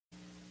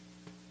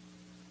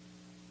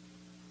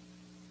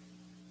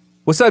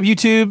What's up,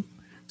 YouTube?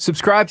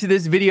 Subscribe to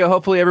this video.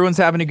 Hopefully everyone's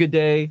having a good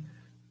day.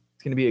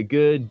 It's going to be a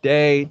good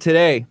day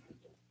today.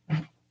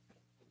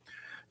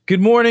 Good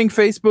morning,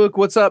 Facebook.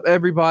 What's up,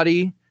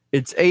 everybody?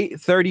 It's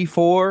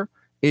 8:34.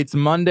 It's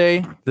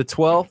Monday, the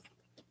 12th.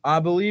 I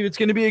believe it's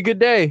going to be a good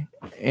day,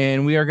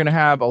 and we are going to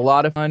have a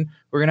lot of fun.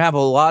 We're going to have a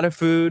lot of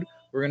food.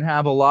 We're going to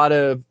have a lot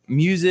of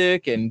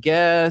music and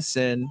guests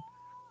and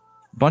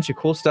a bunch of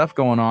cool stuff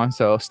going on.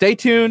 So stay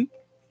tuned.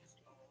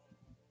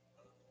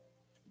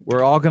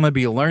 We're all going to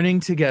be learning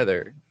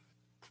together.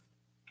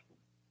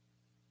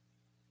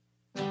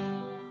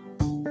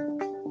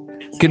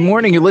 Good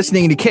morning. You're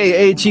listening to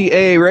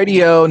KHEA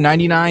Radio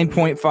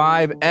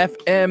 99.5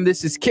 FM.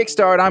 This is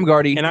Kickstart. I'm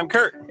Gardy. And I'm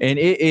Kurt. And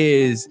it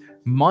is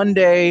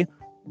Monday.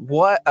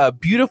 What a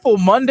beautiful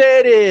Monday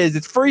it is.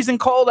 It's freezing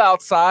cold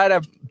outside.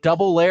 I've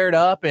double layered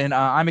up, and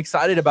I'm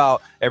excited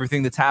about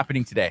everything that's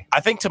happening today. I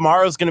think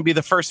tomorrow's going to be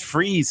the first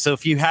freeze. So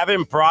if you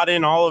haven't brought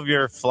in all of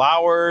your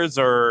flowers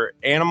or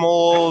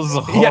animals,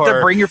 You have to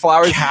bring your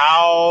flowers.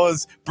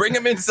 cows, bring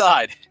them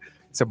inside.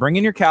 So bring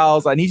in your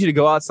cows. I need you to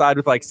go outside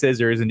with like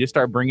scissors and just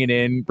start bringing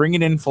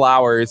in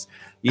flowers.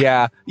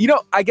 Yeah. You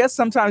know, I guess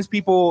sometimes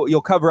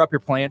you'll cover up your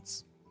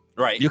plants.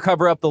 Right. You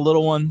cover up the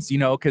little ones,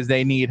 because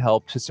they need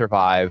help to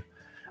survive.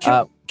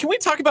 Can we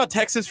talk about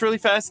Texas really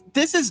fast?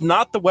 This is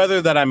not the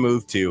weather that I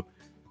moved to.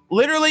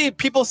 Literally,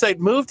 people say,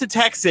 move to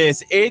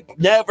Texas. It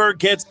never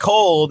gets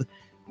cold.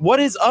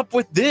 What is up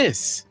with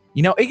this?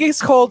 It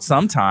gets cold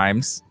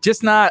sometimes,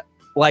 just not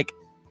like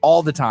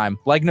all the time.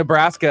 Like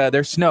Nebraska,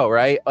 there's snow,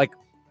 right?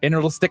 And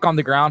it'll stick on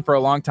the ground for a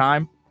long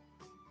time.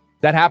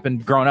 That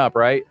happened growing up,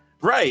 right?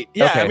 Right.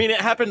 Yeah. Okay. I mean, it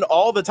happened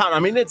all the time. I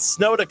mean, it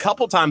snowed a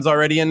couple times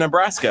already in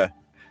Nebraska.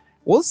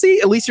 We'll see.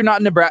 At least you're not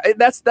in Nebraska.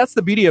 That's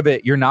the beauty of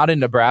it. You're not in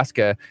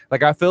Nebraska.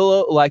 Like, I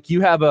feel like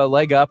you have a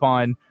leg up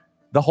on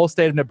the whole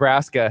state of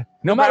Nebraska.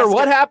 No matter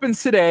what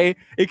happens today,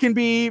 it can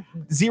be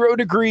 0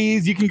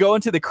 degrees. You can go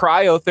into the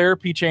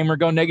cryotherapy chamber,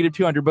 go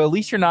 -200, but at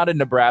least you're not in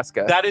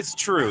Nebraska. That is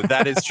true.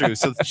 That is true.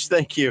 So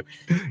thank you.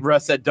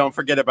 Russ said, don't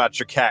forget about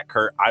your cat,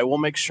 Kurt. I will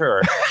make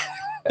sure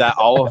that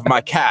all of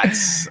my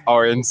cats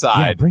are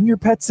inside. Yeah, bring your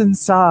pets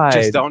inside.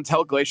 Just don't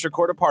tell Glacier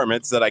Court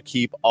Apartments that I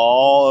keep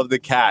all of the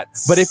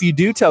cats. But if you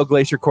do tell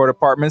Glacier Court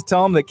Apartments,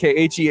 tell them that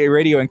KHEA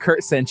Radio and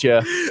Kurt sent you.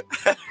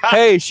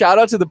 Hey, shout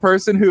out to the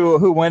person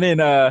who went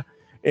in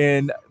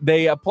and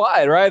they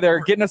applied, right? They're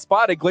getting a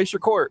spot at Glacier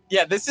Court.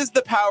 Yeah, this is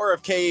the power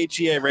of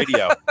KHEA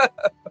Radio.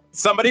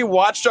 Somebody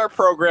watched our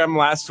program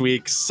last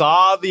week,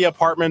 saw the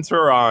apartments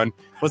we're on,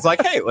 was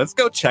like, hey, let's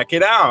go check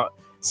it out.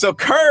 So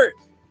Kurt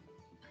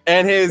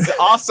and his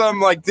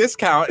awesome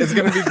discount is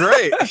going to be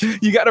great.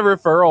 You got a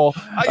referral.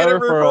 I get a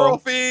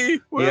referral fee.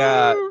 Woo!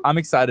 Yeah, I'm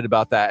excited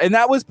about that. And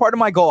that was part of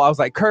my goal. I was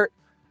like, Kurt,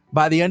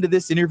 by the end of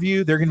this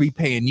interview, they're going to be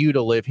paying you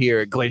to live here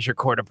at Glacier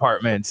Court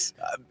Apartments.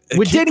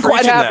 Which didn't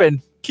quite happen.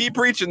 That. Keep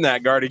preaching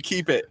that, Gardy.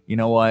 Keep it. You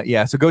know what?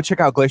 Yeah, so go check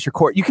out Glacier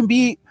Court. You can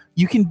be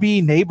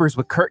neighbors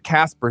with Kurt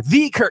Casper,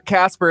 the Kurt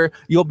Casper.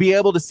 You'll be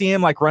able to see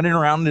him running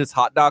around in his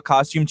hot dog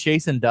costume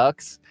chasing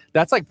ducks.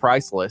 That's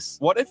priceless.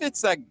 What if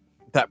it's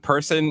that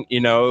person,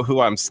 who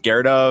I'm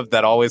scared of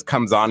that always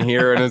comes on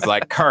here and is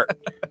like, Kurt,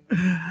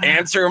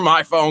 answer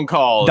my phone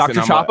calls.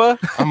 Dr. Choppa?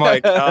 I'm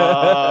like,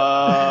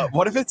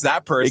 what if it's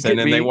that person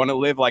and they want to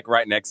live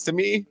right next to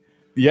me?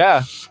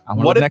 Yeah.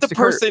 What if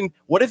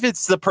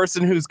it's the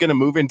person who's going to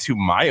move into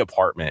my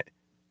apartment?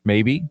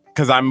 Maybe.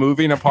 Because I'm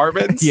moving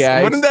apartments?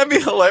 Yeah. Wouldn't that be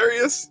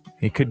hilarious?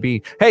 It could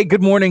be. Hey,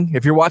 good morning.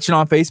 If you're watching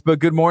on Facebook,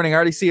 good morning. I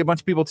already see a bunch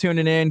of people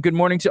tuning in. Good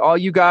morning to all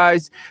you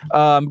guys. Go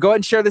ahead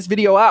and share this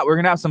video out. We're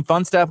going to have some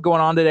fun stuff going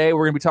on today.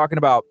 We're going to be talking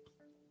about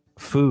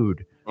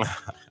food.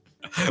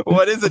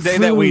 What is a day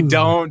that we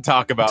don't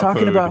talk about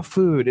Talking about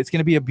food. It's going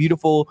to be a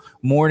beautiful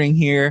morning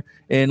here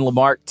in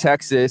Lamarck,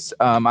 Texas.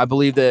 I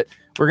believe that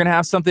we're going to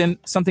have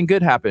something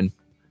good happen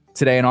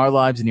today in our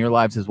lives and your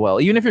lives as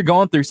well. Even if you're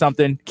going through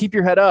something, keep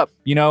your head up,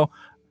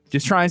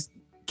 just try and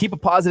keep a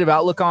positive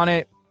outlook on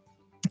it.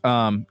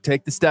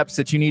 Take the steps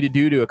that you need to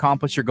do to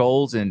accomplish your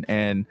goals,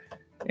 and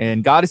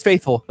God is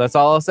faithful. That's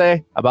all I'll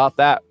say about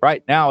that.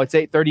 Right now, it's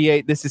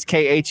 8:38. This is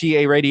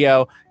KHEA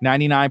Radio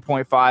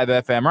 99.5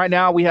 FM. Right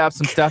now, we have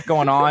some stuff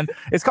going on.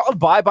 It's called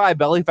Bye Bye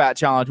Belly Fat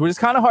Challenge, which is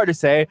kind of hard to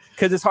say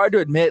because it's hard to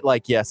admit,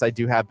 yes, I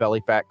do have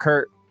belly fat.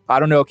 Kurt, I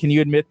don't know. Can you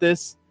admit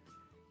this?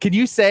 Can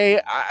you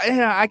say,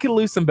 I could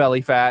lose some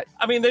belly fat?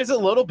 I mean, there's a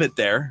little bit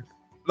there.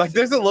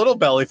 There's a little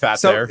belly fat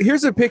there. So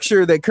here's a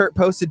picture that Kurt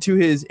posted to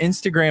his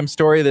Instagram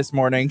story this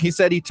morning. He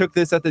said he took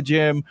this at the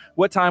gym.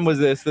 What time was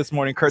this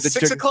morning, Kurt?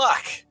 6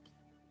 o'clock.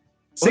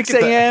 6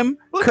 a.m.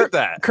 Look at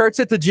that. Kurt's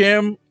at the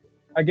gym.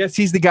 I guess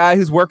he's the guy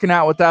who's working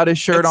out without his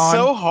shirt on.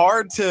 It's so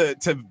hard to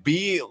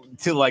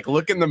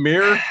look in the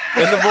mirror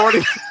in the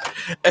morning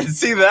and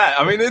see that.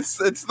 I mean, it's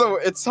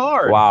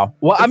hard. Wow.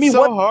 Well, it's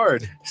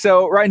hard.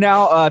 So right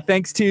now,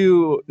 thanks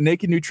to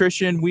Naked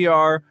Nutrition, we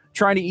are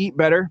trying to eat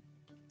better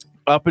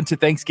up into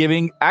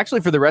Thanksgiving,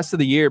 actually for the rest of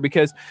the year,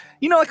 because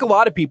a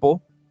lot of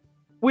people,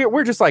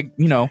 we're just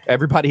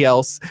everybody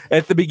else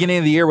at the beginning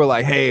of the year. We're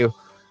like, hey,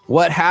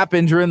 what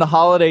happened during the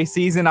holiday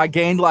season. I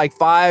gained like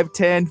 5,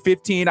 10,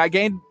 15. I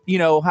gained,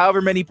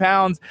 however many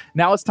pounds.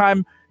 Now it's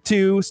time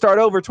to start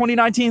over.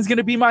 2019 is going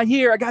to be my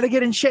year. I got to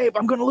get in shape.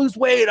 I'm going to lose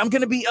weight. I'm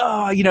going to be,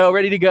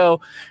 ready to go.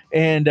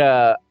 And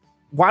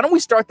why don't we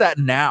start that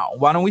now?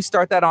 Why don't we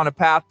start that on a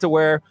path to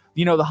where,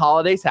 the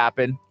holidays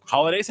happen.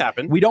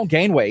 We don't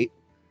gain weight.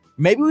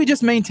 Maybe we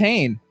just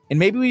maintain. And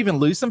maybe we even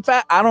lose some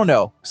fat. I don't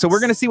know. So we're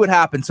going to see what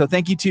happens. So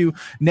thank you to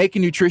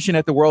Naked Nutrition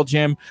at the World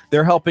Gym.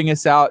 They're helping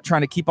us out,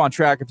 trying to keep on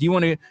track. If you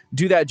want to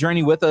do that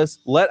journey with us,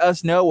 let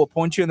us know. We'll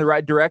point you in the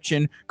right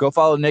direction. Go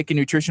follow Naked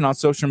Nutrition on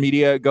social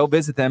media. Go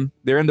visit them.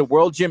 They're in the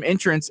World Gym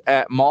entrance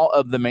at Mall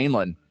of the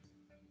Mainland.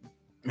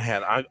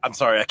 Man, I'm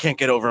sorry. I can't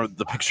get over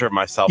the picture of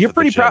myself. You're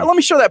pretty proud. Let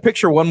me show that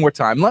picture one more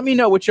time. Let me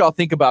know what y'all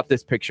think about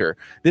this picture.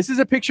 This is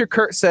a picture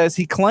Kurt says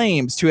he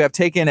claims to have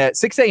taken at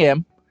 6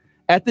 a.m.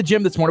 at the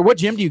gym this morning. What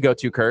gym do you go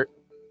to, Kurt?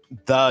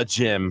 The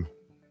gym.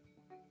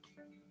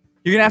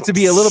 You're gonna have to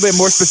be a little bit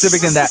more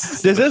specific than that.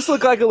 Does this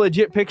look like a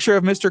legit picture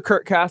of Mr.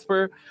 Kurt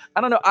Casper?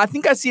 I don't know. I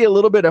think I see a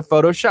little bit of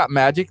Photoshop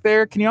magic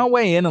there. Can y'all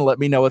weigh in and let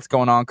me know what's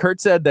going on?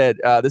 Kurt said that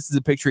this is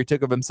a picture he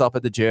took of himself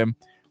at the gym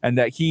and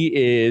that he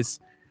is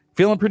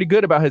feeling pretty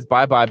good about his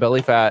bye-bye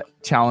belly fat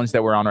challenge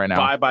that we're on right now.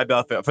 Bye-bye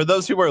belly fat. For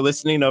those who are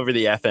listening over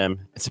the FM,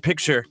 it's a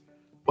picture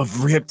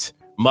of ripped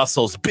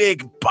muscles,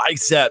 big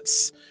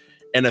biceps,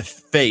 and a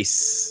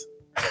face.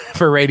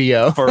 For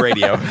radio.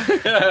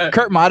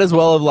 Kurt might as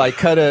well have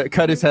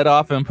cut his head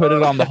off and put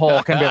it on the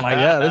Hulk and been like,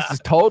 yeah, this is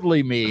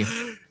totally me.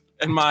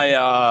 And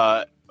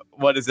my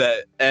what is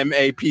that?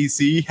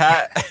 MAPC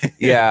hat?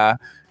 Yeah.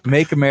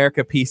 Make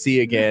America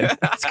PC again.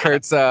 That's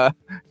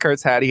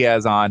Kurt's hat he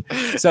has on.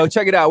 So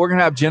check it out. We're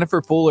gonna have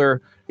Jennifer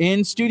Fuller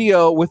in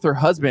studio with her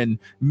husband.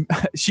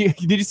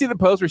 Did you see the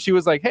post where she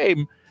was like, hey,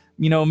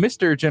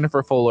 Mr.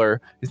 Jennifer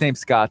Fuller, his name's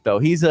Scott though.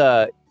 He's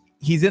in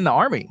the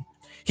Army.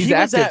 He's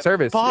active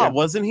service. Bob,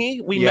 wasn't he?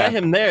 We met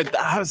him there.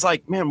 I was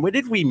like, man, where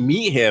did we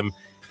meet him?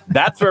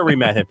 That's where we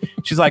met him.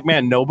 She's like,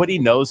 man, nobody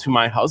knows who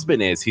my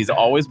husband is. He's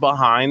always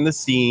behind the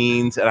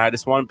scenes, and I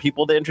just want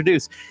people to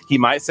introduce. He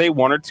might say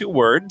 1 or 2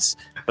 words,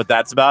 but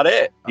that's about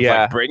it. I'm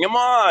like, bring him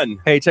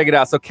on. Hey, check it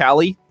out. So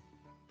Callie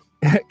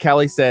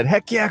said,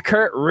 heck yeah,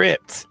 Kurt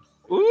ripped.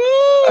 Woo!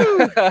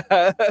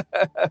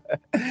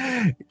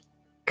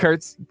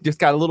 Kurt's just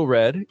got a little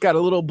red, got a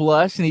little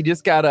blush, and he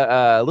just got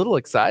a little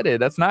excited.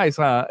 That's nice,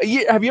 huh?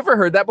 Have you ever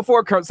heard that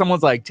before?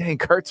 Someone's like, dang,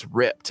 Kurt's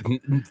ripped.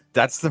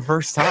 That's the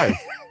first time.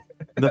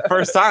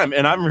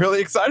 And I'm really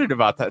excited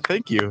about that.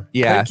 Thank you.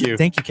 Yeah,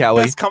 thank you,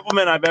 Callie. Best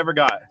compliment I've ever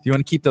got. You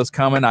want to keep those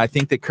coming? I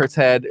think that Kurt's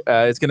head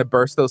is going to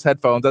burst those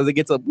headphones as it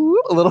gets a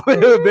little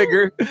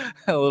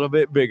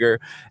bit bigger.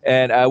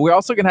 And we're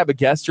also going to have a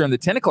guest during the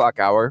 10 o'clock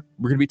hour.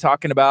 We're going to be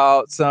talking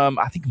about some,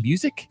 I think,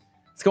 music.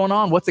 What's going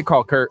on? What's it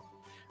called, Kurt?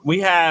 We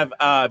have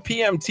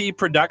PMT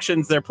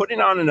Productions. They're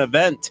putting on an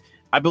event.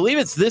 I believe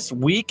it's this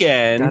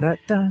weekend,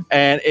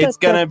 and it's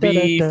going to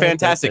be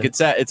fantastic.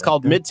 It's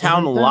called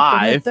Midtown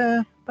Live.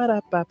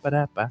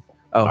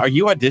 Oh, are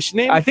you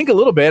auditioning? I think a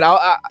little bit.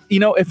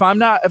 If I'm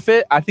not a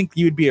fit, I think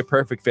you'd be a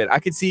perfect fit. I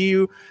could see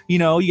you. You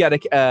got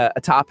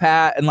a top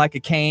hat and like a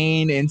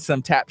cane and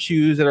some tap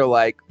shoes that are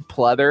like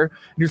pleather.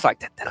 And you're just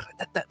like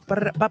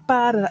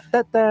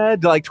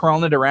like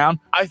twirling it around.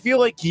 I feel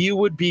like you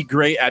would be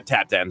great at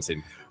tap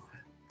dancing.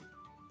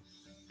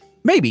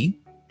 Maybe,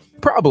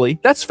 probably.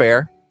 That's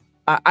fair.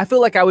 I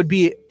feel like I would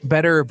be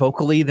better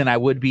vocally than I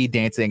would be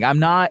dancing. I'm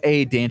not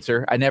a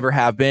dancer. I never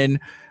have been.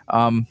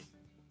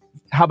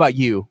 How about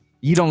you?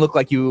 You don't look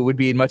like you would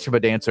be much of a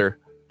dancer.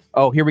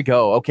 Oh, here we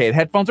go. Okay, the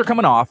headphones are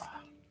coming off.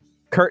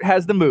 Kurt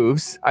has the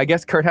moves. I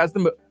guess Kurt has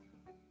the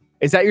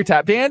Is that your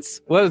tap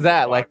dance? What is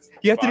that? Like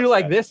you have to do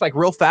like this, like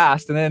real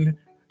fast, and then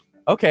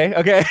okay.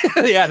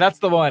 Yeah, that's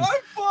the one. I'm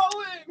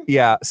falling.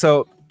 Yeah,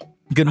 so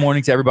good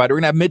morning to everybody. We're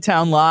going to have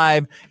Midtown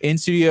Live in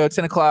studio at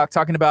 10 o'clock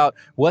talking about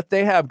what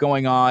they have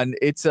going on.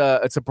 It's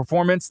a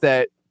performance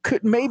that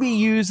could maybe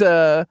use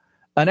an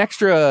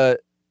extra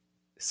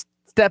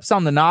steps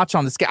on the notch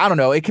on the scale. I don't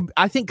know.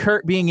 I think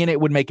Kurt being in it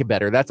would make it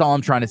better. That's all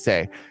I'm trying to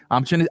say.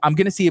 I'm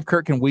going to see if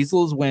Kurt can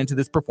weasel his way into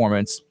this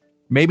performance.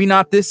 Maybe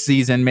not this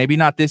season, maybe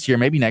not this year,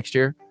 maybe next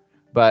year.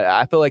 But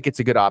I feel like it's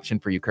a good option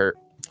for you, Kurt.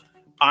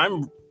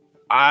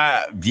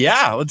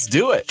 Yeah, let's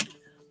do it.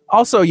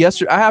 Also,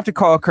 yesterday, I have to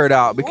call Kurt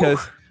out because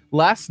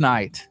last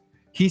night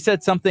he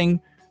said something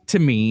to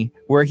me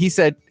where he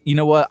said, you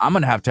know what, I'm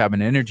going to have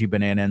an energy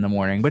banana in the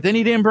morning. But then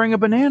he didn't bring a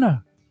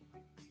banana.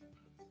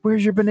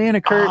 Where's your banana,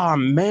 Kurt? Oh,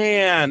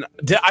 man.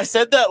 I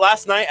said that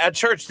last night at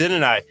church,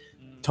 didn't I?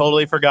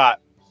 Totally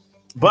forgot.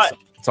 But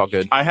it's all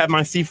good. I have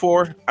my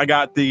C4. I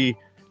got the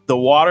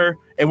water.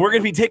 And we're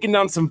going to be taking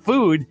down some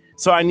food.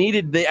 So I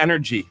needed the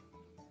energy.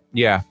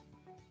 Yeah.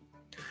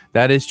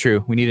 That is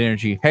true. We need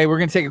energy. Hey, we're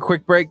going to take a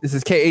quick break. This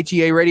is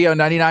KHEA Radio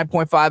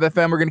 99.5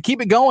 FM. We're going to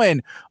keep it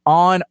going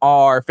on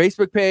our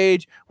Facebook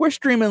page. We're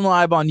streaming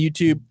live on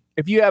YouTube.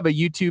 If you have a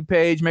YouTube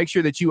page, make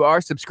sure that you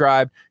are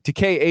subscribed to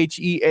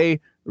KHEA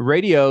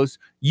Radio's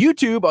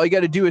YouTube. All you got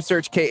to do is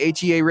search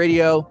KHEA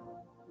Radio,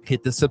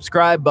 hit the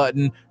subscribe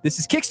button. This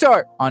is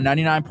Kickstart on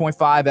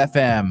 99.5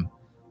 FM.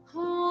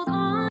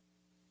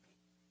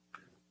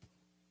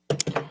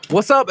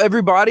 What's up,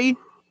 everybody?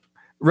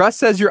 Russ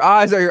says your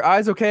eyes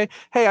okay?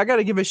 Hey, I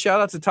gotta give a shout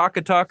out to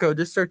Taka Taco.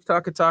 Just search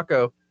Taka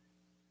Taco.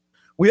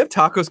 We have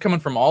tacos coming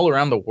from all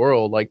around the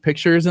world, like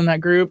pictures in that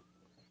group.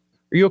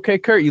 Are you okay,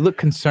 Kurt? You look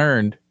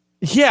concerned.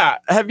 Yeah.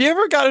 Have you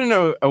ever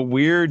gotten a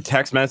weird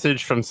text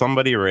message from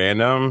somebody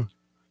random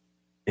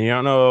and you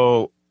don't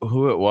know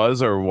who it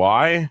was or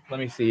why? Let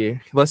me see.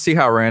 Let's see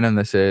how random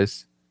this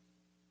is.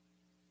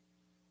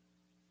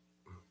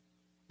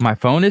 My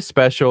phone is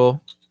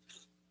special.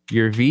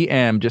 Your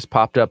VM just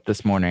popped up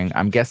this morning.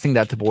 I'm guessing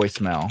that's a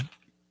voicemail.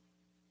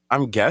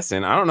 I'm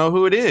guessing. I don't know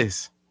who it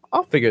is.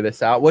 I'll figure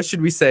this out. What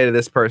should we say to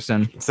this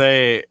person?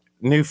 Say,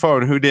 new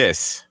phone, who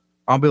dis?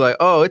 I'll be like,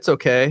 oh, it's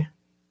okay.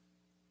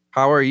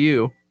 How are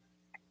you?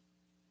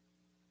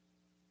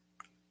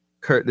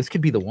 Kurt, this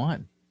could be the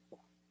one.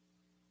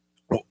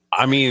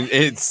 I mean,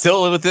 it's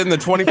still within the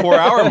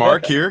 24-hour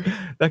mark here.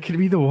 That could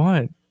be the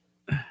one.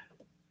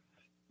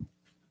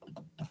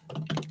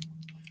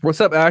 What's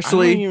up,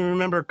 Ashley? I don't even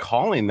remember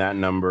calling that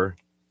number.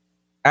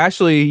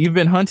 Ashley, you've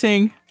been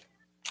hunting?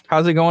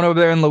 How's it going over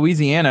there in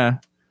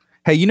Louisiana?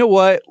 Hey, you know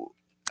what?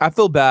 I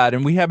feel bad,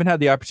 and we haven't had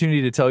the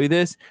opportunity to tell you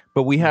this,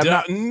 but we have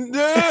not.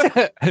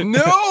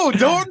 No,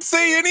 don't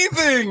say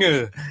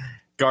anything.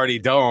 Guardy,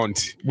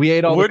 don't. We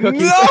ate all the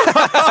cookies.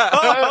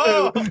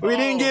 No! We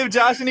didn't give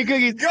Josh any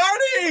cookies.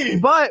 Guardy!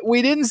 But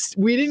we didn't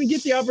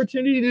get the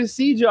opportunity to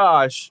see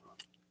Josh.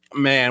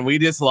 Man, we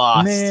just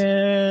lost.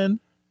 Man.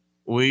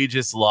 We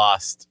just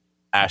lost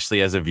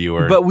Ashley as a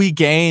viewer. But we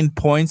gained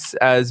points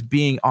as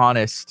being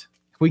honest.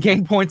 We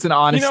gained points in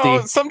honesty. You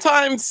know,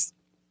 sometimes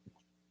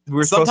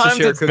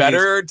it's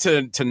better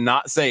to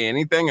not say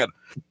anything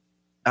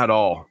at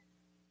all.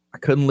 I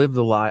couldn't live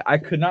the lie. I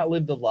could not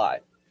live the lie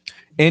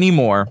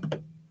anymore.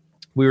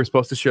 We were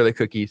supposed to share the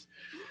cookies,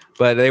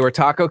 but they were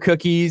taco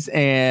cookies,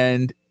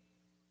 and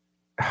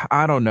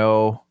I don't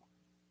know.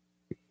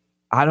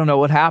 I don't know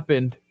what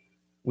happened.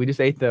 We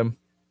just ate them.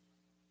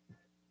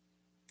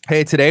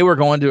 Hey, today we're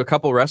going to a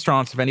couple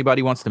restaurants if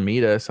anybody wants to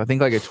meet us. I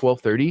think like at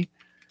 12:30.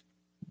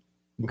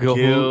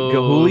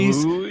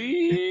 Gilhooly's.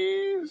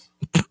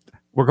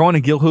 We're going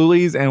to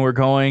Gilhooly's and we're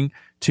going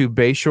to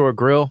Bayshore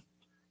Grill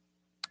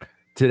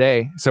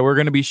today. So we're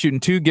going to be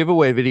shooting 2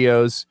 giveaway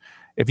videos.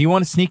 If you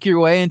want to sneak your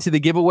way into the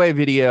giveaway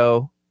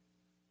video,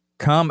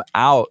 come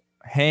out,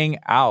 hang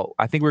out.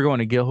 I think we're going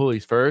to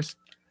Gilhooly's first,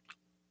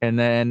 and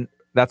then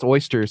that's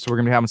oysters. So we're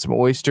going to be having some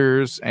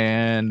oysters,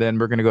 and then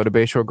we're going to go to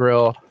Bayshore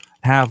Grill,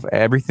 have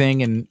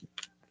everything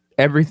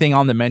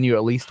on the menu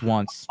at least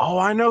once. Oh,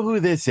 I know who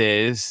this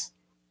is.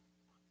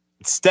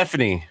 It's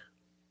Stephanie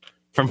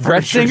from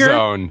Furniture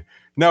Zone.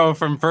 No,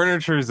 from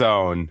Furniture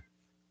Zone.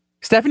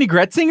 Stephanie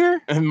Gretzinger?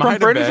 From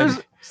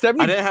Furniture.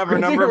 Stephanie I didn't have her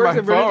number in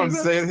my phone.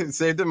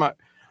 Saved in my.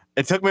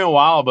 It took me a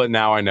while, but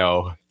now I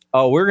know.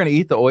 Oh, we're gonna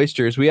eat the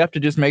oysters. We have to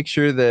just make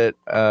sure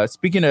that.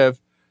 Speaking of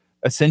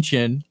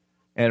Ascension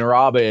and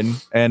Robin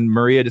and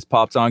Maria just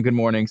pops on. Good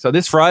morning. So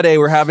this Friday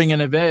we're having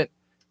an event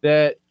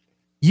that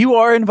you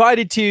are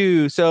invited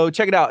to. So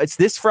check it out. It's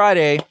this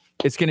Friday.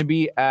 It's gonna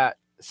be at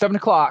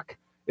 7:00.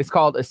 It's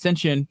called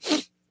Ascension.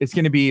 It's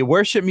going to be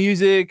worship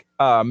music.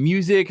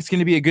 It's going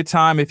to be a good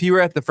time. If you were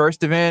at the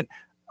first event,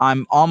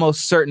 I'm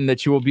almost certain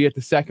that you will be at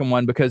the second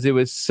one because it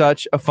was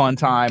such a fun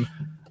time.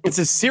 It's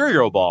a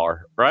cereal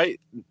bar,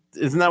 right?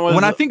 Isn't that what?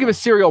 When I think of a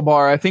cereal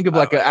bar, I think of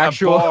like an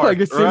actual bar,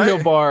 like a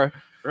cereal bar.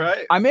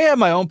 Right. I may have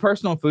my own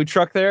personal food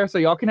truck there, so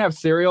y'all can have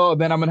cereal.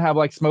 And then I'm going to have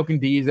like Smoking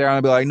D's there. And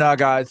I'll be like, nah,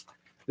 guys,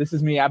 this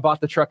is me. I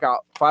bought the truck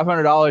out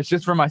 $500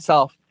 just for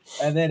myself.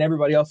 And then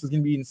everybody else is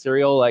going to be eating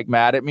cereal, like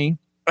mad at me.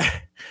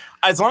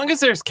 As long as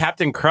there's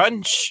Captain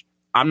Crunch,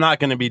 I'm not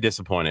going to be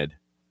disappointed.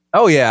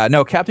 Oh, yeah.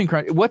 No, Captain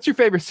Crunch. What's your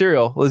favorite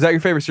cereal? Was that your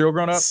favorite cereal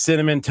growing up?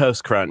 Cinnamon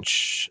Toast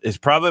Crunch is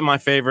probably my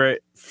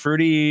favorite.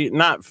 Fruity,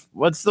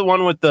 what's the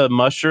one with the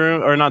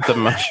mushroom? Or not the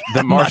marshmallows?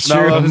 The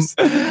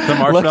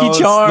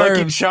marshmallows.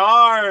 Lucky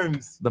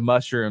Charms. The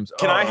mushrooms.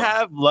 Can I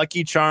have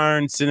Lucky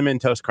Charms Cinnamon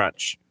Toast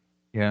Crunch?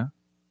 Yeah.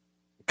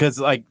 Because,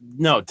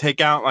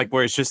 take out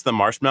where it's just the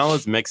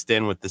marshmallows mixed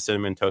in with the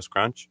Cinnamon Toast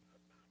Crunch.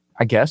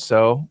 I guess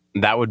so.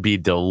 That would be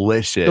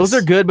delicious. Those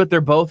are good, but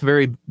they're both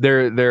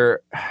they're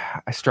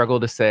I struggle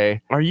to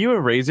say. Are you a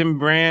Raisin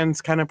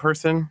Brands kind of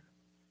person?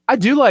 I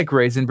do like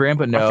Raisin Bran,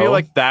 but no. I feel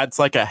like that's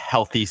like a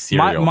healthy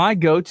cereal. My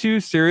go-to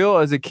cereal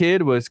as a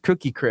kid was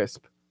Cookie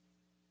Crisp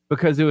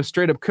because it was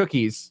straight up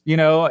cookies,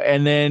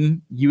 and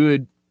then you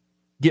would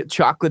get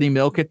chocolatey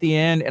milk at the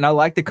end. And I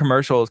like the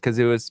commercials because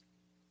it was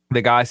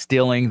the guy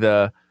stealing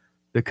the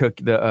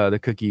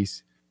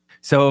cookies.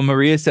 So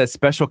Maria says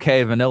Special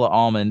K vanilla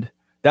almond.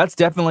 That's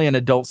definitely an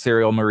adult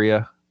cereal,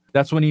 Maria.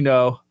 That's when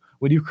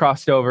when you've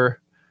crossed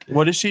over.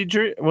 What does she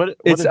drink?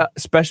 It's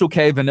Special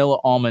K vanilla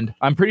almond.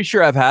 I'm pretty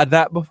sure I've had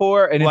that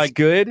before, and it's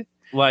good.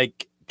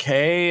 Like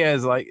K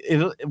as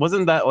it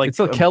wasn't that it's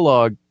a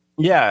Kellogg.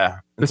 Yeah,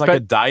 it's like a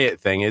diet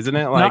thing, isn't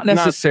it? Not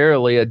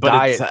necessarily a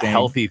diet, but it's a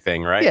healthy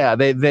thing, right? Yeah,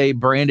 they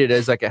brand it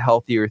as like a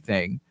healthier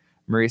thing.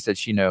 Maria said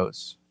she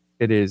knows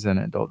it is an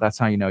adult. That's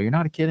how you know you're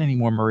not a kid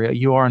anymore, Maria.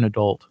 You are an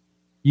adult.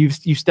 You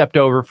stepped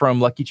over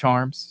from Lucky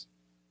Charms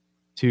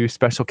to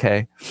Special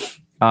K.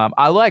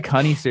 I like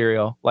honey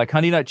cereal. Like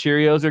Honey Nut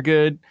Cheerios are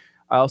good.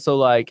 I also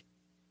like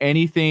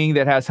anything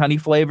that has honey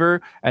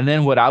flavor. And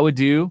then what I would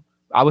do,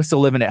 I was still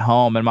living at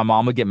home and my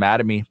mom would get mad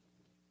at me.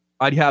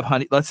 I'd have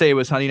honey, let's say it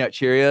was Honey Nut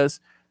Cheerios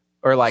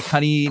or like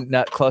Honey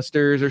Nut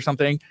Clusters or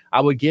something.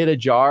 I would get a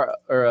jar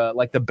or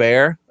like the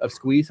Bear of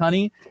squeeze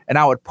honey and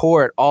I would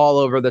pour it all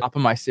over the top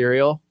of my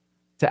cereal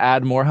to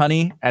add more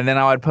honey. And then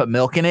I would put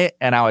milk in it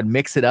and I would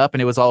mix it up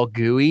and it was all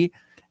gooey.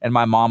 And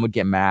my mom would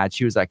get mad.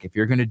 She was like, if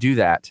you're going to do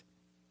that,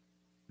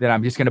 then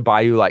I'm just going to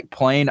buy you like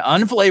plain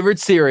unflavored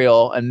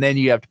cereal. And then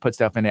you have to put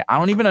stuff in it. I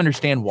don't even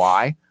understand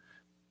why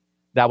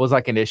that was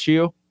like an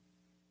issue,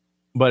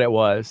 but it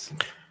was.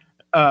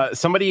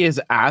 Somebody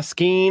is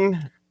asking,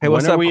 hey,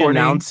 what's when up, are we Courtney?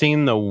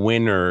 announcing the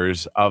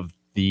winners of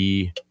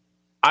the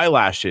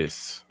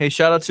eyelashes? Hey,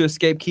 shout out to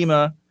Escape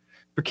Kima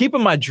for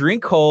keeping my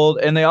drink cold.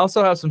 And they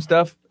also have some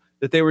stuff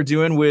that they were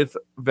doing with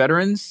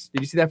veterans.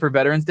 Did you see that for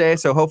Veterans Day?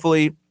 So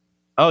hopefully.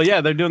 Oh,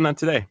 yeah, they're doing that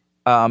today.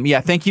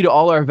 Yeah, thank you to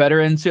all our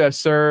veterans who have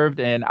served.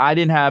 And I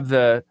didn't have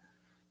the,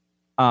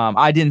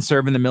 I didn't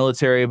serve in the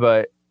military,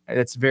 but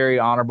it's very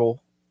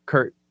honorable.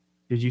 Kurt,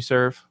 did you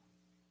serve?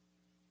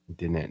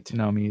 Didn't.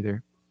 No, me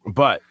either.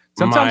 But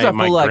sometimes I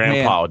my feel like,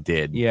 grandpa man,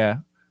 did. Yeah.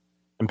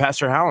 And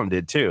Pastor Hallam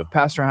did too.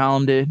 Pastor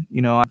Hallam did,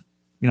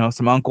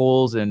 some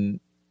uncles and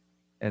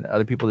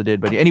other people that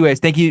did. But anyways,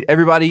 thank you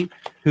everybody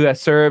who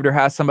has served or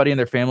has somebody in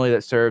their family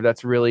that served.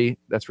 That's really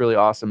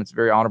awesome. It's a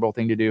very honorable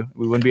thing to do.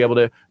 We wouldn't be able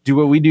to do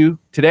what we do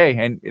today,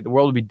 and the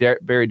world would be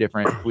very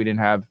different if we didn't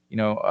have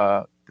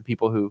the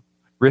people who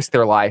risked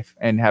their life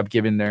and have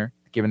given their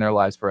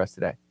lives for us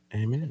today.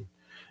 Amen.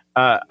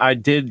 I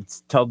did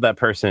tell that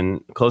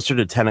person closer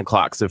to 10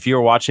 o'clock. So if you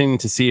are watching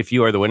to see if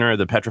you are the winner of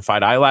the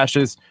petrified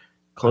eyelashes,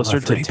 closer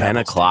to 10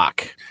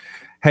 o'clock.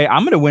 Hey,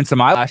 I'm going to win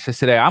some eyelashes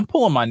today. I'm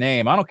pulling my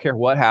name. I don't care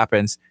what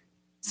happens.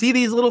 See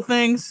these little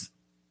things?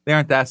 They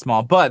aren't that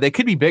small, but they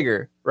could be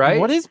bigger, right?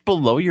 What is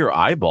below your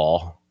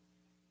eyeball?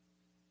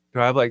 Do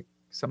I have like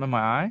some in my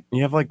eye?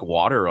 You have like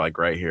water like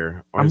right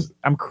here.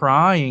 I'm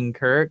crying,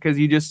 Kurt, because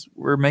you just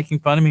were making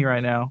fun of me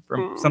right now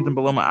from something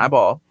below my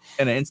eyeball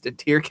and an instant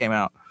tear came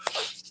out.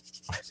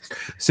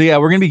 So yeah,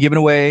 we're going to be giving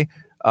away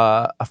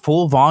a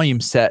full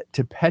volume set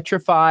to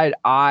Petrified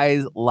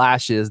Eyes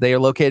Lashes. They are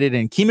located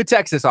in Kima,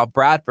 Texas, off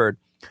Bradford.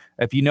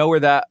 If you know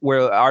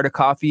where Art of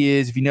Coffee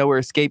is, if you know where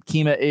Escape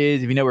Kima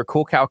is, if you know where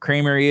Cool Cow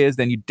Creamery is,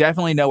 then you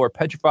definitely know where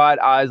Petrified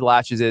Eyes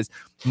Lashes is.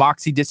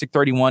 Moxie District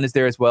 31 is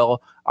there as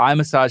well. Eye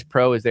Massage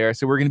Pro is there.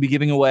 So we're going to be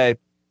giving away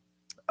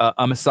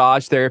a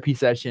massage therapy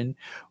session.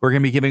 We're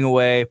going to be giving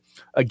away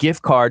a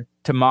gift card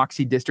to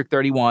Moxie District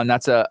 31.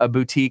 That's a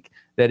boutique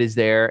that is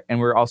there. And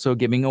we're also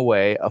giving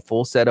away a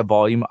full set of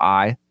volume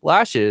eye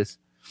lashes.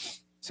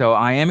 So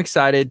I am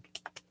excited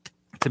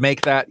to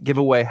make that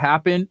giveaway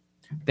happen.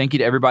 Thank you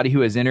to everybody who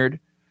has entered.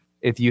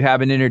 If you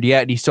haven't entered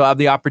yet, you still have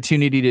the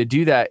opportunity to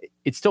do that.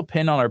 It's still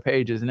pinned on our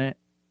page, isn't it?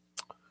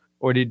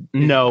 Or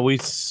no, we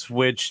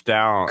switched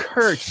out.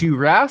 Kurt, you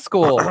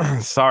rascal.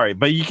 Sorry,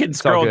 but you can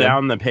scroll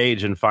down the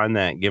page and find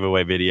that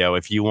giveaway video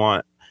if you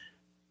want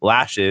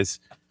lashes.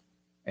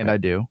 And I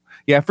do.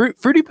 Yeah,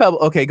 Fruity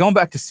Pebbles. Okay, going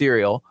back to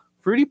cereal.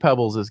 Fruity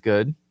Pebbles is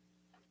good.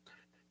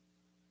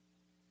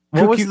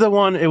 What was the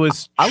one? It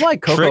was I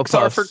like Cocoa Tricks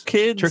Puffs. Are for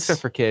kids. Tricks are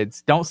for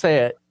kids. Don't say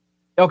it.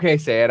 Okay,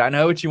 say it. I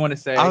know what you want to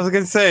say. I was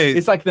gonna say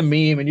it's like the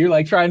meme, and you're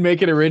like trying to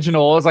make it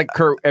original. It's like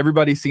Kurt.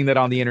 Everybody's seen that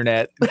on the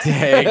internet.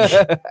 Dang.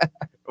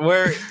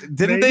 Where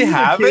didn't they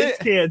have it?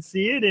 Can't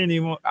see it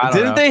anymore.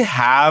 Didn't they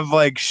have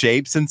like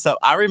shapes and stuff?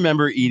 I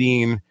remember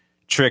eating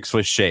Tricks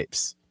with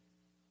shapes.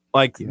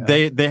 Like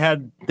they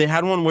had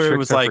one where Tricks it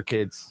was are like for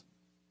kids.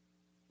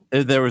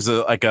 There was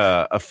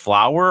a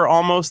flower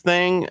almost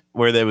thing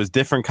where there was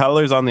different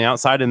colors on the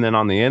outside and then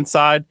on the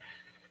inside.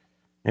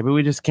 Maybe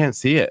we just can't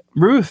see it.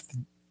 Ruth,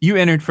 you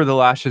entered for the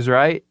lashes,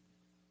 right?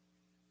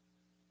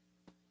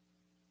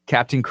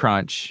 Captain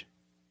Crunch.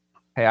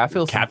 Hey, I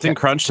feel Captain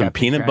Crunch, some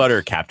peanut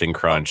butter Captain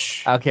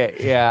Crunch. Okay,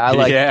 yeah,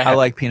 I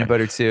like peanut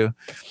butter too.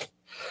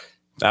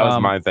 That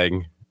was my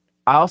thing.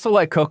 I also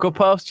like Cocoa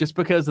Puffs just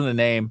because of the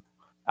name.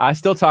 I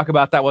still talk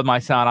about that with my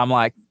son. I'm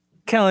like,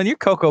 Kellen, you're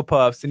Cocoa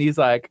Puffs, and he's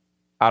like,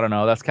 I don't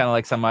know. That's kind of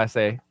like something I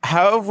say.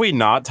 How have we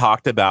not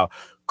talked about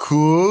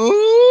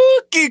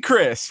Cookie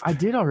Crisp? I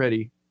did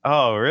already.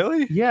 Oh,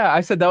 really? Yeah,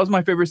 I said that was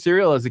my favorite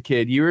cereal as a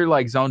kid. You were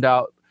like zoned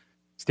out,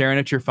 staring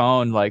at your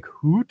phone, like,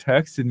 who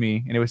texted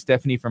me? And it was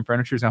Stephanie from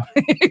Furniture Zone.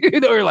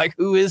 They were like,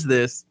 who is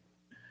this?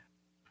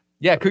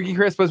 Yeah, Cookie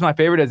Crisp was my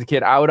favorite as a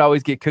kid. I would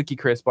always get Cookie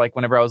Crisp like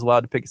whenever I was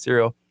allowed to pick a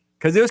cereal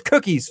because it was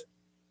cookies.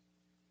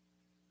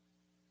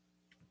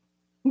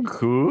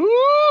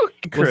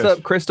 Cookie Crisp. What's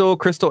up, Crystal?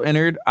 Crystal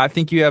entered. I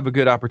think you have a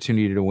good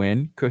opportunity to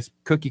win.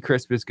 Cookie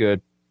Crisp is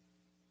good.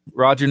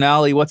 Roger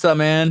Nally, what's up,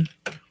 man?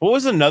 What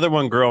was another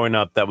one growing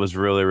up that was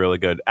really, really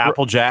good?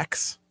 Apple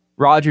Jacks.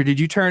 Roger, did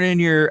you turn in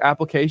your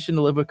application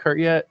to live with Kurt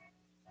yet?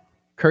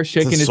 Kurt's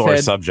shaking his sore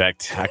head.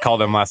 Subject. I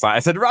called him last night. I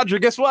said, Roger,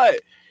 guess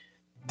what?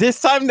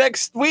 This time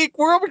next week,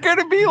 we're going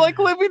to be like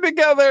living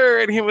together.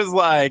 And he was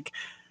like,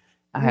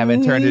 I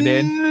haven't turned it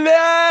in.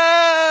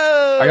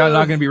 No. Are y'all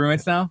not going to be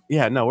roommates now?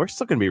 Yeah, no, we're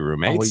still gonna be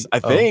roommates. Oh, I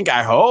think.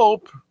 I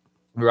hope.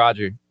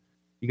 Roger,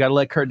 you got to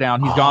let Kurt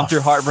down. He's gone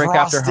through heartbreak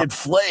after Frosted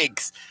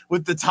Flakes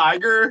with the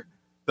tiger.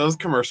 Those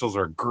commercials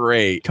are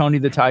great. Tony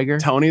the Tiger.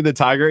 Tony the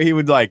Tiger. He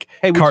would like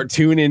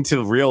cartoon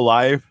into real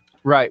life.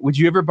 Right. Would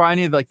you ever buy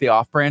any of like the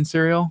off-brand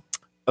cereal?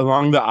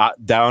 Along the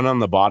down on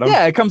the bottom.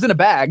 Yeah, it comes in a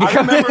bag. I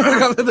remember, it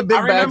comes in the big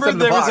I remember bags in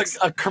the there box. was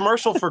a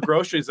commercial for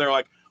groceries. They're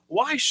like,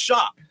 why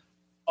shop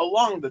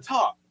along the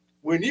top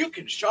when you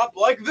can shop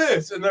like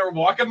this? And they're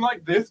walking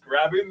like this,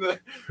 grabbing the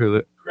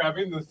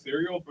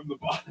cereal from the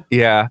bottom.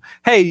 Yeah.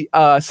 Hey,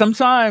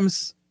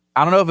 sometimes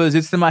I don't know if it was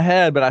just in my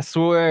head, but I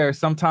swear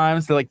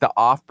sometimes like the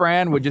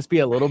off-brand would just be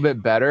a little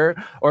bit better,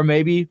 or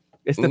maybe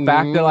it's the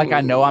fact that like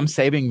I know I'm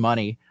saving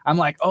money. I'm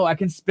like, oh, I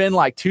can spend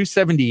like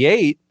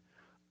 $2.78,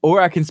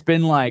 or I can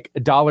spend like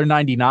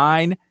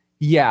 $1.99.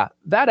 Yeah,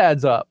 that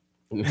adds up.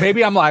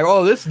 Maybe I'm like,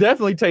 oh, this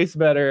definitely tastes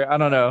better. I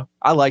don't know.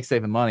 I like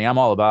saving money. I'm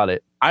all about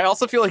it. I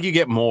also feel like you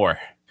get more.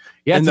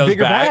 Yeah, it's a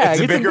bigger bag.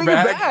 It's a bigger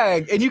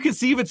bag. And you can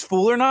see if it's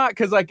full or not,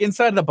 because like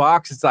inside the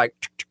box, it's like,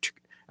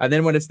 and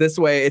then when it's this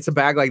way, it's a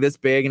bag like this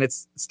big, and it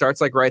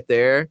starts like right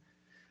there.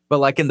 But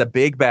like in the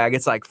big bag,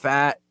 it's like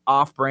fat,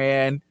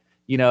 off-brand.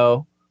 You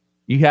know,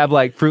 you have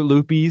like Fruit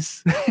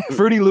Loopies,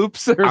 Fruity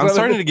Loops. I'm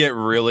starting to get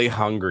really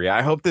hungry.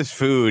 I hope this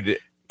food comes.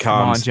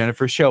 Come on,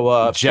 Jennifer, show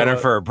up.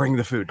 Jennifer, bring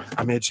the food.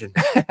 I'm itching.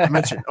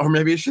 Or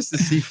maybe it's just the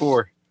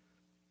C4.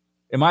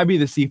 It might be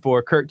the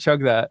C4. Kurt,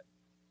 chug that.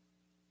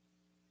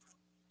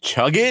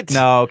 Chug it?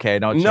 No, okay,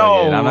 don't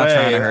chug it. I'm not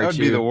trying to hurt that would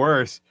you. be the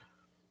worst.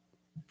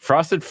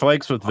 Frosted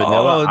Flakes with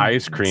vanilla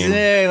ice cream.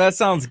 Dang, that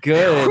sounds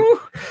good.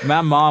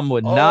 My mom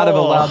would not have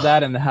allowed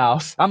that in the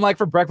house. I'm like,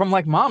 for breakfast, I'm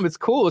like, Mom, it's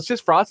cool. It's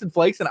just Frosted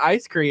Flakes and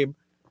ice cream.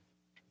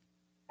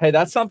 Hey,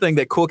 that's something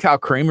that Cool Cow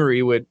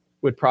Creamery would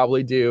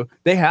probably do.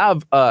 They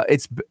have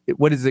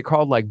what is it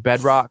called? Like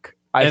Bedrock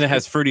ice And it cream.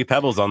 has Fruity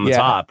Pebbles on the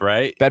top,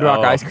 right? Bedrock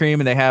ice cream,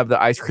 and they have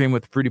the ice cream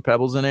with Fruity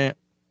Pebbles in it.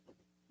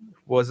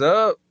 What's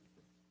up?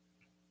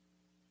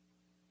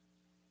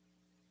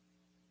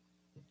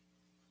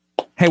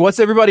 Hey,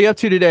 what's everybody up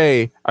to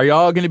today? Are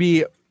y'all going to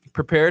be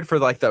prepared for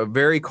like the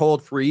very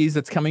cold freeze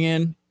that's coming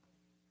in?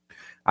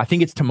 I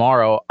think it's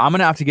tomorrow. I'm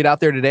going to have to get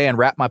out there today and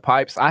wrap my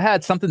pipes. I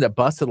had something that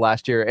busted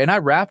last year, and I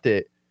wrapped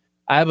it.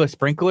 I have a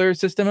sprinkler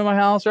system in my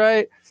house,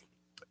 right?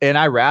 And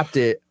I wrapped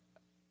it.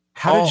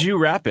 How did you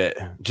wrap it?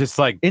 Just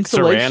like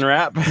Insulation. saran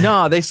wrap?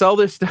 No, they sell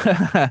this.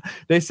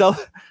 They sell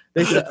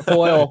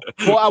foil.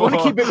 Well, I want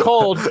to keep it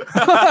cold.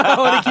 I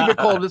want to keep it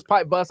cold. This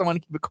pipe bust. I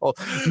want to keep it cold.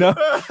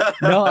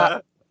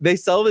 No. They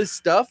sell this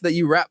stuff that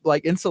you wrap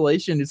like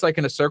insulation. It's like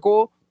in a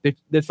circle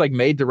that's like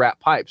made to wrap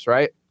pipes,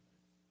 right?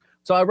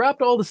 So I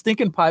wrapped all the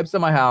stinking pipes in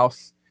my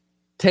house,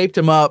 taped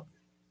them up,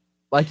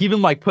 like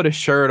even like put a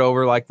shirt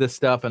over like this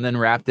stuff, and then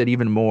wrapped it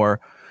even more.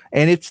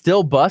 And it's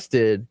still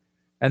busted.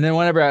 And then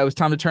whenever it was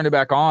time to turn it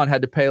back on,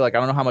 had to pay like I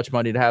don't know how much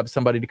money to have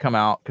somebody to come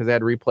out because they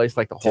had to replace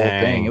like the whole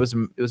thing. It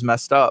was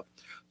messed up.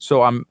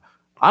 So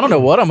I don't know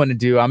what I'm gonna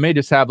do. I may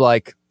just have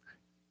like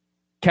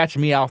catch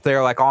me out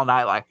there like all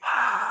night, like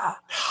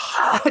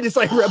just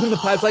like rubbing the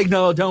pipes, like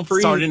no, don't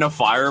freeze. Starting a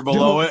fire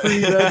below it.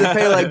 You have to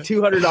pay like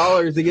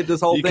 $200 to get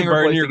this whole thing. You can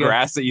burn your again.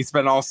 grass that you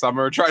spent all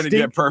summer trying to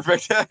get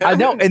perfect. I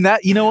know, and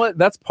that you know what?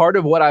 That's part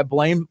of what I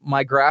blame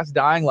my grass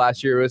dying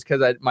last year was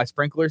because my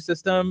sprinkler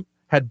system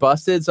had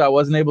busted, so I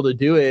wasn't able to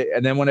do it.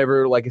 And then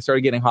whenever like it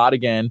started getting hot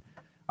again,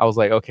 I was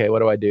like, okay, what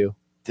do I do?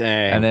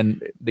 Dang. And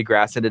then the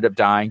grass ended up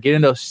dying,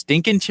 getting those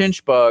stinking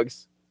chinch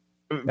bugs.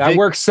 I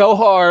worked so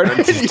hard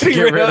to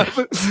get rid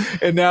of,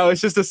 and now it's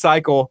just a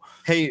cycle.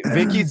 Hey,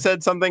 Vicky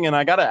said something, and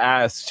I gotta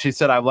ask. She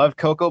said, "I love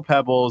Cocoa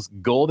Pebbles,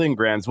 Golden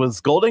Grams." Was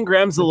Golden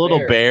Grams the little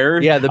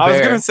bear? Yeah, the I bear.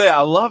 was gonna say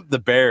I love the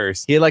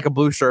bears. He had like a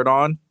blue shirt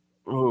on.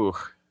 Ooh.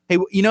 Hey,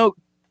 you know,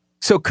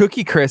 so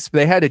Cookie Crisp,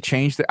 they had to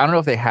change. I don't know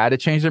if they had to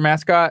change their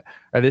mascot,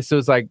 or this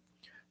was like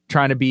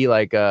trying to be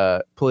like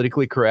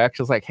politically correct.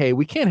 It was like, hey,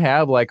 we can't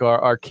have like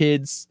our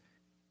kids'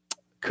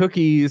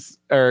 cookies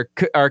or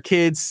our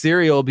kids'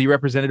 cereal be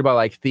represented by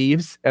like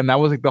thieves, and that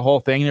was like the whole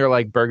thing. They were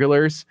like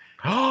burglars,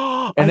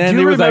 and then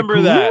they was like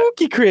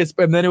Cookie Crisp,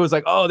 and then it was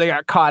like, oh, they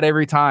got caught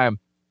every time.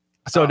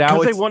 So now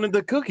they wanted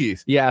the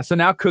cookies. Yeah, so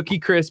now Cookie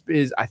Crisp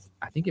is I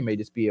think it may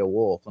just be a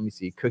wolf. Let me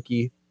see,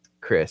 Cookie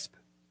Crisp.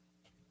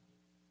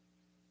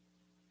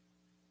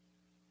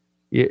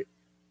 Yeah.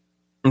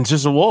 It's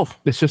just a wolf.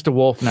 It's just a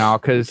wolf now,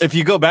 because if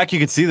you go back, you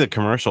can see the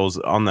commercials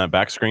on that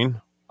back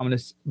screen. I'm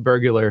gonna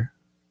burglar.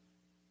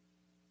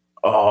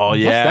 Oh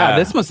yeah, that?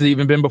 This must have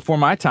even been before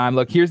my time.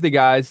 Look, here's the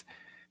guys.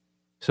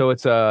 So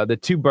it's the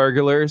two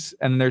burglars,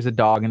 and then there's a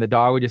dog, and the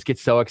dog would just get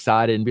so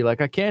excited and be like,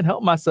 I can't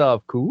help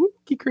myself.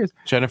 Cookie Crisp.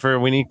 Jennifer,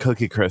 we need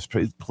Cookie Crisp.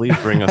 Please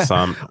bring us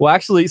some. Well,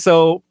 actually,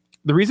 so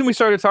the reason we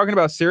started talking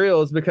about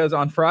cereal is because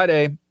on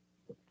Friday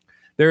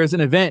there is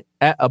an event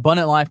at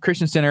Abundant Life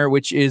Christian Center,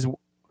 which is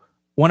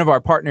one of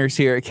our partners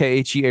here at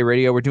KHEA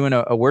Radio. We're doing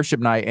a worship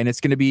night, and it's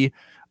going to be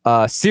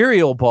a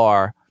cereal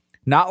bar,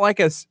 not like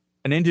an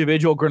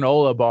individual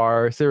granola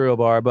bar or cereal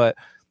bar, but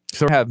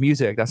So we have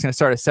music. That's going to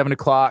start at 7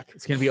 o'clock.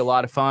 It's going to be a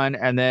lot of fun.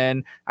 And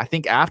then I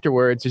think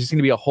afterwards, there's just going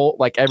to be a whole,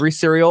 like every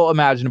cereal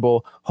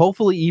imaginable,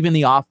 hopefully even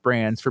the off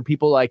brands for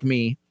people like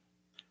me.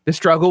 The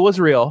struggle was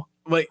real.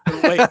 Wait.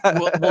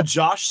 Will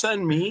Josh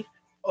send me?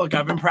 Look,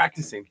 I've been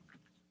practicing.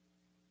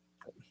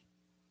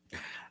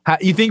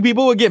 You think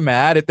people would get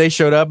mad if they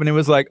showed up and it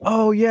was like,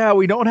 oh yeah,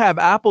 we don't have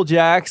Apple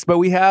Jacks, but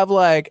we have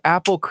like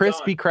Apple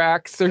Crispy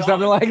Cracks or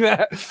something like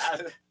that.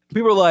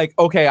 People are like,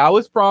 okay, I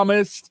was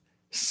promised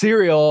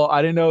cereal.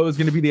 I didn't know it was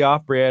going to be the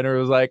off brand, or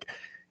it was like,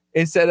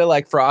 instead of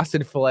like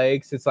Frosted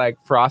Flakes, it's like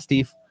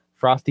Frosty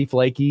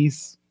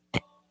Flakies.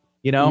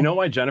 You know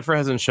why Jennifer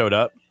hasn't showed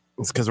up?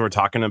 It's because we're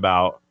talking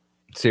about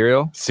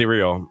cereal.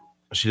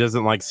 She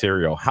doesn't like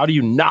cereal. How do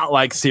you not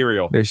like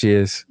cereal? There she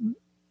is.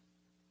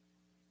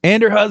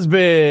 And her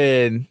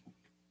husband.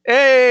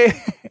 Hey,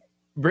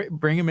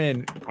 bring him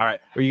in. All right.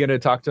 Are you going to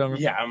talk to him?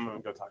 Yeah, I'm going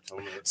to go talk to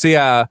him. So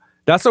yeah,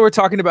 that's what we're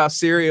talking about,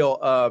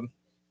 cereal.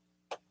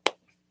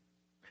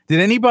 Did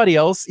anybody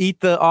else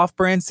eat the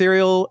off-brand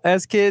cereal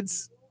as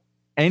kids?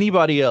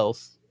 Anybody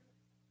else?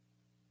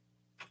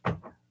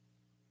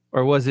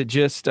 Or was it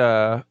just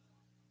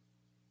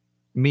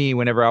me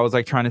whenever I was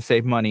like trying to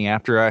save money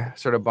after I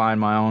started buying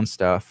my own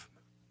stuff?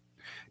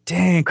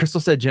 Dang,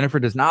 Crystal said Jennifer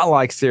does not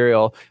like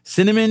cereal.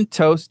 Cinnamon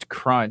Toast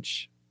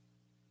Crunch.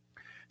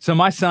 So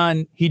my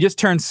son, he just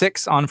turned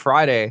 6 on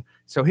Friday.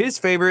 So his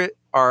favorite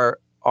are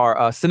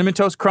Cinnamon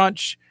Toast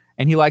Crunch,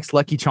 and he likes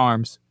Lucky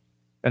Charms.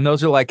 And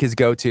those are like his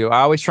go-to.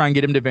 I always try and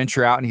get him to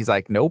venture out, and he's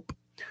like, nope.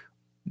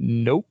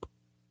 But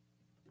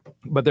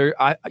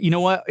you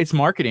know what? It's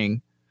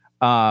marketing.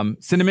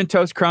 Cinnamon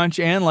Toast Crunch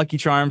and Lucky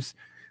Charms,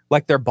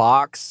 like their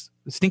box,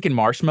 stinking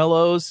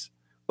marshmallows.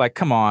 Like,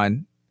 come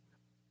on.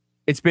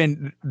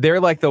 They're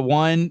like the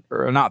one,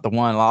 or not the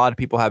one. A lot of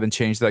people haven't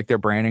changed like their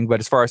branding, but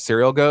as far as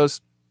cereal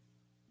goes,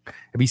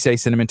 if you say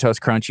Cinnamon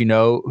Toast Crunch, you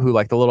know who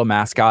like the little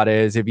mascot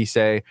is. If you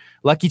say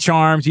Lucky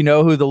Charms, you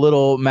know who the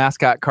little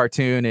mascot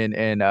cartoon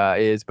and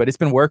is. But it's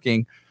been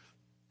working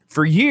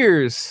for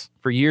years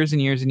and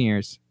years and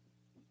years.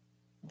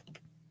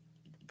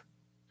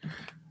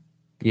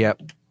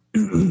 Yep.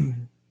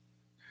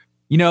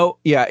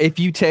 If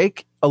you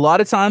take a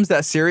lot of times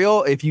that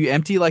cereal, if you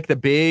empty like the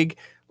big,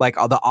 like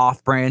all the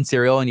off-brand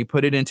cereal and you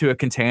put it into a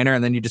container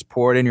and then you just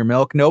pour it in your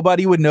milk,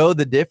 nobody would know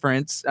the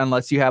difference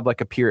unless you have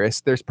like a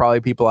purist. There's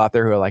probably people out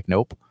there who are like,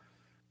 nope.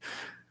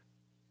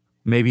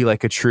 Maybe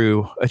like a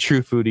true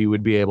foodie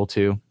would be able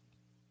to.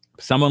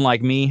 Someone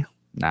like me,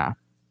 nah.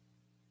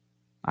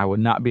 I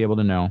would not be able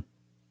to know.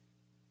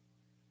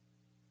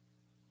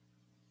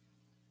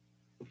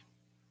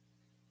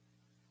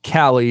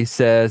 Callie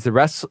says the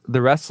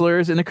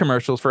wrestlers in the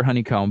commercials for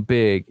Honeycomb,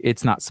 big.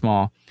 It's not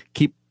small.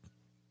 Keep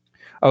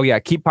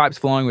pipes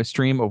flowing with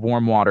stream of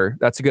warm water.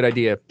 That's a good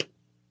idea.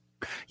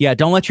 Yeah,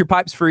 don't let your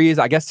pipes freeze.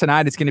 I guess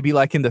tonight it's going to be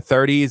like in the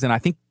 30s, and I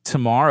think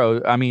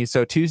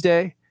so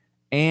Tuesday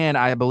and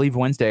I believe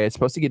Wednesday, it's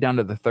supposed to get down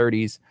to the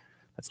 30s.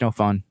 That's no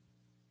fun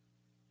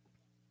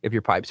if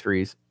your pipes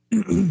freeze.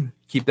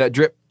 Keep that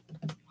drip.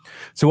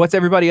 So what's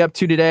everybody up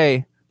to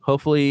today?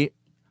 Hopefully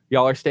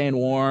y'all are staying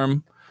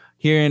warm.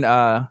 Here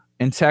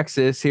in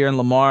Texas, here in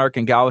Lamarck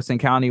and Galveston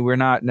County, we're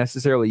not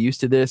necessarily used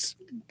to this.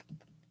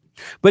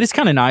 But it's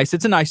kind of nice.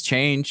 It's a nice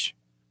change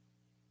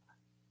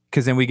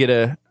because then we get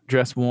to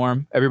dress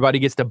warm. Everybody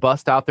gets to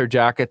bust out their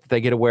jacket that they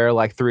get to wear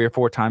like 3 or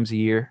 4 times a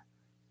year.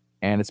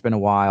 And it's been a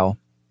while.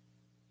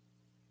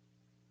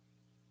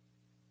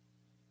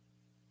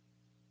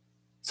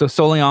 So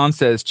Solion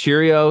says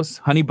Cheerios,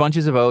 Honey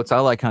Bunches of Oats. I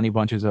like Honey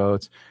Bunches of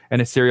Oats.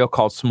 And a cereal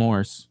called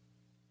S'mores.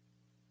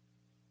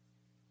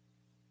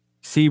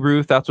 See,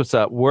 Ruth, that's what's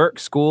up. Work,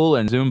 school,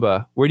 and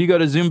Zumba. Where do you go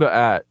to Zumba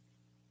at?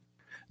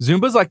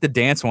 Zumba's like the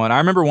dance one. I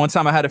remember one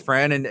time I had a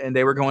friend and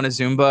they were going to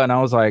Zumba and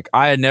I was like,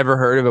 I had never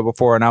heard of it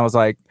before. And I was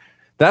like,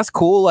 that's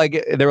cool.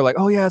 Like they were like,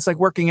 oh yeah, it's like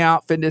working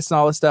out, fitness and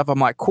all this stuff. I'm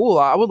like, cool,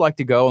 I would like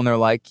to go. And they're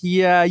like,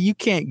 yeah, you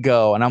can't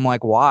go. And I'm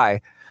like, why?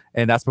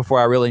 And that's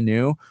before I really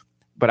knew.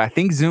 But I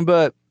think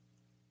Zumba,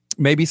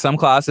 maybe some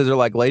classes are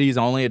like ladies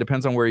only. It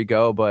depends on where you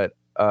go. But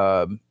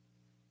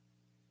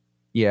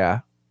yeah.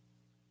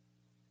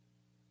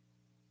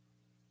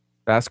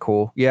 That's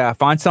cool. Yeah,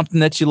 find something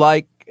that you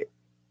like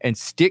and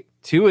stick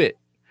to it.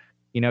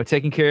 You know,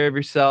 taking care of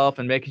yourself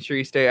and making sure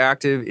you stay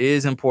active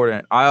is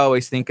important. I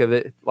always think of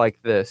it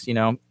like this, you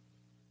know.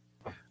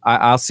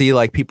 I'll see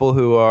like people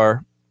who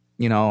are,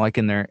 you know, like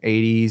in their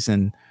 80s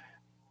and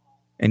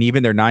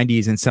even their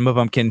 90s, and some of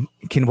them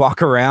can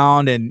walk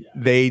around and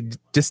they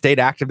just stayed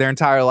active their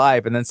entire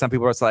life. And then some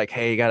people are just like,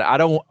 hey,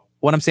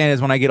 what I'm saying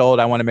is when I get old,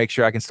 I want to make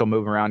sure I can still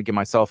move around and get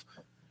myself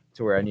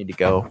to where I need to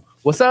go.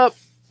 What's up?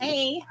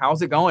 Hey.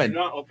 How's it going? Do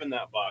not open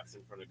that box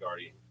in front of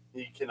Guardy.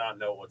 He cannot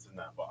know what's in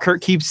that box.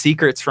 Kurt keeps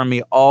secrets from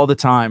me all the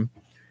time.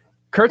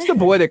 Kurt's the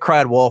boy that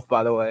cried wolf,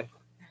 by the way.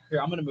 Here,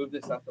 I'm going to move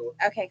this out the way.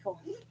 Okay,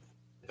 cool.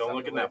 Don't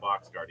look in that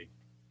box, Guardy.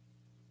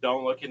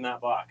 Don't look in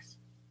that box.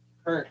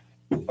 Kurt.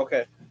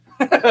 Okay.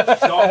 Don't look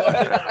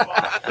in that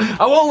box.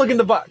 I won't look in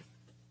the box.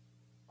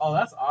 Oh,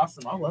 that's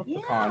awesome. I love Yeah,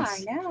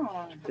 pecans. I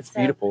know. It's So,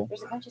 beautiful.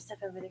 There's a bunch of stuff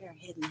over there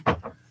hidden.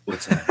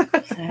 What's that?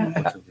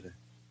 So, What's over there?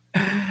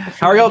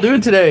 How are y'all doing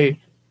today?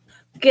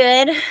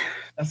 good.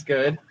 That's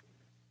good.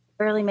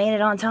 Barely made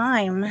it on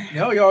time.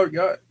 No, y'all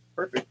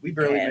perfect. We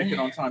barely Good. make it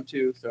on time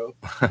too. So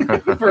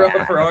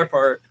for our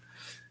part,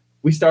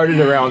 we started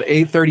around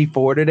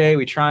 8:34 today.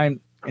 We try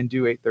and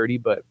do 8:30,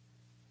 but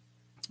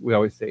we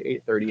always say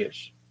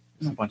 8:30ish.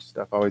 There's a bunch of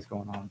stuff always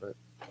going on, but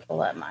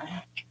Pull up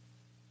my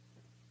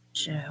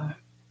show.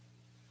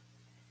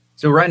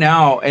 so right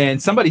now,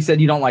 and somebody said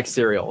you don't like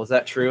cereal. Is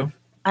that true?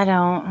 I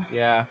don't.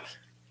 Yeah.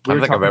 I don't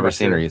think I've ever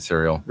seen her eat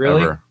cereal.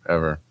 Really?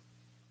 Ever.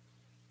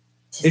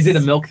 Is it a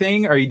milk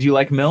thing, or do you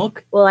like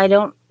milk? Well, I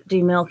don't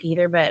do milk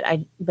either, but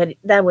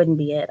that wouldn't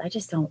be it. I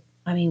just don't.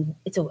 I mean,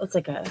 it's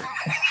like a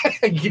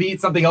You can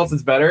eat something else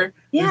that's better.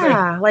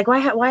 yeah. Like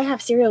why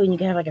have cereal when you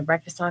can have like a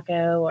breakfast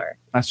taco or?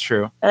 That's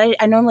true.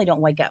 I normally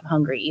don't wake up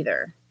hungry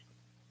either.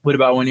 What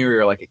about when you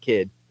were like a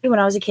kid? When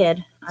I was a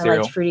kid, I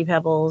Cereal. liked Fruity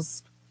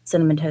Pebbles,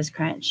 Cinnamon Toast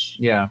Crunch.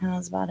 Yeah. And that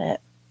was about it.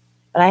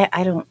 But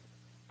I don't.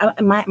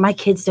 My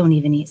kids don't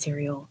even eat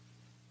cereal.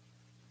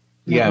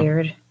 Isn't that Yeah.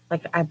 weird.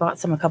 Like I bought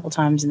some a couple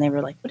times and they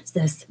were like, "What is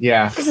this?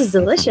 Yeah. This is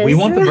delicious." We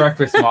want the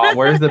breakfast, Mom.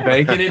 Where's the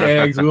bacon and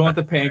eggs? We want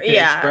the pancakes,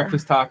 Yeah.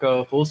 breakfast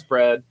taco, full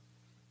spread.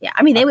 Yeah,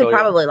 I mean they I would feel you.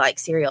 probably like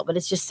cereal, but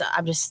it's just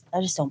I just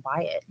don't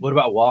buy it. What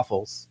about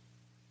waffles?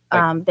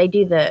 Like- They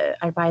do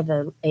I buy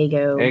the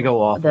Eggo Eggo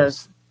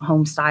waffles.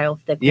 home style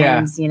thick Yeah.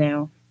 ones, you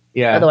know.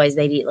 Yeah. Otherwise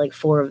they'd eat like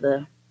 4 of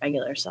the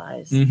regular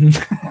size. Mhm.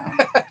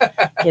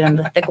 Get them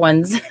the thick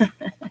ones.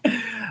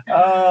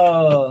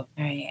 Oh, All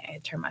right, I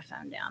turn my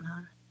phone down,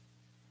 huh?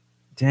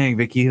 dang,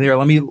 Vicky. Here,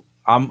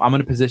 I'm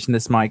gonna position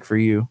this mic for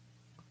you.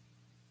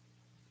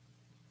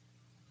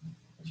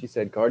 She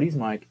said, "Cardi's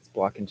mic is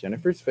blocking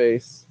Jennifer's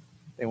face.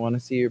 They want to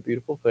see your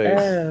beautiful face."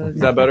 Oh, Is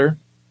that better?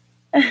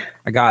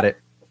 I got it.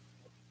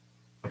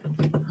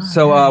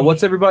 So,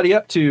 what's everybody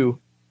up to?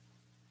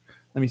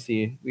 Let me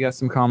see. We got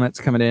some comments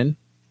coming in.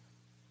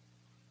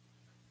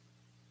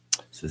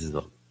 So this is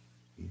the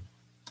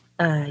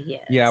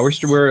yes. Yeah, we're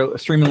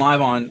streaming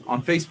live on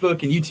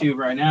Facebook and YouTube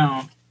right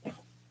now.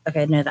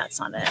 Okay, no, that's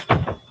not it.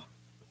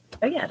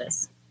 Oh yeah, it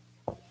is.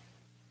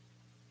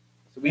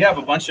 So we have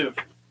a bunch of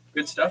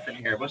good stuff in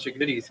here, a bunch of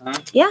goodies, huh?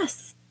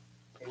 Yes.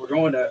 We're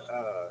going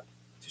to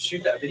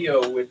shoot that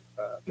video with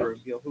for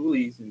Gil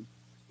Hoolies, and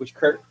which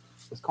Kurt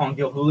was calling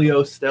Gil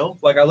Julio still.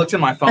 Like I looked at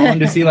my phone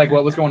to see like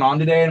what was going on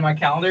today in my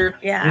calendar.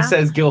 Yeah. And it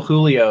says Gil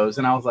Julio's,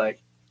 and I was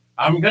like,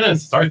 I'm gonna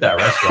start that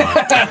restaurant.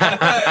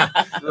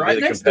 right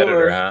the next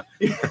competitor, door.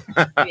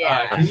 huh?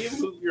 Yeah. Can you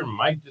move your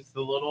mic just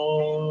a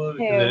little?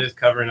 Because Who? it is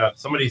covering up.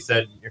 Somebody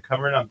said you're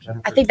covering up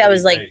Jennifer's I think that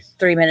was like face.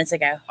 3 minutes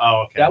ago.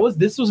 Oh, okay.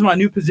 This was my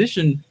new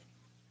position,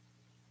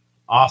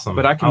 awesome.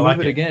 but I can like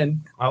move it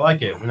again. I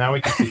like it. Now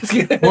we can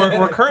see.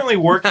 we're currently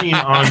working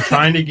on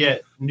trying to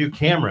get new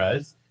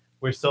cameras.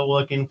 We're still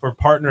looking for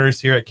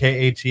partners here at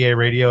KHEA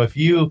Radio. If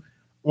you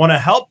want to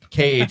help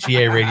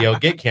KHEA Radio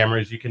get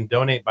cameras, you can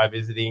donate by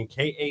visiting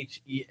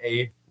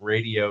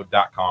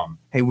khearadio.com.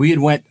 Hey, we had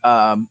went.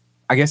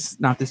 I guess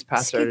not this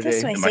past Scoot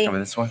this Saturday. way. Am I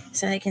coming this way?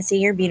 So they can see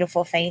your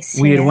beautiful face.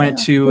 We had went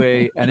to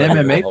an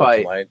MMA Hold the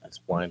fight. light. It's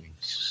blinding.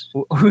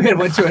 We had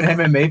went to an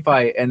MMA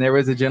fight, and there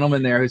was a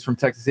gentleman there who's from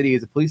Texas City.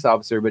 He's a police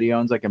officer, but he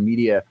owns like a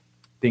media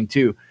thing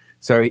too.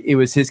 So it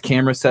was his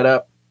camera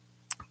setup,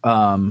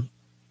 and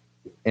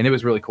it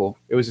was really cool.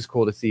 It was just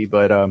cool to see.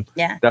 But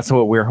Yeah. that's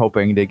what we're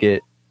hoping to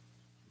get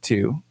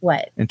to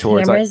What? and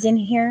towards. Like, Cameras in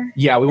here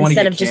yeah, we want to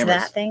instead get of just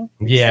cameras. that thing.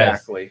 Yes.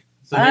 Exactly.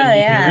 So Oh then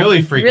you yeah. can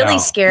really freak really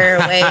out. scare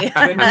away.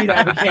 Then we'd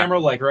have a camera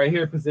like right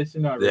here,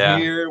 positioned over Yeah.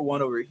 here,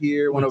 one over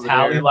here, one With over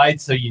tally there.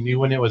 lights, so you knew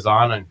when it was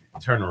on and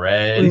turn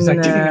red. He's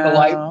like, giving me the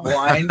light No.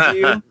 blinds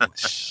you. They'll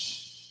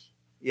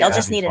Yeah.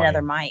 just that'd be need funny.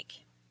 another mic.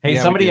 Hey, Yeah,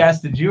 we somebody do.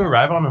 asked, did you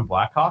arrive on a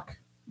Blackhawk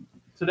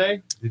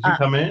today? Did you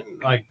come in,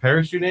 like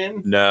parachute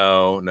in?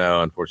 No,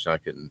 unfortunately, I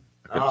couldn't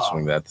Oh.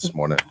 swing that this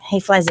morning. He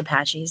flies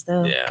Apaches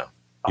though. Yeah.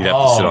 You'd have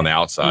to sit on the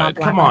outside. Not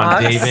Come on,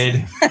 Blackhawks.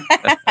 David.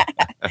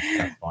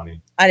 That's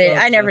funny.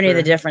 I never knew the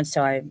Jennifer. difference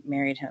till I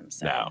married him.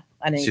 So No.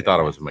 I didn't. She thought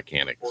I was a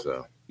mechanic,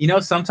 so You know,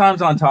 sometimes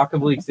on Talk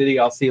of League City,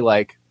 I'll see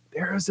like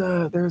there's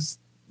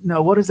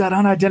what is that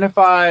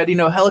unidentified,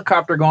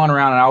 helicopter going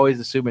around, and I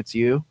always assume it's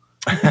you.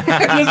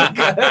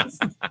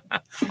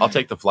 I'll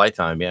take the flight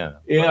time. Yeah.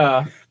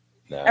 Yeah.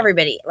 No.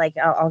 Everybody, like,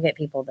 I'll get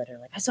people that are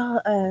like, I saw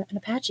an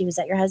Apache. Was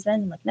that your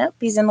husband? I'm like, nope,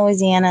 he's in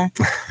Louisiana.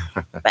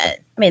 But I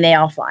mean, they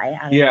all fly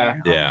out of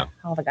Yeah. there. Yeah.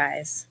 All the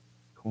guys.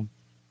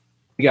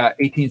 We got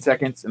 18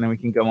 seconds, and then we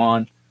can go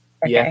on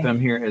the Okay. FM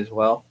here as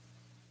well.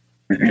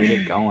 Get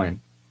it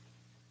going.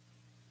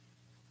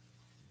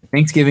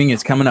 Thanksgiving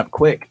is coming up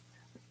quick.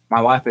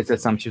 My wife had said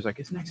something. She was like,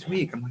 "It's next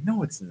week." I'm like,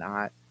 "No, it's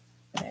not."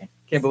 Okay.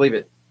 Can't believe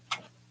it.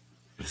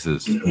 This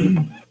is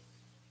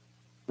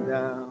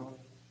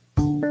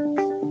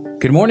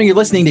Good morning. You're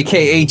listening to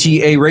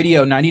KHEA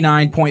Radio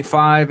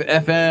 99.5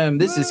 FM.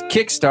 This is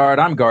Kickstart.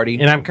 I'm Gardy.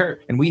 And I'm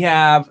Kurt. And we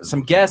have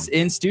some guests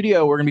in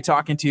studio. We're going to be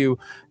talking to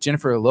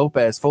Jennifer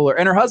Lopez Fuller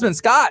and her husband,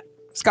 Scott.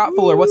 Scott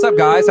Fuller. What's up,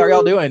 guys? How are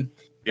y'all doing?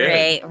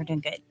 Great. We're doing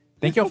good.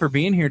 Thank y'all for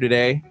being here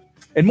today.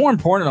 And more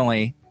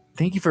importantly,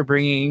 thank you for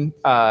bringing,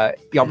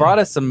 y'all brought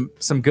us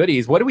some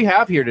goodies. What do we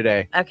have here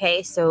today?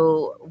 Okay,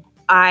 so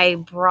I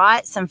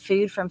brought some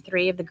food from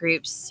 3 of the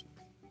group's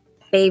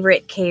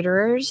favorite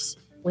caterers.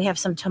 We have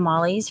some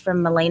tamales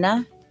from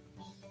Milena.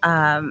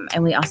 And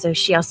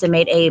she also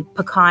made a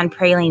pecan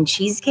praline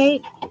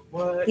cheesecake.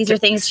 What? These are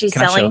things she's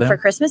Can I show selling them? for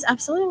Christmas.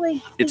 Absolutely.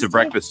 It's Please a do.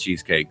 breakfast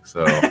cheesecake,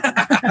 so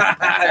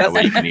That's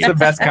way you can eat the it.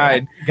 best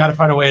kind. You got to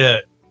find a way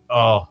to.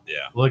 Oh, Yeah.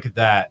 Look at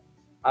that.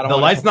 I don't The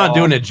want light's to not fall.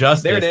 doing it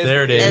justice. There it is.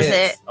 There it Is is.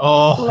 it?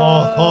 Oh,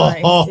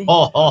 Lord,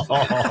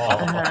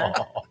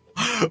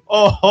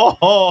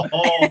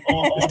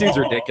 This dude's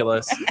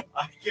ridiculous.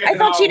 I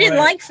thought you didn't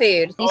like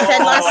food. You said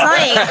last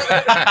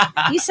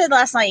night. You said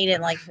last night you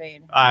didn't like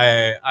food.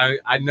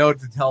 I know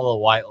to tell a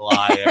white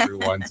lie every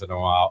once in a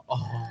while.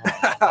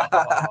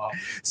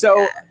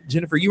 So,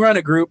 Jennifer, you run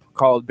a group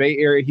called Bay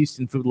Area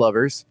Houston Food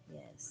Lovers.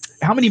 Yes.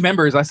 How many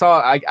members? I saw,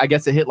 I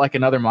guess it hit like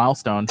another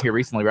milestone here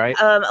recently, right?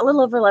 A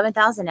little over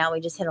 11,000 now. We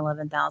just hit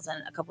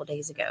 11,000 a couple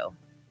days ago.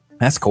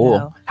 That's cool.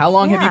 So, How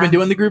long have you yeah. been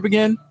doing the group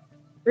again?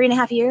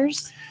 3.5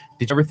 years.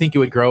 Did you ever think it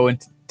would grow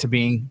into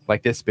being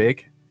like this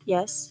big?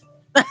 Yes.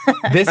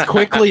 This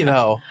quickly,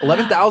 though.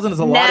 11,000 is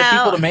a lot of No.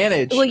 people to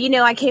manage.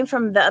 Well, I came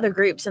from the other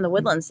groups in the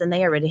Woodlands, and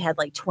they already had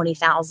like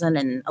 20,000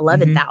 and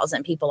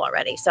 11,000 people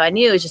already. So I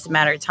knew it was just a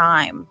matter of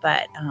time.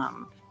 But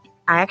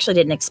I actually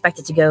didn't expect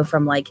it to go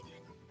from like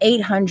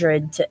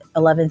 800 to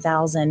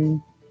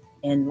 11,000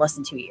 in less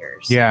than 2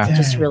 years. Yeah. It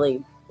just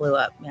really blew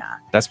up. Yeah.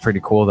 That's pretty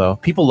cool, though.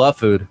 People love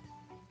food.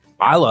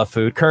 I love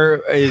food.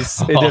 Kurt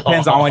is, it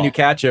depends on when you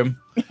catch him.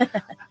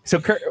 So,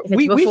 Kurt, If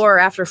it's before or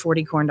after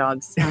 40 corn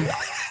dogs.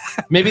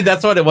 Maybe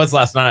that's what it was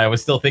last night. I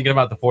was still thinking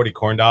about the 40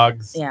 corn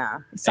dogs. Yeah.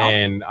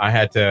 And I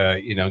had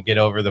to, get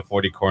over the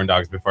 40 corn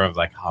dogs before I was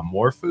like,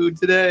 more food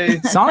today.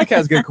 Sonic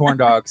has good corn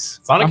dogs.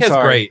 Sonic I'm has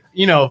sorry. great.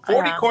 40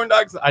 Yeah. corn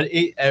dogs. I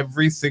ate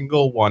every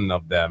single one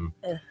of them.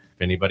 Ugh.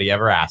 If anybody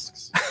ever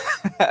asks.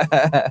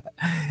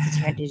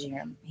 Did you hear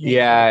him? He ate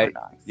Yeah. corn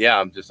dogs. Yeah,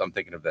 I'm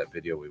thinking of that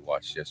video we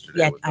watched yesterday.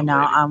 Yeah, with the I know.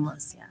 lady.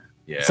 Almost. Yeah.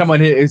 Yeah.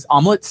 Someone is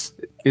omelets.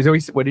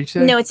 Is what did you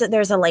say? No,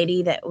 there's a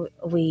lady that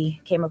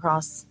we came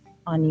across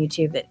on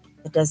YouTube that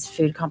does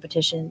food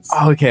competitions.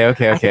 Oh, okay. I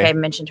think I Okay.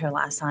 mentioned her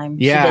last time.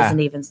 Yeah. She doesn't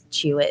even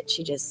chew it.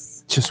 She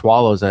just Just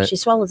swallows it. she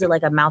swallows it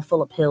like a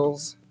mouthful of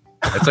pills.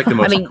 That's like the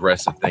most mean-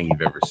 aggressive thing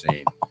you've ever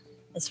seen.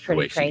 It's The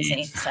way pretty she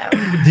crazy. eats. So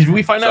Did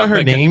we find So out I'm her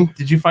thinking- name?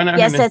 Did you find out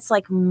yes, her name? it's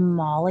like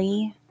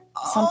Molly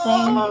something.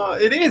 Oh,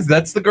 it is.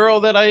 That's the girl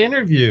that I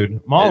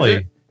interviewed. Molly.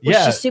 it? Well,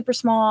 Yeah. she's super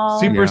small.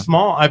 Super Yeah.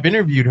 small. I've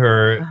interviewed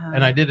her Uh-huh.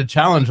 and I did a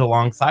challenge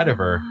alongside of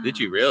her. Did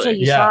you really? So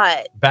you Yeah. saw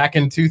it. Back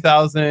in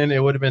 2000,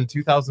 it would have been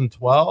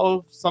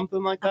 2012,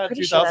 something like I'm that.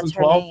 pretty sure that's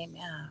her 2012. name.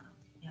 Yeah.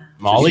 Yeah.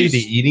 Molly, She's-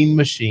 the eating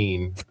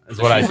machine, is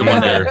what I She's the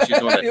one named her. that, she's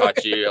the one that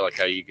taught you like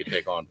how you could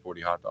take on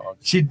 40 hot dogs.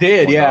 She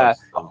did. Hot Yeah.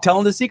 dogs. Tell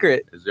them the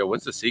secret.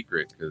 What's the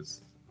secret?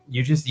 Because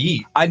You just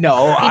eat. I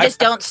know. You I, just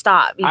don't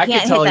stop. You I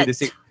can't can tell hit you that the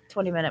secret.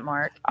 20-minute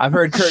mark. I've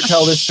heard Kurt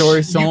tell this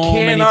story so You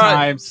many cannot-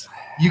 times.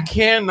 You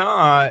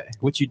cannot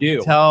What you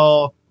do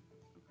tell.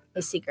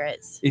 The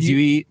secrets. is you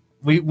eat.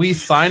 We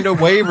signed a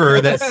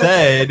waiver that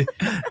said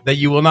that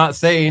you will not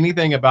say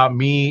anything about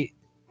me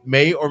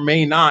may or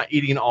may not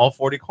eating all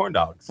 40 corn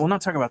dogs. We're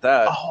not talking about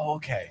that. Oh,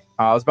 okay.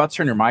 I was about to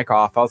turn your mic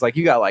off. I was like,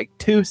 you got like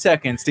 2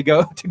 seconds to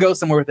go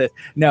somewhere with it.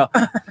 No.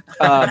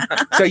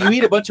 So you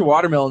eat a bunch of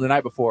watermelon the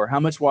night before. How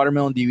much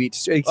watermelon do you eat?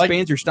 It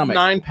expands your stomach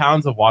 9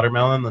 pounds of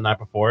watermelon the night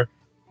before.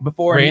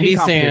 before an Randy eating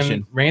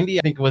competition. Randy,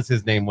 I think was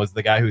his name, was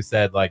the guy who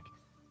said like,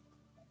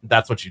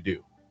 that's what you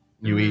do.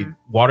 You eat Mhm.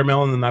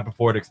 watermelon the night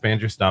before to expand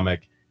your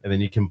stomach, and then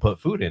you can put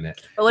food in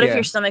it. But what if Yeah.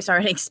 your stomach's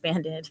already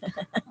expanded?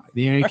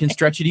 You can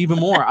stretch it even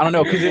more. I don't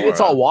know because it's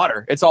all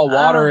water. It's all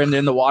water and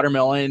then the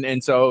watermelon,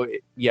 and so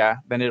yeah,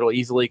 then it'll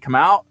easily come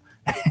out.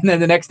 And then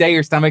the next day,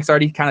 your stomach's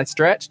already kind of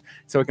stretched,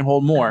 so it can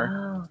hold more.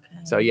 Oh,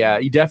 okay. So yeah,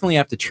 you definitely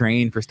have to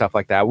train for stuff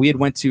like that. We had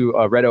went to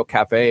Red Oak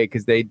Cafe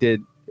because they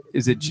did.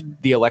 Is it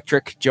the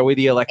Electric? Joey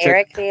the Electric?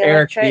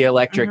 Eric the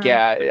Electric. Mhm.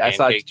 Yeah, I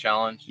saw. pancake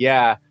challenge.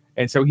 Yeah,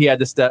 and so he had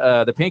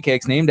the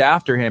pancakes named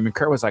after him, and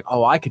Kurt was like,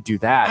 "Oh, I could do I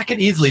that." could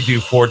easily do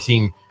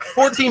 14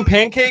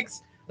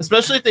 pancakes,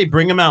 especially if they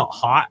bring them out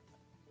hot.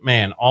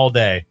 Man, all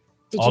day.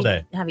 all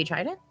day. Have you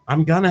tried it?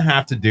 I'm gonna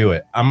have to do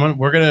it.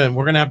 We're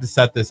gonna have to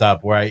set this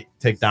up where I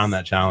take down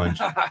that challenge.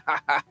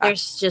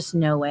 There's just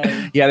no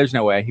way. Yeah, there's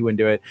no way he wouldn't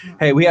do it.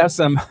 Hey, we have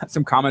some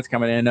comments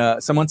coming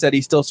in. Someone said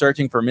he's still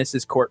searching for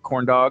Mrs. Court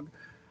Corn Dog.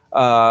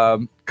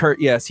 Kurt,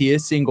 yes, he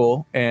is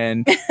single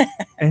and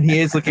he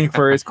is looking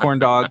for his corn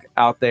dog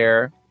out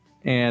there.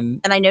 And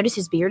And I noticed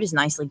his beard is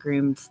nicely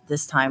groomed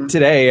this time.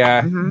 today,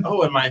 Mhm.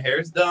 Oh, and my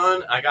hair's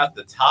done. I got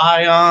the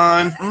tie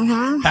on.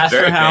 Mhm. Pastor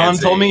Very Hallam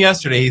fancy. told me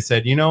yesterday, he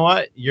said, you know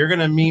what? You're going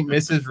to meet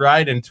Mrs.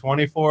 Wright in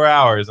 24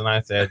 hours. And I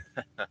said,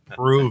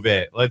 prove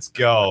it. Let's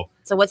go.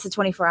 So what's the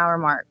 24-hour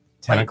mark?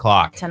 10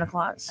 o'clock. 10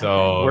 o'clock.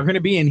 So we're going to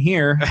be in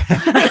here.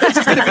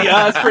 It's going to be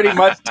us pretty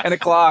much 10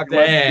 o'clock.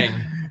 dang.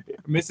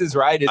 Mrs.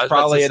 Wright is I was about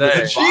probably to in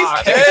the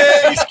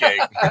say.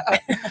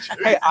 Cheesecake.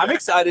 Hey, I'm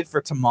excited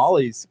for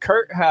tamales.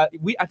 Kurt had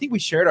I think we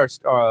shared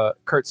our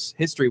Kurt's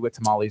history with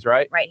tamales,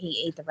 right? Right,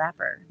 he ate the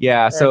wrapper.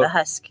 Yeah. The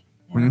husk.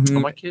 Yeah.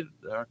 Mhm.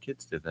 Our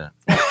kids did that.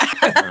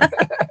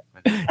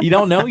 You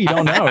don't know,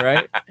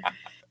 right?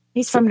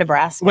 He's from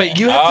Nebraska. Wait,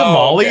 you have Oh,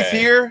 tamales okay.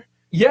 here?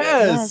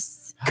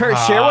 Yes. Kurt,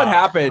 share what I'm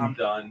happened.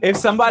 done. If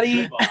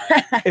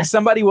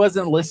somebody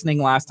wasn't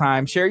listening last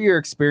time, share your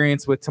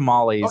experience with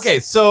tamales. Okay,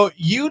 so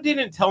you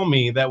didn't tell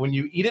me that when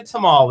you eat a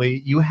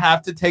tamale, you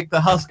have to take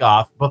the husk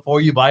off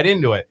before you bite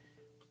into it.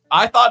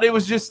 I thought it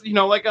was just,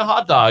 like a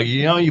hot dog.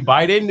 You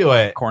bite into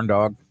it. Corn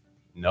dog.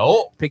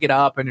 No. Pick it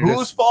up and you're Whose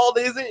just, fault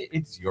is it?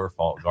 It's your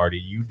fault, Gardy.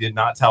 You did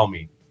not tell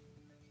me.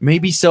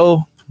 maybe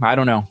so. I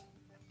don't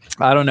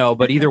know,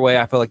 but either way,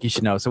 I feel like you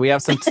should know. So we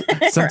have some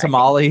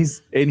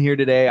tamales in here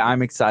today.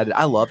 I'm excited.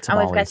 I love And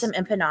tamales. we've got some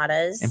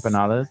empanadas.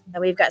 Empanadas.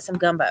 And we've got some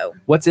gumbo.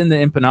 What's in the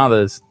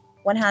empanadas?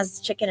 One has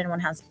chicken and one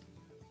has.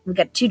 We've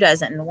got 2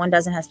 dozen. 1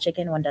 dozen has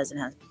chicken. 1 dozen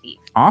has beef.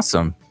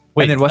 Awesome.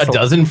 Wait, And then what's a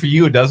dozen for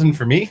you, a dozen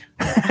for me?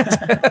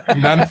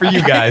 None for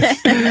you guys.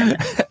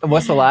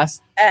 What's the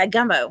last?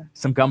 Gumbo.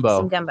 Some gumbo.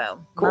 Some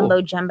gumbo. Cool.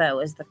 Mumbo jumbo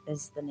is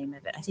the name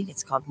of it. I think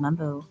it's called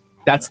mumbo.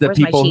 That's the Where's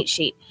people. my cheat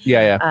sheet?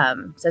 Yeah.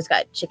 So it's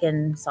got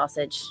chicken,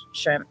 sausage,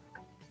 shrimp.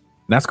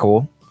 That's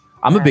cool.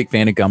 I'm a Yeah. big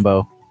fan of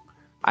gumbo.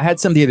 I had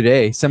some the other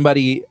day.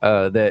 Somebody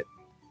that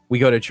we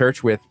go to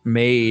church with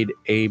made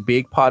a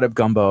big pot of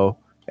gumbo,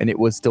 and it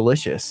was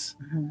delicious.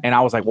 Mhm. And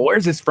I was like, "Well,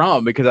 where's this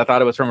from?" Because I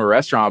thought it was from a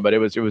restaurant, but it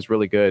was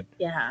really good.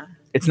 Yeah.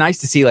 It's nice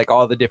to see like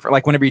all the different,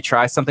 like whenever you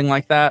try something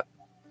like that,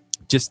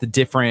 just the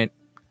different.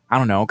 I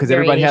don't know, because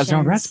everybody has their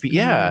own Variations. recipe.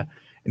 Yeah,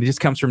 and it just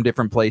comes from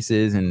different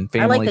places and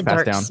I like families the passed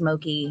dark down.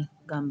 smoky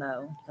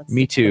gumbo. That's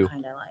Me too. The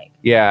kind I like.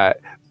 Yeah.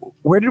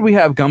 Where did we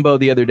have gumbo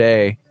the other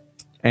day?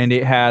 And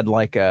it had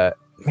like a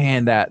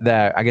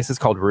that I guess it's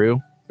called roux.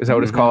 Is that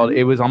what it's Mhm. called?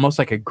 It was almost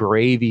like a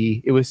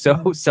gravy. It was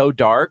so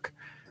dark.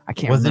 I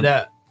can't Was it remember.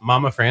 at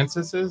Mama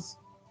Francis's?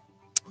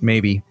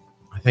 Maybe.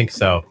 I think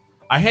so.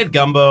 I had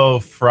gumbo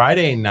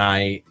Friday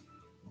night.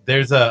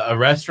 There's a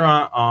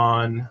restaurant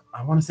on,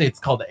 I want to say it's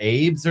called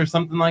Abe's or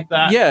something like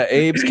that. Yeah,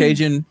 Abe's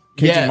Cajun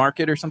Yeah.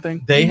 Market or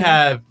something. They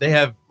have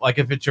like,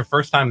 if it's your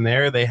first time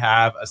there, they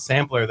have a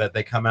sampler that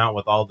they come out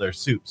with all their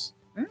soups.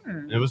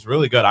 Mm. It was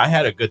really good. I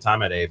had a good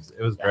time at Abe's.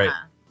 It was great. Yeah.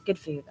 Good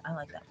food. I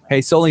like that. Place. Hey,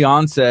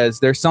 Solion says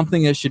there's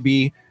something that should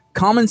be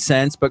common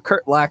sense, but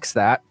Kurt lacks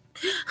that.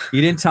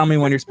 You didn't tell me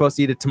when you're supposed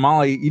to eat a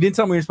tamale. You didn't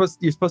tell me you're supposed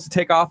to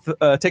take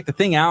the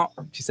thing out.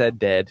 She said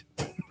dead.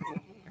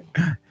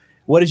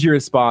 What is your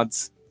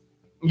response?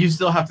 You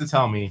still have to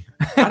tell me.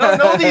 I don't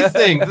know these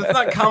things. It's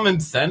not common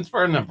sense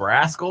for a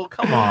Nebraska.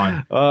 Come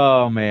on.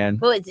 Oh man.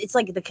 Well, it's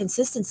like the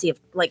consistency of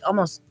like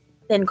almost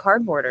thin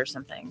cardboard or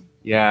something.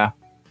 Yeah.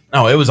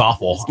 No, it was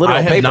awful. It's literal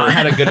I have paper. not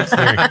had a good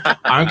experience.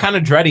 I'm kind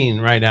of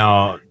dreading right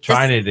now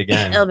trying it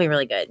again. It'll be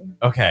really good.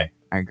 Okay.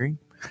 I agree.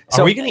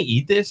 Are we going to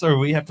eat this or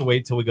we have to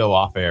wait till we go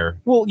off air?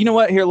 Well, you know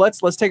what? Here,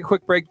 let's take a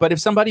quick break. But if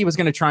somebody was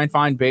going to try and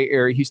find Bay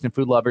Area Houston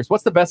food lovers,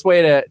 what's the best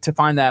way to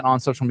find that on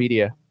social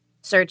media?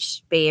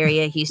 Search Bay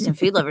Area Houston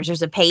Food Lovers.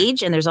 There's a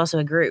page and there's also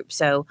a group.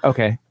 So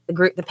Okay.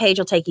 the page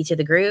will take you to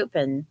the group,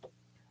 and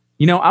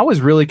You know, I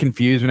was really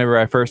confused whenever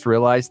I first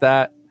realized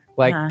that.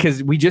 Like, Uh-huh.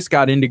 because we just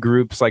got into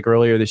groups like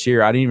earlier this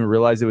year. I didn't even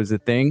realize it was a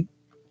thing.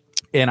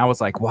 And I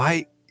was like,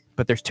 why?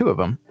 But there's 2 of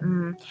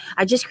them.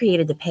 I just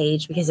created the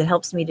page because it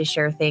helps me to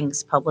share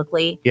things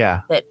publicly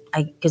Yeah.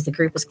 because the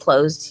group is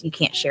closed. You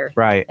can't share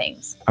Right.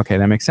 things. Okay,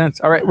 that makes sense.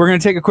 All right, we're going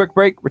to take a quick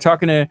break. We're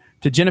talking to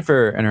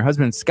Jennifer and her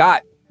husband,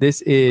 Scott.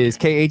 This is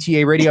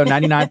KHEA Radio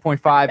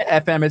 99.5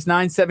 FM. It's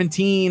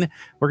 9:17.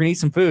 We're going to eat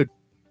some food.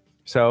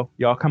 So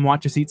y'all come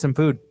watch us eat some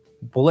food.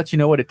 We'll let you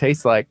know what it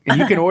tastes like. And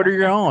you can order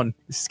your own.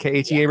 This is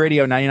KHEA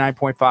Radio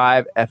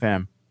 99.5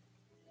 FM.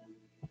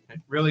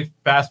 Really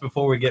fast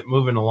before we get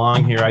moving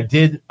along here, I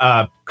did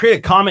create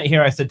a comment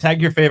here. I said, tag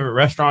your favorite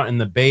restaurant in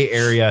the Bay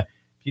Area.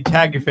 If you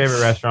tag your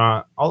favorite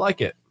restaurant, I'll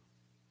like it.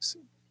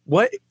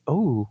 What?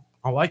 Oh,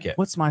 I'll like it.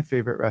 what's my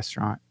favorite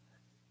restaurant?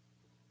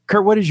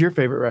 Kurt, what is your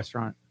favorite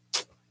restaurant?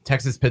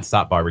 Texas Pit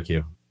Stop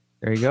Barbecue.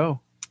 There you go.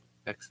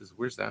 Texas,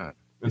 where's that?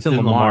 It's in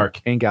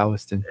Lamarck and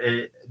Galveston.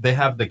 They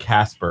have the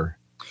Casper.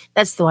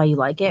 That's the why you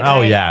like it. Oh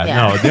right? yeah,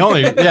 no, the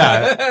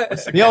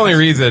only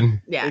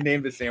reason. Yeah.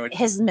 named the sandwich.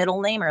 His middle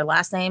name or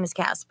last name is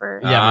Casper.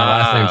 Yeah, my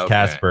last name's okay.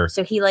 Casper.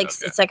 So he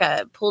likes it's like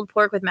a pulled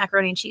pork with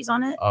macaroni and cheese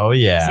on it Oh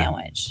yeah,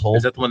 sandwich. Pulled-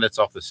 Is that the one that's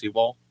off the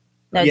seawall?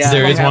 No, Yeah, it's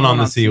there the is one- one on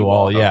the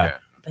seawall. Yeah, Okay.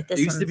 But this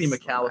It used to be one's-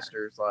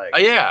 McAllister's. Like, Oh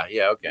yeah,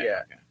 yeah, okay.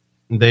 Yeah.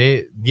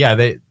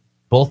 they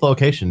both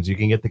locations. You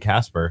can get the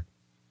Casper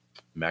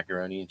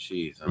Macaroni and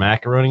cheese. huh?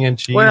 macaroni and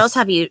cheese. Where else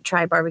have you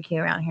tried barbecue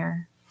around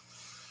here?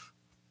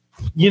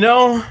 You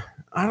know,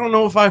 I don't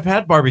know if I've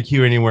had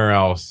barbecue anywhere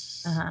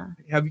else. Uh-huh.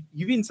 Have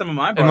you eaten some of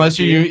my Unless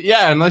you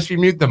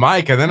mute the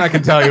mic, and then I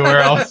can tell you where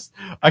else.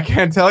 I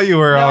can't tell you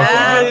where else.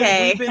 Ah,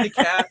 okay. We've been to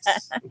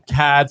Cats.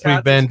 Cats. We've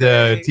Cats been is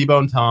to great.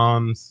 T-Bone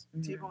Tom's.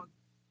 T-Bone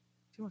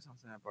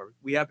Thompson had barbecue.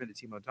 We have been to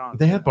T-Bone Tom's.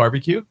 They had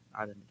barbecue.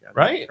 I didn't get it.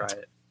 Right? Try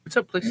it. What's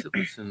that place that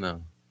was in the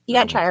You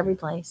gotta try every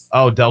place.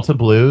 Oh, Delta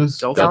Blues.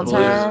 Delta Delta Blues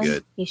Delta. is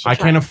good. You should I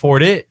try. can't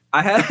afford it.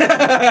 I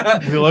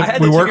had We look- I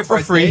had we the work chicken for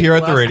fried free steak here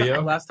at the last radio.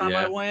 time- Last time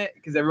I Yeah. went,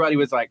 because everybody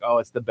was like, "Oh,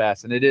 it's the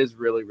best," and it is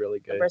really, really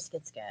The good.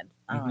 brisket's good.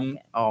 I Mhm. like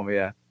it. Oh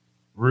yeah,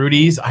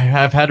 Rudy's. I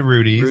have had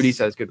Rudy's. Rudy's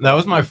has good. That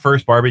was my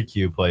first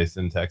barbecue place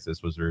in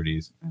Texas. Was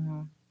Rudy's.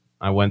 Mhm.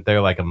 I went there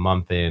like a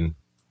month in.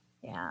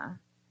 Yeah.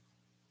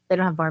 They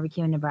don't have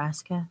barbecue in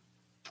Nebraska.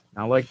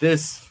 Not like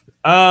this.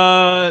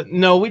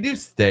 No, we do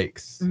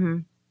steaks. hmm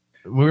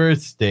We're a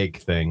steak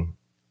thing,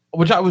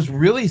 which I was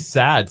really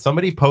sad.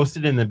 Somebody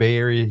posted in the Bay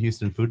Area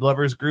Houston Food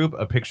Lovers group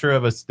a picture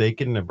of a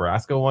steak in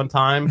Nebraska one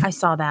time, I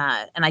saw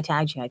that and I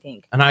tagged you, I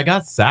think. and I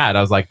got sad.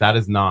 I was like, "That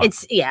is not.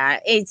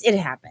 It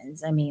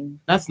happens. I mean,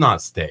 That's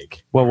not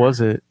steak. What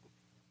was it?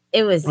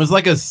 it was It was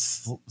like a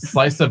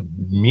slice of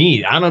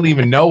meat. I don't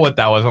even know what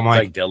that was. I'm Like,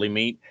 like, deli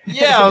meat.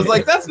 yeah. I was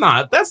like, that's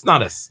not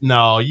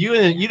no. You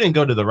didn't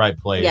go to the right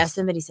place. yeah,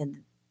 somebody said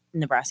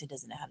Nebraska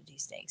doesn't know how to do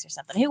steaks or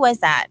something. Who was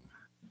that?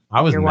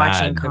 I was You're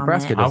watching mad.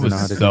 Nebraska I doesn't was know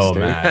how to do so steak.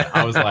 mad.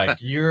 I was like,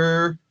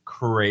 you're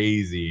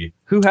crazy.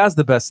 Who has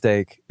the best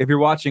steak? If you're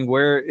watching,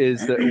 where'd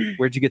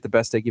you get the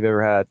best steak you've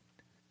ever had?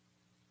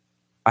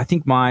 I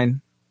think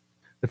mine.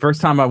 The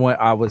first time I went,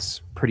 I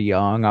was pretty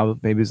young.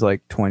 Maybe it was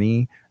like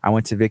 20. I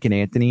went to Vic and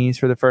Anthony's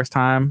for the first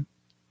time.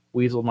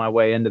 Weaseled my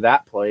way into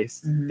that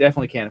place. Mhm.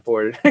 Definitely can't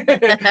afford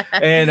it.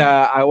 And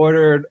I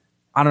ordered,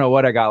 I don't know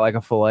what I got, like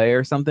a fillet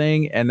or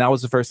something. And that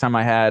was the first time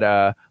I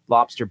had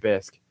lobster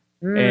bisque.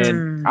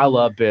 And I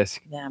love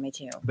bisque, Yeah, me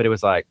too. but it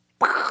was like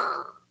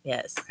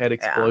Yes. head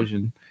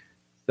explosion.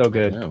 So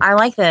good. Yeah. I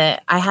like I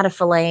had a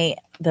filet,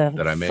 That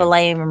I the made.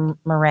 filet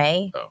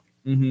murray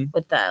Mm-hmm.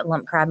 with the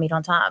lump crab meat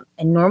on top.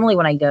 And normally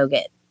when I go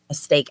get a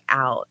steak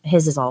out,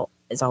 his is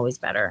always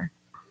better.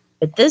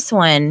 But this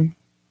one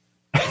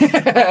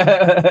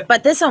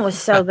was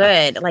so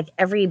good. Like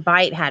every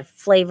bite had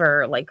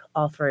flavor like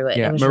all through it.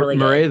 Yeah, It was really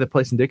Murray, good. the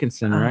place in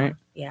Dickinson, right?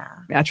 Yeah.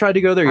 I tried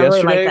to go there I really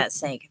yesterday, like that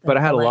steak. but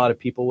I had a lot of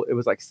people. It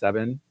was like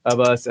 7 of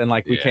us, and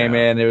like we came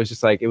Yeah. in, it was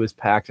just like it was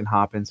packed and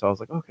hopping. So I was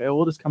like, okay,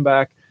 we'll just come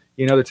back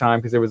another time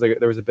because there was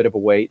a bit of a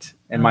wait.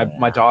 And my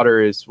yeah.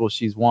 daughter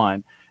she's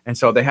 1, and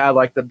so they had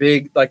like the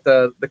big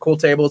the cool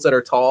tables that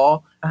are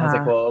tall. I was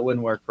like, well, it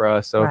wouldn't work for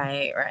us. So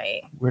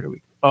right. where do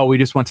we? Oh, we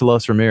just went to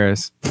Los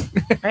Ramirez.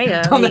 There you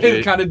go.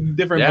 Yeah. Kind of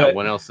different. Yeah, but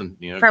what else?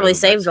 Probably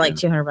saved like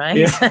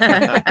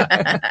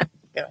 $200.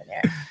 Go in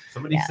there.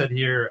 Somebody Yeah. said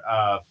here,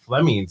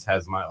 Fleming's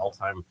has my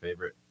all-time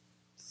favorite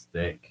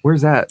steak.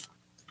 where's that?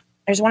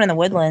 There's one in the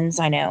Woodlands.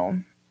 I know.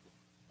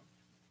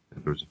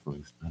 There's a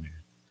Fleming's down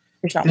here.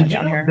 There's not Did one you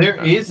down know here.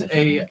 there is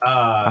a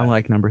I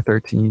like number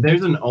 13.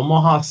 there's an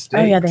Omaha steak.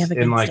 Oh yeah, they have a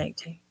good in like steak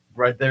too.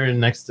 right there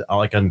next to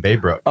like on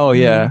Baybrook. Oh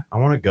yeah, I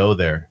want to go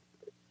there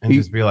and You-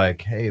 just be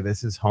like, hey,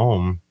 this is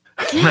home.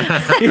 you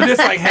just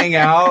like hang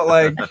out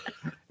like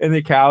in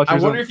the couch. I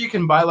or wonder something. if you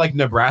can buy like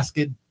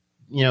Nebraska,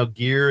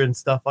 gear and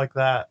stuff like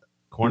that.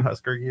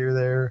 Cornhusker gear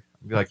there.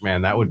 I'd be like,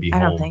 man, that would be I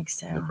home. don't think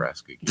so.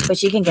 Nebraska.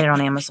 But you can get it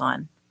on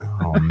Amazon.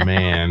 Oh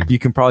man. You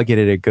can probably get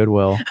it at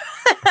Goodwill.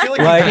 I feel like,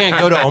 Like- you can't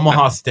go to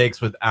Omaha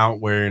Steaks without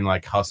wearing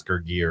like Husker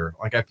gear.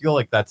 Like I feel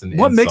like that's an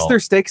What makes insult. their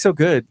steak so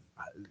good?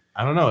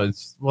 I don't know.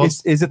 It's well,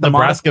 Is it the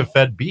Nebraska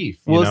fed beef.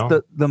 You Well, know?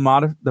 it's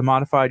the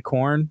modified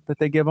corn that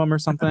they give them or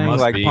something Must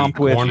like be pumped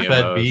with.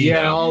 corn-fed GMOs. beef.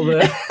 Yeah, all the.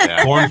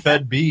 Yeah.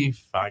 Corn-fed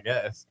beef. I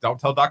guess. Don't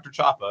tell Dr.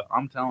 Choppa.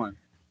 I'm telling.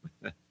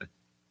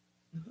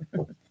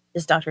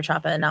 Does Dr.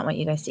 Choppa not want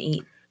you guys to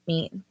eat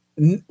meat?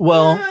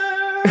 Well,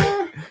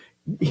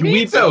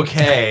 Meat's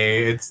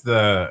okay. It's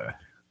the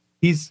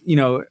he's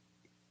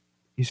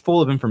he's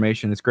full of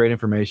information. It's great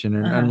information,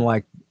 and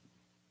like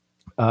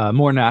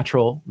more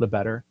natural, the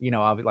better.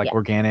 Like Yeah.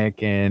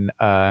 organic and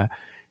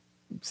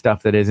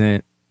stuff that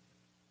isn't.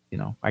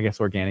 I guess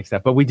organic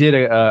stuff. But we did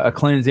a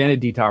cleanse and a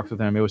detox with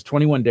him. It was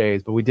 21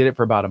 days, but we did it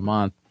for about a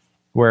month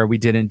where we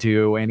didn't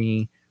do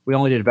any, we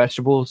only did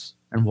vegetables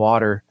and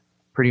water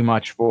pretty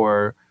much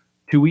for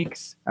 2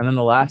 weeks. And then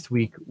the last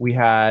week we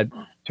had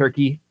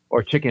turkey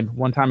or chicken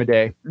 1 time a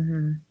day.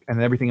 Mm-hmm. And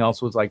then everything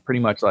else was like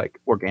pretty much like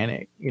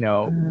organic,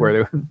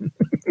 where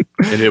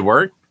Did it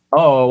work?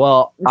 oh,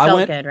 well, It I felt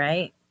went, good,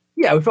 right?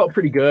 yeah, we felt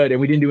pretty good. And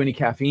we didn't do any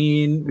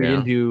caffeine. We Yeah.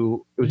 didn't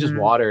do, it was just Mhm.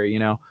 water,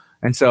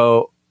 And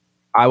so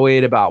I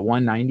weighed about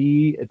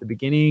 190 at the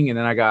beginning, and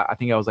then I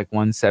think I was like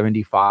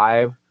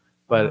 175,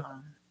 but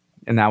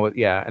and that was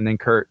and then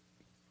Kurt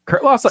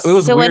lost. It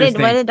was so the what weirdest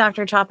did thing.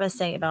 Dr. Choppa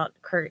say about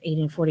Kurt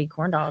eating 40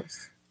 corn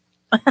dogs?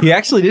 He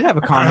actually did have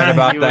a comment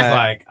about he was that.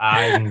 like,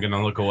 I'm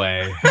gonna look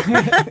away. I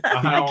don't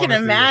can wanna see it.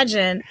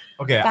 imagine.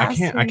 Okay, I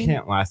Fascinating.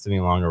 can't last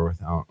any longer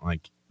without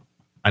like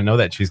I know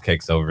that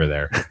cheesecake's over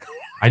there.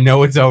 I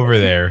know it's over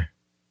there.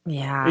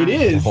 Yeah. It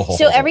is.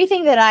 So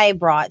everything that I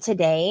brought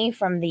today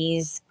from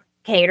these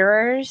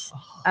caterers,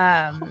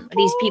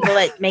 these people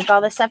that make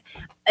all this stuff,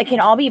 it can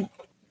all be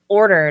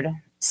ordered.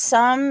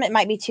 Some it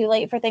might be too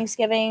late for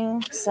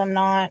Thanksgiving, some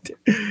not.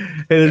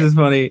 Hey, this is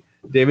funny.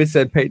 David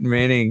said Peyton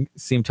Manning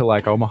seemed to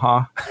like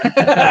Omaha.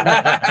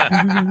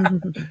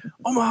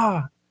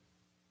 Omaha.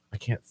 I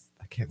can't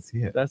see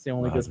it. That's the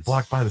only It's good.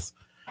 blocked by this.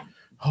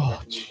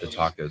 Oh, The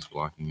taco's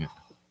blocking it.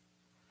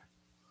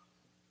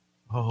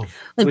 Oh, Like, What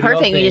do y'all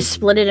perfect. You think? just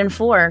split it in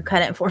 4,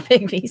 cut it in 4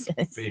 big pieces.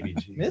 baby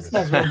Jesus. This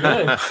smells real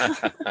good.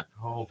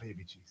 Oh,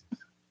 baby Jesus.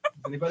 Does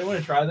anybody want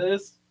to try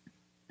this?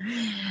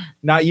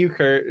 Not you,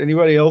 Kurt.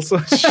 Anybody else?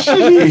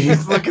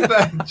 Jeez, look at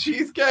that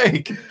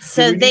cheesecake.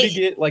 So Do we need to they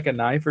get like a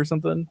knife or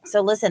something?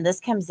 so listen, this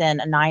comes in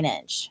a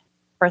 9-inch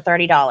for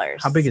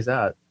 $30. How big is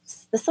that?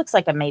 This looks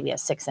like maybe a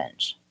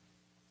 6-inch.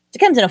 It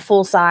comes in a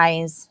full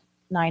size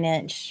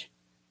 9-inch,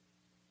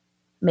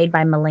 made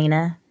by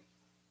Melina.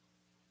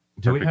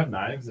 Do we have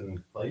knives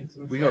and plates?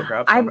 And We go stuff?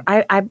 grab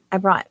I some. I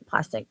brought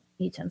plastic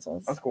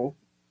utensils. That's cool.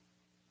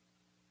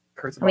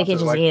 Kurt's We about can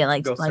to, just eat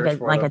it go like search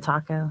for a them.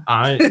 taco.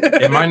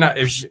 It might not.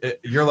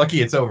 You're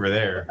lucky, it's over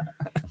there.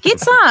 Get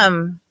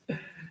some.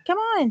 Come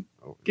on.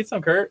 Get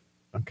some, Kurt.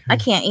 Okay. I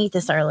can't eat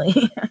this early.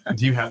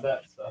 Do you have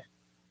that stuff?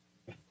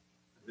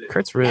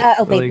 Kurt's really,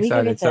 Oh, really babe, we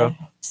can excited. get So the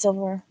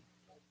silver.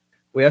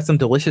 we have some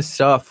delicious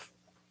stuff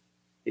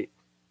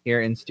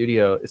here in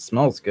studio. It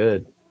smells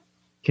good.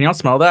 Can y'all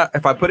smell that?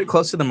 If I put it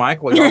close to the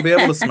mic, will y'all be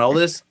able to smell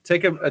this?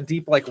 Take a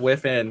deep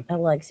whiff in. It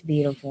looks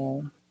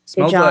beautiful. Good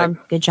Smells job.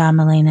 Good job,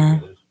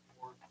 Melina.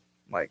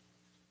 like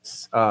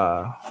is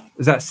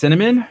that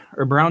cinnamon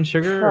or brown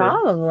sugar?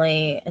 or-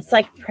 Probably. It's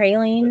like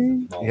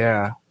praline.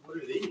 Yeah. What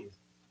are these?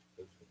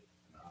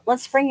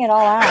 Let's bring it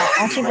all out. Why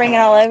don't you bring it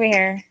all over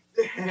here?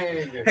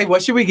 Hey,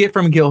 what should we get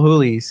from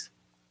Gilhooly's?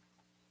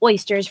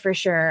 Oysters for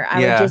sure.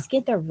 I Yeah. would just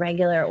get the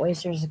regular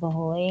oysters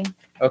Gahuli.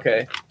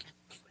 Okay.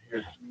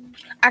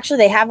 Actually,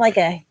 they have like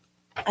a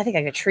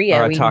trio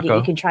Or a where taco.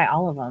 you can try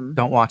all of them.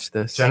 Don't watch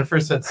this. Jennifer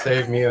said,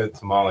 "Save me a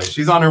tamale."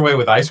 She's on her way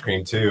with ice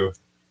cream too.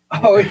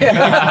 Oh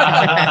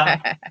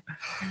yeah.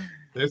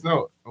 There's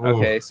no. Ooh.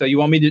 Okay, so you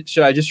want me to?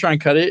 Should I just try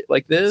and cut it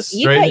like this?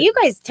 You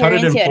guys cut turn it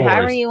in into it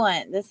however fours. you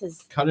want. This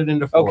is Cut it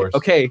into Okay. fours.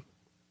 Okay.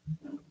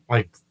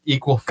 Like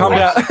equal Calm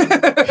fours.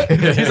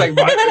 down. She's like,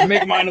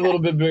 make mine a little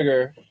bit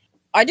bigger.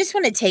 I just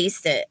want to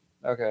taste it.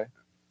 Okay.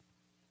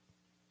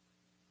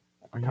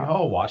 Are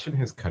y'all watching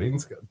his cutting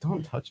skill?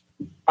 Don't touch.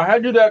 I had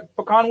to do that.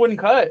 Pecan wouldn't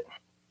cut.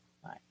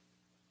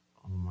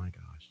 Oh my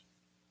gosh.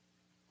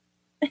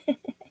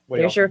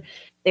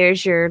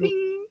 There's your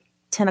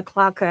 10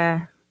 o'clock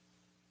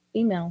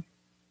email.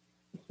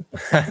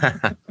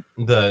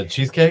 The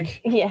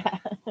cheesecake. Yeah.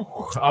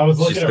 I was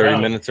She's looking 30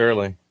 around. minutes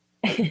early.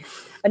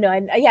 Oh, no,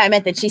 I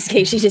meant the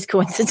cheesecake. She just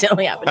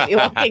coincidentally happened to be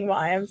walking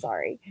by. I'm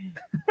sorry.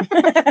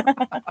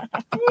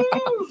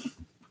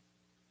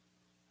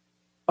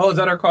 Oh, is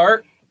that our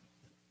cart?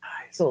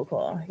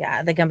 Cool.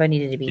 Yeah, the gumbo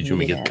needed to be Did you want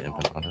me to heated get the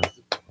up. empanadas?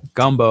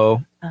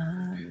 Gumbo.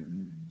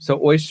 Um, So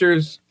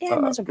oysters.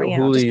 yeah, those will bring it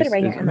out. Just put it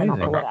right here and then I'll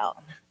pull it out.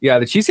 Yeah,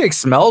 the cheesecake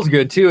smells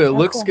good too. It Oh,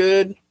 looks cool.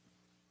 good.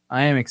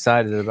 I am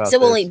excited about So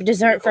we'll this. eat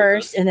dessert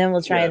first, and then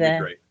we'll try Yeah, that'd be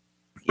the great.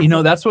 You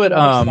know, that's what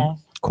other stuff.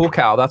 Cool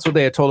Cow. That's what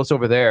they had told us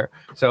over there.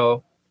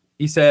 So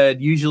he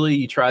said usually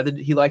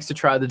he likes to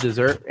try the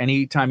dessert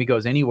anytime he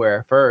goes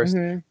anywhere first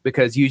Mhm.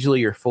 because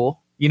usually you're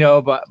full. You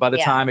know, but by the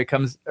Yeah. time it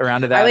comes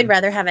around to that, I would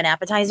rather have an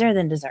appetizer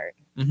than dessert.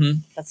 Mhm.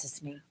 That's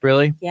just me.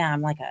 Really? Yeah,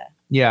 I'm like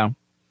Yeah.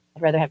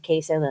 I'd rather have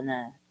queso than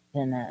a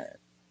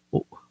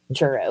Oh.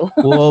 churro.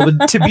 Well,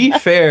 but to be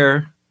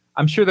fair,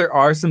 I'm sure there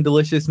are some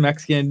delicious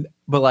Mexican,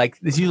 but like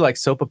it's usually like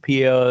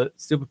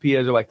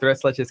sopapillas or like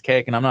tres leches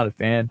cake, and I'm not a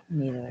fan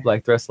Neither. of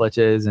like tres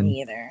leches and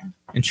Neither.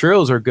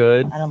 churros are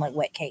good. I don't like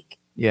wet cake.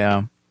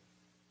 Yeah.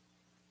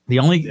 The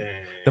only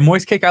Dang. the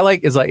moist cake I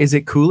like is is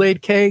it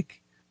Kool-Aid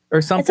cake or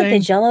It's like something? the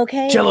Jello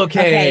cake. Jello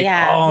cake. Okay,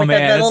 yeah. Oh, With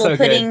man, the it's little so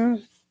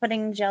good.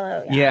 pudding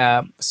Jello.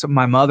 Yeah. So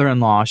my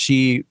mother-in-law,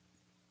 she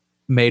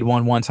made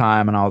one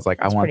time, and I was like,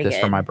 That's I want pretty this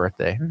for good. my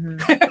birthday.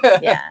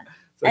 Mhm. Yeah,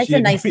 So it's she a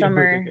made nice me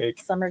birthday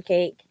cake. summer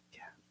cake.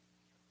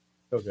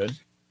 So good.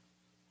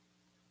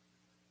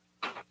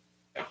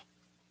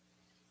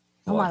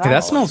 Oh my Okay,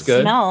 that smells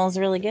good. Smells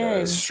really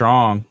good.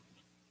 Strong.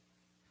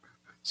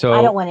 So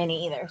I don't want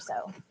any either.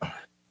 So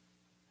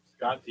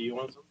Scott, do you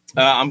want some?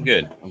 I'm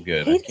good. I'm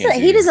good.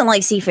 he doesn't like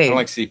I seafood, don't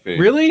like seafood.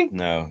 really?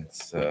 No,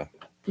 it's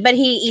but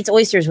he eats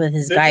oysters with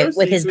his There's guy no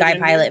seafood in here.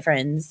 pilot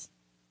friends.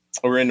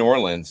 we're in New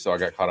Orleans, so I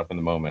got caught up in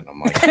the moment. I'm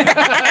like,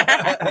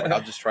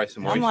 I'll just try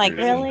some. I'm like,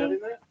 oysters. really?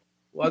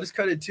 Well, I'll just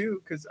cut it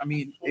too, because I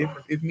mean,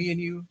 if me and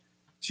you,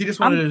 she just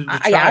wanted to try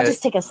Yeah, I'll it.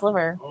 just take a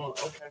sliver. Oh,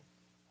 okay.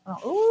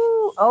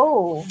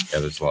 Oh, Yeah,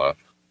 there's a lot.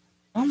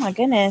 oh my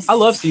goodness! I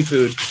love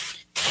seafood.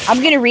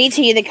 I'm gonna read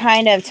to you the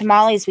kind of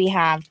tamales we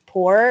have: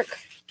 pork.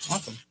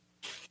 Awesome.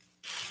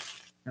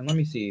 And let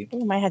me see.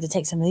 We might have to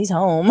take some of these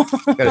home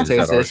Gotta Is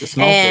taste that this. It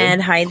smells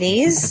and hide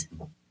these.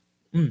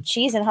 Mm.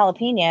 Cheese and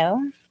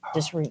jalapeno.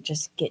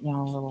 Just getting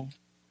y'all a little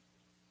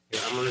Yeah,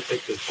 I'm gonna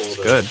take this bowl.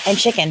 good. Good. and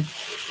chicken.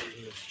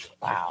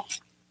 Wow.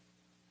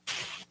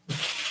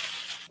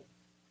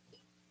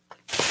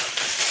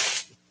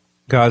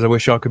 Guys, I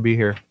wish y'all could be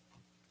here.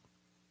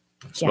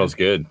 Smells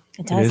good.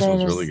 It It does. is.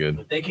 Smells It really is- good.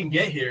 But they can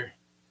get here.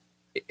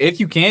 If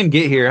you can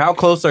get here, how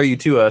close are you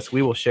to us?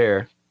 We will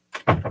share.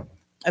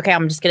 Okay,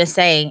 I'm just gonna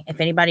say if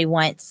anybody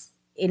wants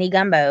any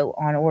gumbo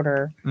on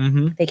order,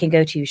 Mm-hmm. they can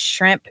go to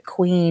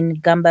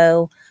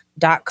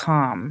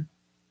shrimpqueengumbo.com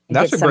and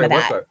That's get a some great of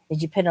that. website.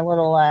 Did you put a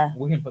little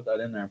We can put that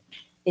in there.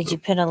 did you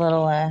put a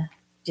little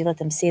Do you let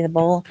them see the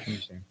bowl?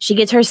 She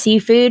gets her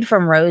seafood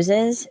from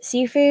Rose's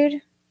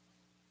Seafood.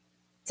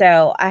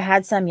 So I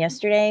had some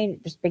yesterday,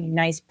 just big,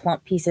 nice,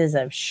 plump pieces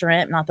of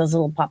shrimp, not those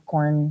little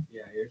popcorn,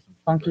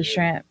 funky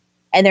shrimp.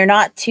 And they're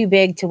not too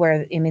big to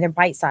where, I mean, they're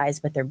bite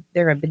sized, but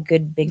they're a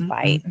good big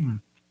bite.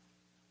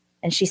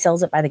 And she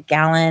sells it by the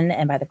gallon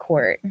and by the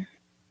quart.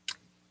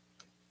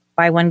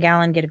 Buy 1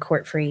 gallon, get a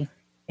quart free.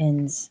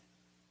 Ends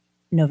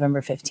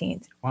November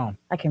 15th. Wow.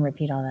 I can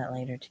repeat all that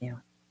later too.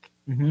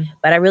 Mm-hmm.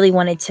 But I really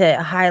wanted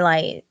to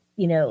highlight,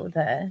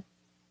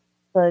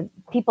 the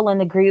people in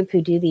the group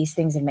who do these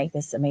things and make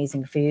this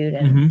amazing food,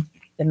 and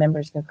the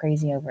members go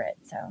crazy over it.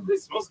 So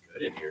It smells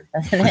good in here.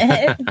 doesn't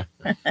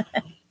it?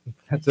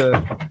 It's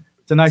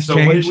a nice So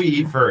what change. did we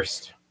eat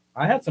first?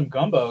 I had some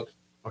gumbo.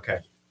 Okay.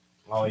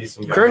 I'll eat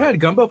some. Kurt had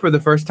gumbo for the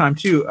first time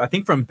too. I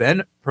think from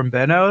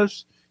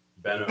Benno's,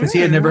 Benno. because he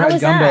had never How had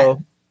was gumbo.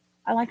 that?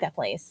 I like that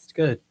place. It's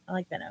good. I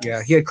like Benno's.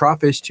 Yeah, he had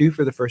crawfish too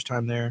for the first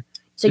time there.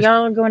 So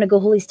y'all are going to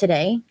Goholey's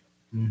today.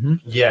 Mm-hmm.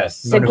 Yes.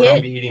 So So get-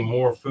 I'll be eating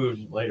more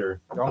food later.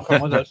 Don't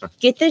come with us.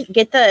 Get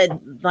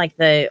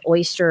the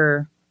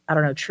oyster. I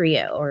don't know,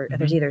 trio, or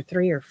there's either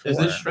 3 or 4. Is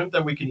this shrimp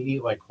that we can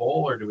eat like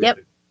whole, or do we? Yep.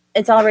 have to-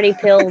 It's already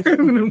peeled.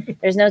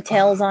 There's no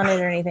tails on it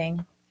or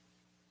anything.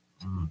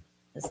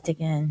 Let's stick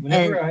in.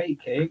 And I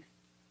eat cake,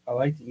 I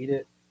like to eat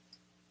it.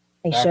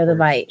 hey, show the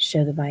bite.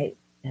 Show the bite.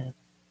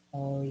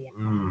 Oh yeah.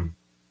 Mm.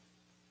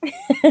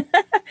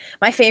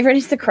 My favorite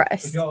is the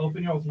crust. Y'all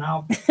open your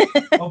mouth.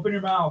 Open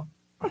your mouth.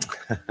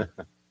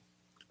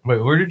 Wait,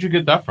 where did you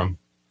get that from?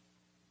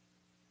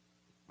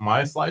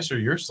 My slice or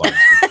your slice?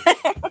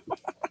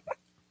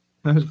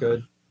 That was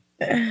good.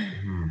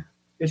 Mm.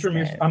 It's from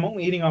yours. I'm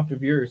only eating off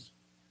of yours.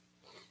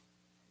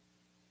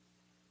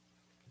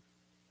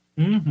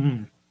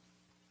 Mm-hmm.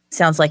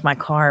 Sounds like my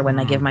car when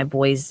I give my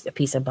boys a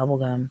piece of bubble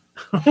gum.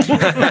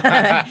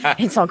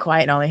 It's all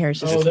quiet and all I hear is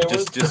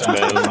just. Just moans.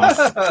 Did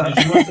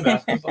you want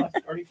Tabasco sauce,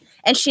 Artie?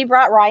 And she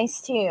brought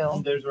rice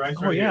too. There's rice.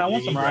 Oh right yeah, here. I Do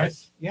want you some need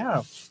rice.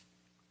 Yeah.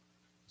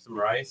 Some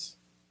rice.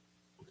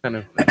 Kind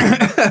of.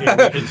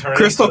 Yeah, we can turn it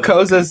Crystal so that-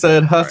 Koza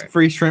said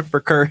husk-free shrimp for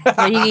Kurt.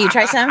 You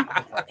try some?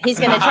 He's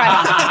gonna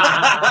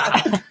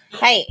try.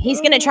 Hey, he's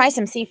gonna try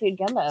some seafood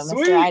gumbo,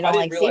 Mr. I don't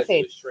like realize it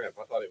seafood. was shrimp.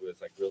 I thought it was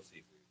like real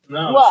seafood.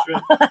 No, What?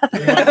 shrimp. You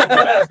want some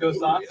Tabasco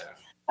sauce? Yeah.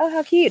 Oh,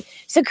 how cute.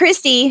 So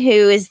Christy,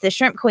 who is the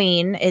shrimp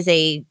queen, is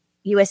a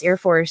U.S. Air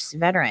Force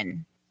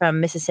veteran from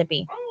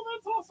Mississippi. Oh,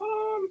 that's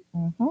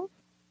awesome. Mhm.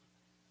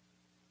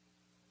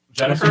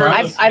 Jennifer,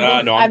 I've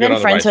been, no, I'm I've good been on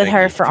the friends rice, with her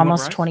thank you. for Do you want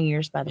almost rice? 20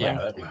 years, by the yeah, way.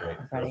 that'd be great.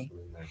 Ready.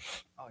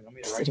 Oh, you want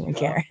me Just didn't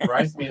care.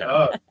 Rice me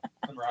up.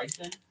 Some rice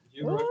in?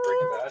 You wrote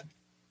Breaking Bad?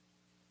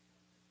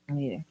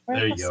 Neither.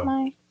 There you Where's go.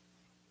 my-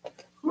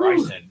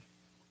 Rice in.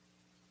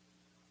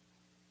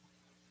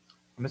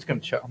 I'm just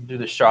gonna do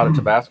this shot of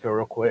Tabasco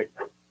real quick.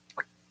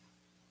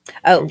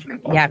 Oh,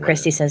 yeah.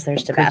 Christy says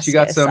there's Chris, Tabasco you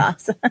got some-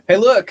 sauce. Hey,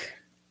 look!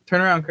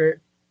 Turn around,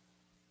 Kurt.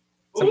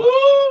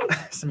 Ooh.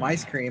 Some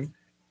ice cream.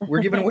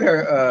 We're giving away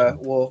our.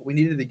 Well, we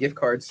needed the gift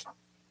cards.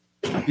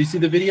 Do you see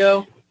the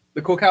video?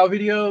 The Cool Cow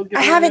video?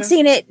 I haven't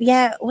seen it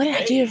yet. What did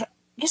I do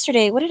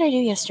yesterday? What did I do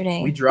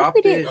yesterday? We What dropped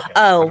did we do? it.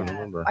 I Oh, don't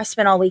remember. I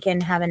spent all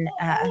weekend having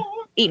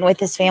eating with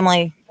his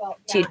family.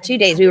 Two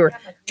days. We were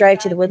drive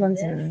to the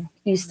Woodlands in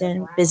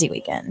Houston. Busy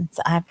weekend.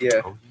 So I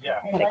Yeah.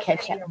 Yeah, gotta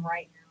catch up.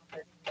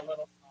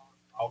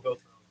 I'll go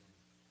through.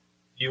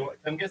 You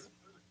want come get some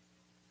food?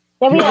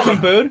 Yeah, we You want have,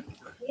 some food?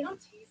 You don't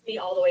tease me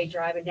all the way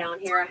driving down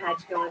here. I had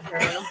to go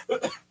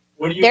through.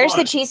 What do you there's the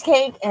want?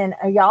 cheesecake, and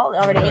are y'all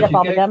already ate up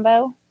all the Cheesecake?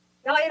 gumbo?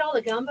 Y'all ate all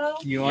the gumbo?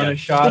 You want Yeah. a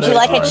shot? Would you of-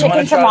 like a want chicken shot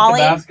of tamale?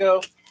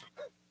 Tabasco?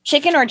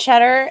 Chicken or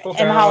cheddar Cool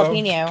and cow.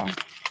 jalapeno.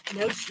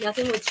 No,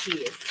 nothing with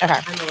cheese. Okay.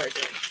 I'm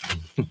allergic.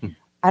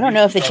 I don't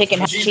know if the That's chicken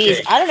some has cheesecake.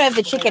 cheese. I don't know if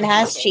the chicken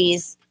has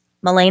cheese.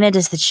 Melena,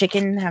 does the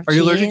chicken have Are cheese?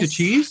 you allergic to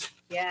cheese?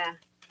 Yeah.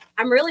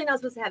 I'm really not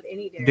supposed to have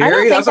any dairy. don't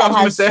Dairy? think That's what I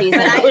that was gonna has say. cheese in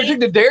it. You're allergic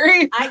to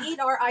dairy? I eat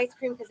our ice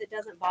cream because it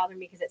doesn't bother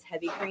me because it's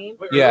heavy cream.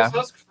 Wait, are Yeah. those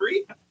husks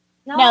free?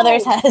 No,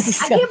 there's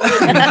husks. I can't believe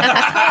it's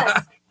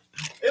husk.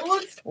 It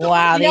looks.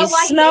 Wow, You know these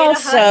why he smell ate a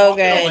so husk?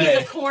 good. He's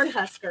a corn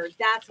husker.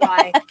 That's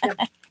why.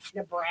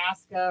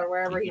 Nebraska or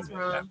wherever he's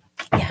from.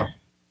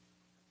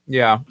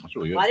 Yeah. That's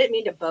really good. Well, I didn't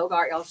mean to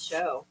bogart y'all's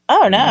show.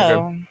 Oh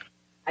no.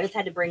 I just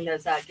had to bring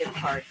those gift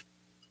cards.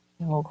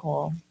 Oh,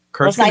 cool. Well,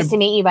 Kurt's it's nice gonna, to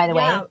meet you, by the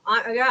way.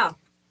 Yeah.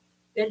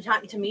 Good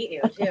time to meet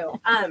you too.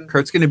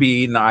 Kurt's gonna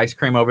be eating the ice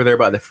cream over there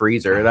by the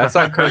freezer. That's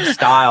not Kurt's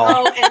style.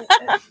 Oh,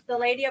 and the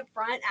lady up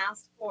front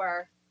asked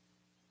for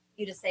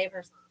you to save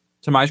her.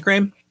 Some ice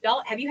cream?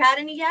 Y'all, have you had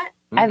any yet?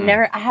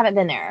 Mm-mm. I haven't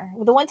been there.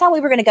 The one time we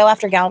were going to go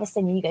after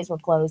Galveston, you guys were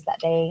closed that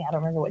day. I don't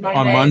remember what day.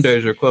 On it was.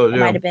 Mondays are closed. It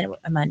Yeah. might have been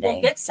a Monday.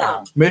 Well, get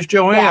some. Miss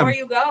Joanne. Before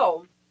you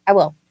go, I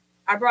will.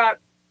 I brought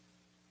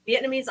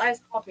Vietnamese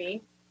iced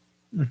coffee,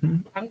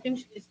 Mhm. pumpkin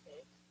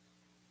cheesecake.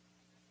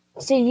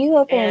 So you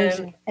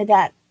opened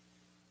that.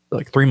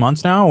 Like 3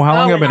 months now? How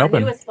long have you been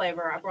open? Newest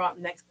flavor, I brought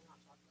Mexican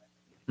hot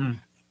chocolate.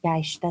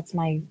 Gosh, that's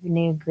my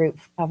new group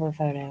cover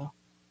photo.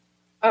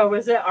 Oh,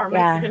 was it our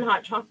Yeah. Mexican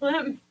hot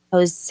chocolate? It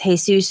was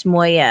Jesus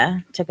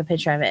Moya took a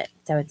picture of it.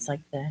 So it's like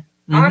the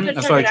I'll have to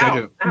That's check why I it check out.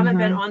 it. I haven't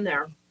been Mhm. on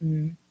there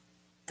Mm.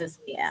 this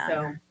week. Yeah.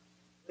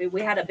 So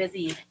we had a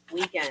busy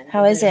weekend.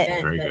 How with is an it?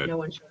 event Very that good. no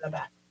one showed up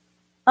at.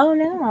 Oh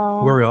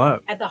no. Where we all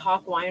at? At the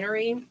Hawk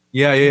Winery,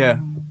 Yeah, yeah, yeah.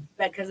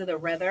 because of the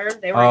weather,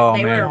 they were Oh,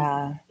 they man. were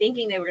Yeah.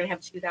 thinking they were going to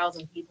have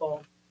 2,000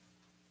 people.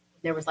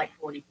 There was like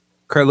 40.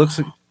 Craig looks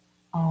like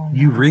Oh,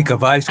 you no. reek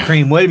of ice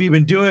cream. What have you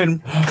been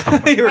doing?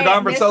 You were Hey,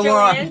 gone for Miss so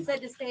long. Joanne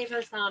said to save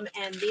her some,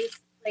 and this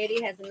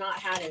lady has not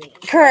had any.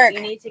 So Kirk.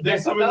 you need to There's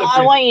get some in the Oh,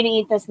 I want you to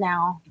eat this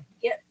now.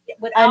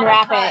 without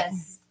Unwrap a it.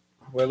 husk.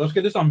 Wait, let's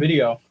get this on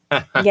video.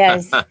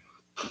 Yes.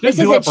 This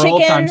is do a it for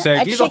old chicken, time's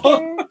sake. a These are-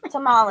 chicken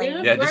tamale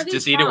Yeah,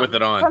 just eat it with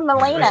it on. from How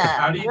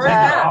Melena. do you Where's take it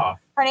that? off?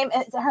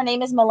 Her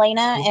name is Melena, What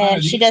kind and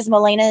of she these? does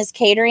Melena's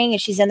catering, and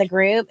she's in the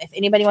group. If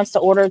anybody wants to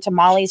order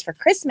tamales for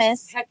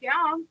Christmas, Heck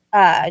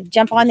yeah.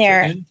 jump on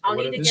there. Chicken? I'll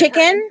What need to is get it?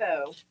 her Chicken?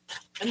 info.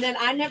 And then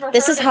I never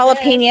This heard is of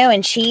jalapeno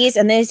and cheese,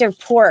 and these are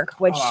pork,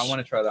 which Oh, I want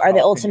to try that. are the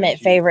jalapeno ultimate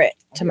cheese. favorite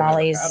I've never had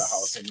a tamales.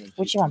 jalapeno cheese.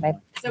 What you want, babe?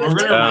 So We're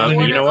it's gonna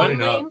like you know what?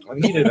 I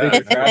need a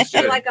bigger trash Is she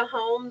can. like a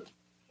home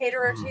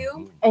caterer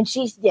too? And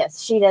she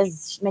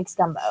makes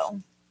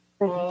gumbo,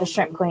 the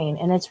shrimp queen,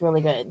 and it's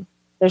really good.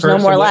 There's no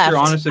Kurt, so more what's left. your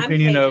honest I'm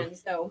opinion of? Cajun,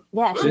 so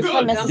Yeah, she's This-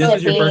 from this is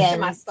Mississippi, your first-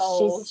 and My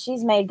soul.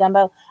 she's made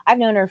gumbo. I've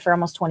known her for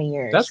almost 20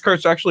 years. That's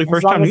Kurt's actually As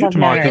first long time as he I've eat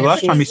tamale known because her,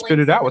 last time he she's spit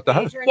it out with the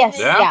husk. Yes,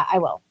 Yeah? yeah, I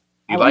will.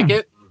 You I like will.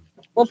 it?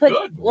 We'll put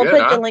Good, we'll good,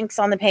 put huh? the links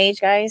on the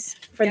page, guys,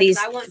 for Yeah, 'cause these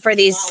I want for some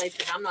these. tamales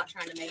 'cause I'm not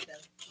trying to make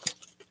this.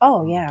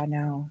 Oh yeah,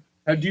 no.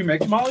 Do you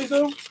make tamales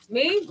though?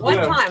 Me? One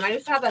Yeah. time. I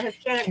used to have a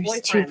Hispanic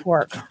Here's two boyfriend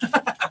pork. in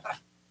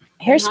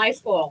Here's high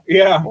school.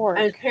 Yeah. pork.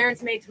 And his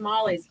parents made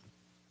tamales.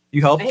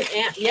 You help? And his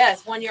aunt,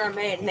 yes, 1 year I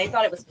made, and they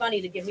thought it was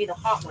funny to give me the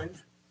hot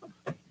ones.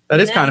 That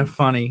is then- kind of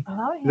funny.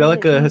 Oh, Is that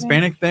like a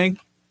Hispanic thing?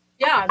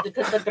 Yeah,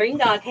 because the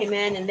gringa came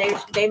in and they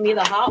gave me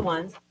the hot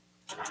ones.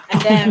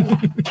 And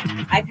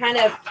then I kind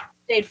of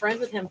stayed friends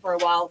with him for a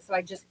while, so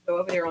I just go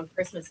over there on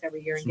Christmas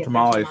every year and Some get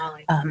tamales. them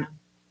tamales. Um,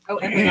 Oh,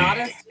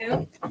 empanadas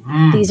too.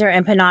 These are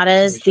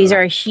empanadas. These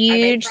are a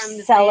huge from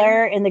the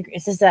seller in the.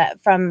 This is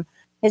from.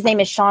 His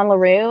name is Sean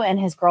LaRue and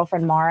his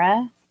girlfriend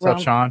Mara. What's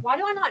up, Sean? Why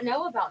do I not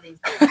know about these?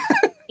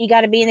 You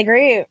got to be in the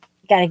group.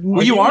 Got to.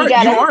 Well, you are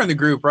gotta- in the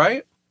group,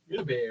 right?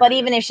 But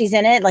even if she's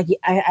in it, like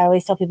I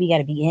always tell people, you got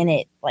to be in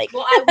it. Like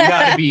Well, I You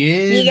gotta be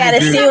in. you got to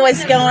the group. see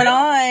what's going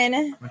on.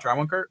 Wanna try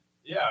one, Kurt?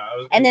 Yeah. I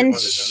was And gonna then get one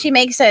of she those.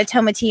 makes a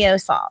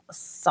tomatillo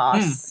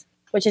sauce,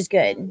 which is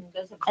good.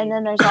 Those are And cute.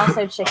 then there's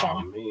also Oh,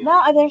 chicken. man.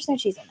 No, there's no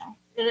cheese in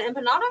there. And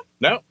an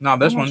empanada. No,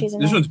 this No, one. she's in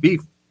This there. one's beef.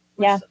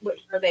 Yeah.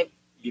 Which are they?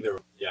 Either.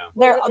 Yeah.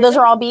 Those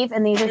are all beef,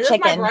 and these are Is this my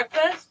chicken.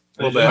 breakfast?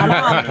 A little bit. I'm A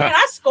on. Man,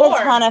 I A scored.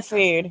 ton of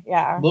food.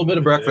 Yeah. little bit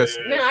of breakfast.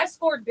 Man, I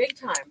scored big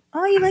time.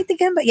 Oh, you like the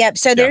gumbo? Yep.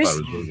 So Yeah, I there's thought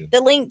it was really good.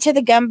 the link to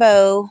the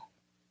gumbo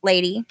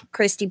lady,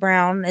 Christy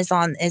Brown, is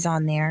on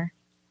there.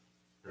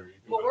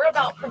 Well, we're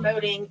about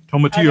promoting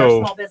other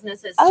Tomatillo. small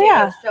businesses Oh, too.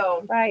 yeah.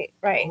 So, Right.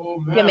 Right.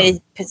 Oh, You want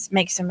me to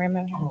make some room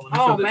over here?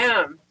 oh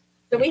man.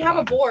 So we have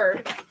a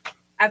board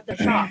at the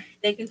shop.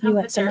 They can You come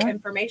want put their some more?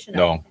 information up.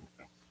 No.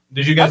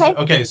 Did you guys?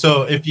 Okay. Okay,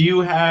 so if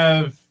you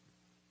have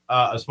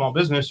a small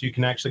business, you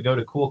can actually go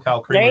to Cool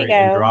Cow There you Creamery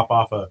and go. drop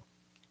off a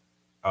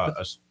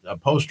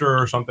poster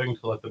or something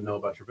to let them know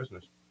about your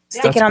business.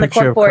 Stick it on the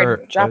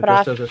corkboard. Drop it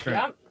off.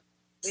 Yep.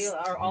 We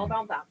are all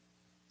about that.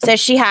 So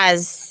she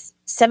has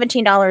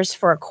 $17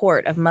 for a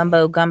quart of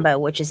mumbo gumbo,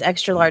 which is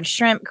extra large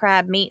shrimp,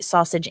 crab, meat,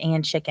 sausage,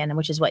 and chicken,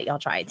 which is what y'all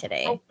tried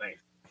today. Oh,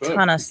 thanks.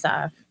 Ton of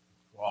stuff.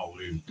 Wow,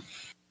 dude.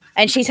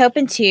 And she's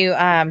hoping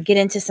to get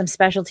into some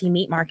specialty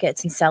meat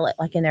markets and sell it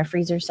like in their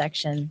freezer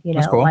section, you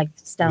That's know, cool. like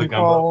The Stone gumbo.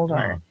 Cold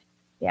or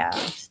yeah.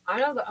 I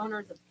know the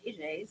owners of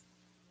PJ's.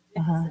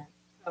 Uh-huh.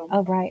 So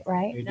Oh, right.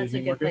 that's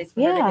a good place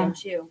for her to Yeah. go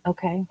too.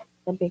 Okay.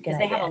 That'd be a good Because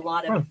they have a idea.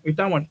 lot of, Eat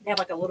that one. they have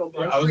like a little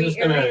Yeah, I was grocery just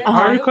gonna- area.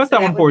 I already cut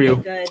that one would for be you.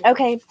 good.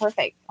 Okay,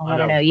 perfect. I'll let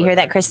her I know, know. You but hear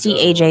that, I can Christy? go-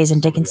 AJ's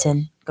and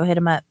Dickinson. Go hit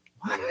them up.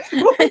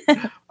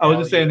 I was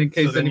just saying in So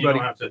case then anybody.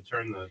 You don't have to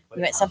turn the. You plate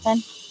want on.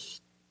 something?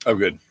 I'm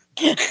good.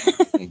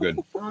 I'm good.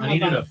 I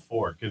needed a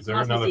fork. Is there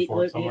Not supposed another to eat fork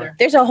gluten somewhere? either.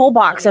 There's a whole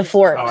box of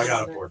forks. Oh, I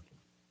got a fork.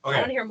 I want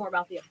to Okay. hear more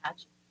about the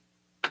Apache.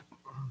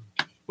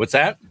 What's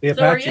that? The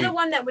So are Apache. you the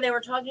one that they were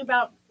talking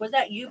about? Was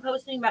that you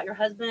posting about your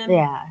husband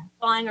Yeah.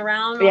 flying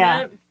around? On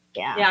Yeah. it?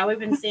 Yeah. Yeah, we've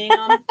been seeing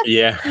them.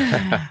 Yeah.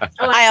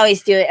 I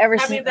always do it ever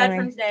Happy since.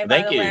 Veterans Day, by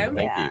Thank the you. way. Thank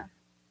Yeah. you.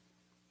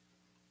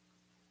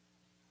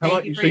 How Thank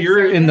about you you? for So your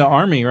you're in the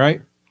Army,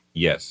 right?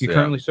 Yes. You yeah.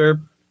 currently serve.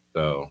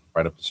 So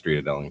right up the street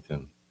at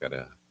Ellington, got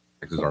a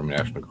Texas Army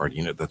National Guard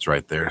unit that's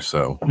right there.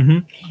 So,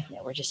 Yeah,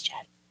 we're just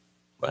chatting.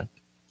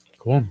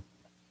 Cool.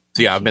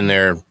 so yeah, I've been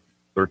there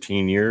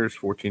 13 years,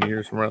 14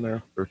 years, from around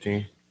there.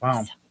 13.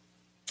 Wow.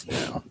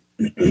 Yeah.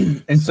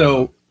 And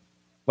so,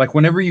 like,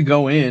 whenever you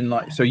go in,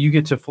 like, so you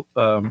get to,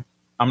 I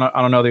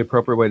don't know the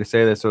appropriate way to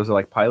say this. So is it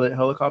like pilot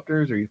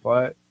helicopters, or you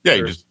fly it? Yeah,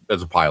 you Or just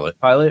as a pilot.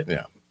 pilot?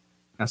 Yeah.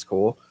 That's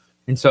cool.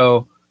 And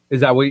so,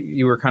 is that what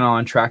you were kind of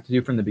on track to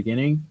do from the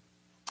beginning?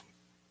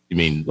 You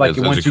mean Like as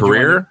a once you joined-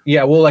 career?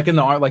 yeah. Well, like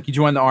like you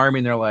joined the Army,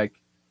 and they're like,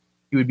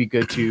 you would be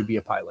good to be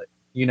a pilot.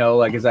 You know,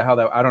 like, is that how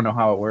that? I don't know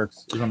how it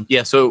works.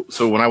 Yeah. So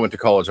when I went to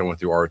college, I went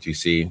through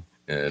ROTC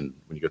And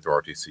when you go through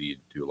RTC, you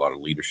do a lot of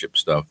leadership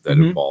stuff that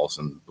Mhm. involves,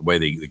 and the way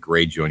they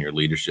grade you on your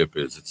leadership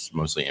is it's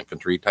mostly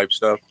infantry type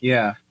stuff.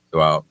 Yeah.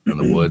 Go out in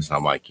the woods, and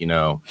I'm like,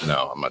 no,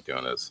 I'm not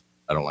doing this.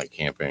 I don't like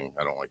camping.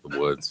 I don't like the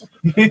woods.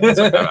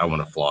 I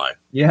want to fly.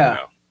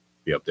 Yeah.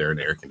 Be up there in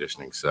air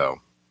conditioning. So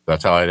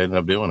that's how I ended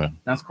up doing it.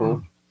 That's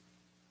cool.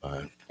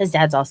 His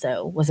dad's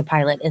also was a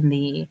pilot in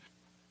the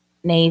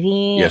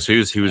Navy. Yeah, so he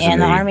was in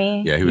and the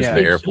Army. Yeah, he was Yeah. in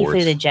the Air He Force.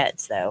 flew the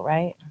jets though,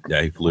 right?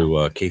 Yeah, he flew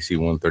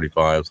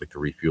KC-135s, like the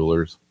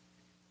refuelers.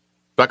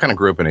 So I kind of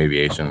grew up in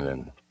aviation,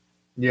 and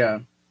Yeah.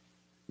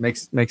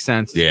 Makes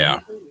sense. yeah,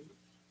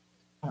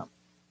 Oh.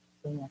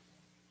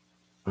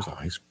 there's the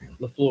ice cream.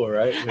 LaFleur,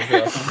 right?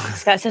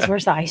 Scott says,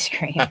 "Where's the ice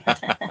cream?"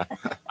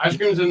 Ice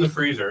cream's in the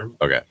freezer.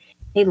 Okay.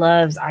 He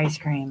loves ice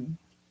cream.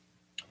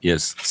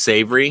 Yes,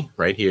 savory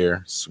right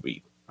here,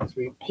 sweet.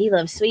 Sweet. He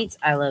loves sweets.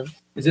 I love.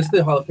 Is this the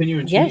jalapeno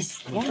and cheese?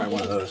 Yes, I'm gonna yeah. try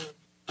one of those.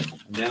 And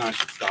then I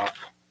should stop.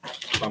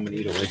 If I'm gonna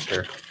eat a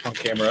oyster on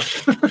camera.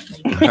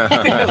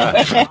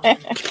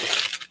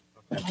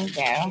 There you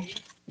go.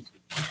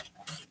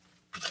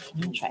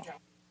 Let me try.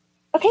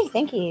 Okay,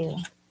 thank you.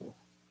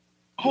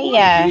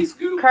 Hey,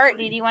 Kurt,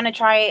 did you want to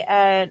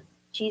try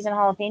cheese and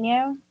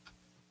jalapeno?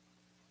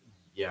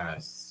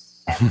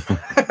 Yes.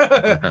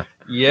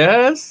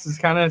 Yes. This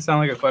kind of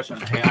sound like a question.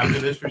 Hey, after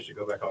this, we should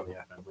go back on the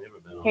FM. We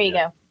haven't been on Here you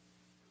yet.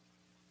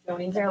 go.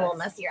 These are a little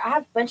messier. I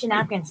have a bunch of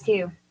napkins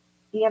too.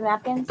 Do you have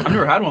napkins? I've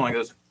never had one like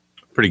this.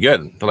 Pretty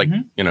good. They're like,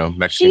 Mhm.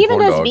 Mexican She even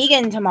corn does dogs.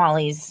 vegan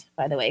tamales,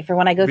 by the way. For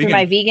when I go through Vegan.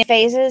 my vegan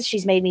phases,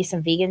 she's made me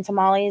some vegan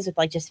tamales with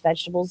like just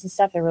vegetables and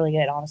stuff. They're really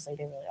good, honestly.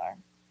 They really are.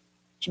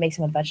 She makes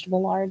them with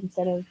vegetable lard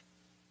instead of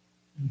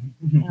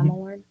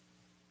animal lard.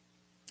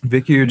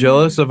 Vicky, you're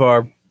jealous of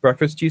our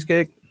breakfast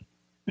cheesecake?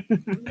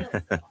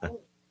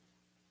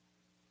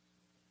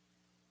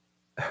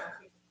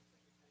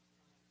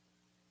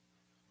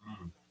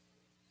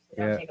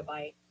 Yeah. Take a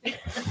bite.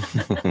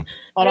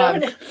 Hold I on.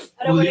 don't Ooh,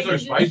 wanna these are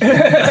use spicy.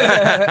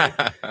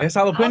 There's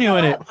I'll jalapeno in go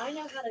it. up. I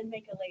know how to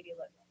make a lady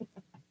look.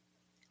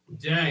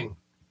 Dang.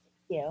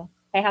 You.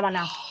 Hey, how about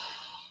now?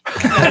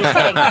 Get on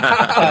it.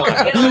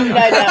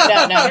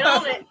 No. Get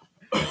on it.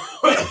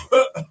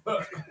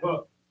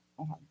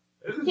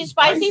 This is Too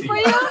spicy for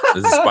you?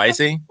 Is it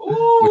spicy?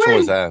 Ooh, Which one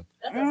was that?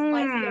 That's a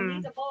spicy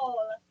Mm. meatball.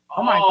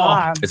 Oh my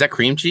god. Is that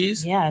cream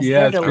cheese? Yes,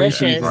 Yeah, they're it's cream cheese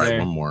delicious. in All right, there.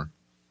 one more.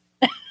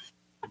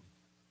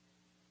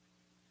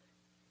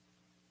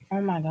 Oh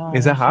my god.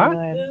 Is that so hot?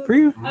 good. For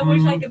you? I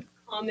wish I could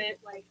comment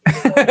like on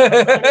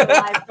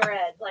the live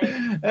thread.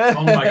 Like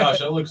Oh my gosh,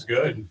 that looks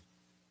good.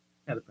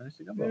 Yeah, the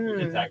finished gumbo. You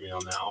can Mm. tag me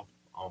on that.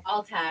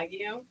 I'll tag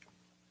you.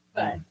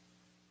 But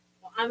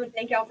well, I'm gonna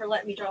thank y'all for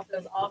letting me drop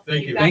those off.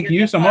 Thank you. got Thank your you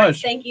gift so cards.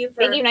 much. Thank you for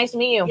Thank you. Nice to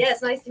meet you.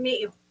 Yes, nice to meet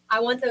you. I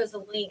want those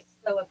linked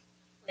so if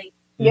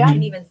Yeah. you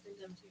can even send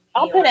them to me.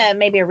 I'll put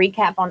maybe a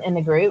recap on in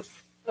the group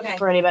okay.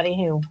 for anybody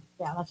who.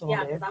 Yeah, that's what Yeah,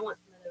 we'll do. because I want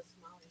some of those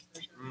tamales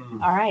for sure.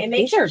 Mm. All right, And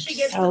make these sure are she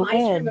gets so some ice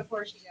cream good.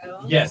 before she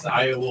goes. Yes,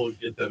 I will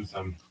get them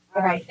some.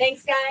 All right.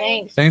 Thanks, guys.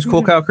 Thanks. Thanks,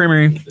 Cool Cow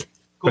Creamery.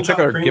 Cool check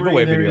Cow our Creamery,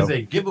 giveaway there video. is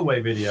a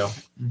giveaway video. I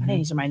think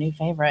these are my new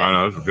favorite. I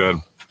know, this is good.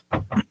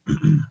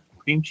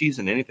 Cream cheese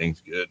and anything's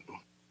good.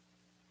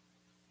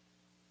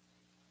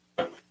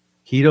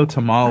 Keto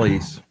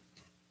tamales.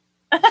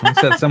 Someone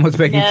said someone's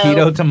making No.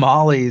 keto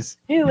tamales.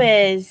 Who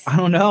is? I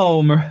don't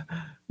know.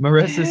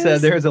 Marissa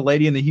said there's a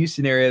lady in the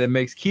Houston area that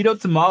makes keto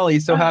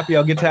tamales. So happy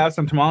I'll get to have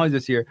some tamales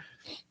this year.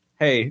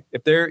 Hey,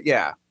 if they're,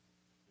 yeah.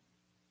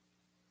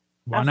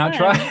 Why Have not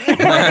fun.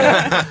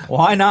 try?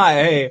 Why not?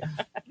 Hey,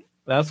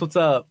 that's what's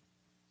up.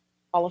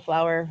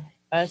 Cauliflower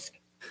husk.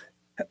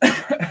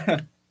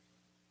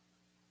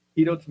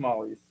 Keto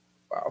tamales.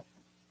 Wow.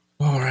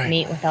 All right.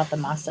 Meat without the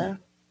masa.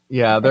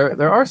 Yeah,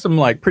 there are some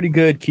like pretty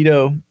good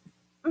keto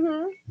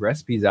Mm-hmm.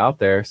 recipes out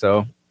there.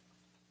 So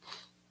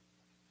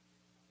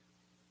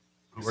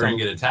We're gonna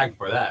get a tag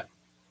for that.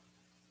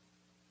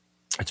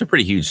 It's a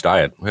pretty huge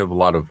diet. We have a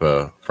lot of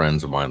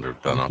friends of mine that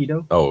have done it.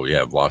 keto. Oh,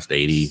 yeah, I've lost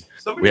 80.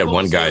 Somebody We had told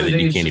one us guy the other that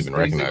day you it's can't just even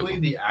recognize basically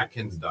him. the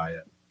Atkins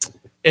diet.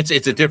 It's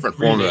a different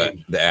form of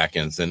Renamed. the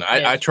Atkins. And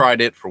Yeah. I tried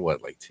it for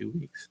what, like 2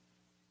 weeks?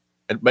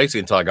 And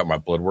basically until I got my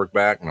blood work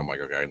back. And I'm like,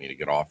 okay, I need to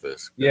get off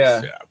this. 'Cause,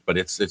 Yeah. But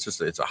it's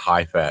a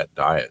high fat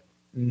diet.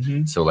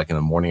 Mm-hmm. So like in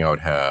the morning, I would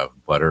have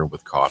butter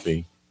with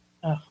coffee.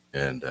 Oh.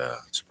 And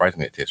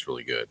surprisingly, it tastes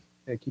really good.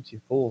 It keeps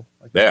you full,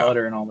 like Yeah. the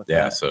butter and all the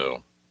Yeah. fat.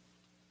 So,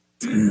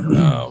 but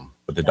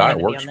the I'm diet gonna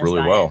be works on this really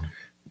diet. well.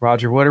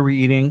 Roger, what are we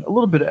eating? A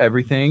little bit of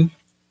everything.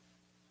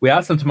 We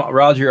have some tamale.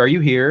 Roger, are you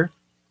here?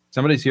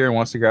 Somebody's here and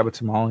wants to grab a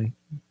tamale.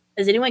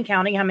 Is anyone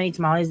counting how many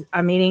tamales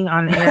I'm eating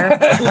on air?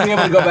 We'll be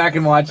able to go back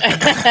and watch.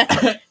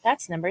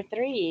 That's number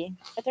 3.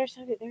 But there's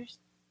so good. There's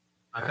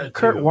I've had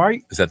Kurt, two. why? Are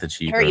you, Is that the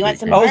cheap? Kurt, or you the want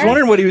some cream? I was more?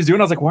 wondering what he was doing.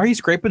 I was like, why are you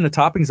scraping the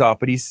toppings off?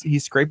 But he's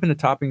scraping the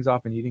toppings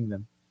off and eating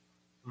them.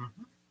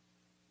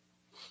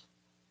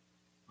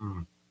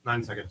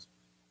 9 seconds.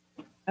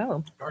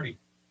 oh, Cardi.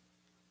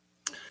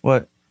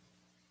 What?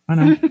 I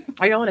know.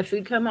 are y'all in a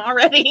food coma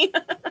already?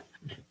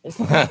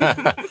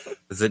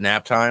 Is it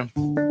nap time?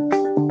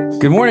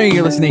 Good morning.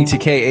 You're listening to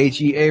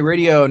KHEA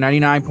Radio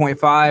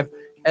 99.5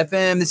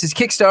 FM. This is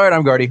Kickstart.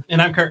 I'm Gardy.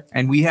 And I'm Kurt.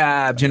 And we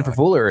have Jennifer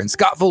Fuller and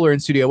Scott Fuller in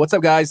studio. What's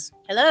up, guys?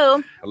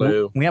 Hello.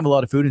 Hello. We have a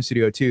lot of food in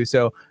studio, too.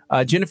 So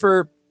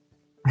Jennifer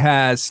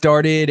has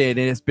started and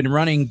it has been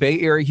running Bay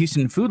Area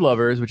Houston Food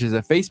Lovers, which is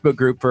a Facebook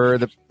group for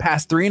the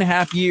past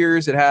 3.5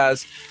 years. It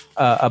has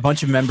a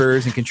bunch of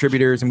members and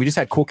contributors, and we just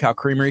had Cool Cow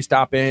Creamery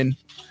stop in.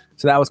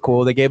 So that was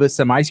cool. They gave us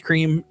some ice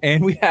cream,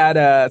 and we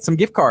had some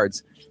gift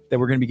cards that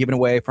we're going to be giving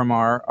away from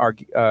our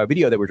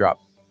video that we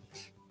dropped.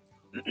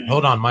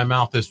 Hold on, my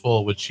mouth is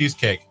full with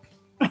cheesecake.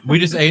 We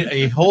just ate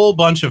a whole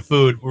bunch of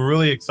food. We're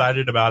really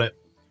excited about it.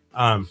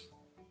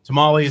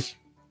 Tamales,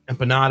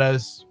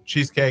 empanadas,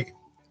 cheesecake,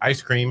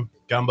 ice cream,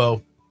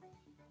 gumbo.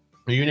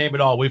 You name it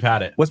all, we've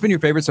had it. What's been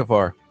your favorite so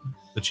far?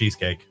 The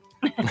cheesecake.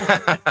 I'm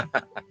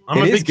It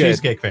a is big good.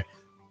 cheesecake fan.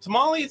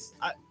 Tamales,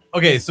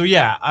 okay, so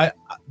yeah,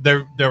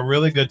 they're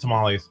really good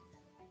tamales.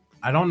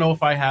 I don't know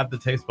if I have the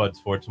taste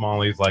buds for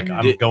tamales. Like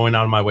I'm going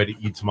out of my way to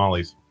eat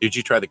tamales. Did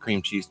you try the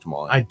cream cheese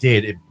tamale? I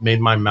did. It made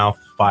my mouth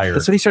fire.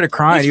 That's when he started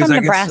crying. He's He was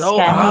from like, it's so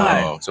Nebraska.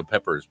 hot. Oh, so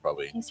pepper is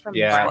probably He's from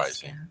Yeah.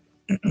 Nebraska.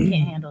 Can't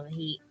handle the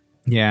heat.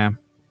 Yeah.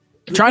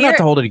 If Try not you're-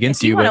 to hold it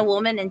against if you you, want a but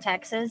woman in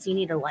Texas, you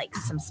need to like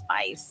some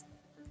spice.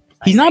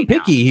 he's Like not right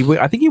now. picky.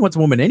 I think he wants a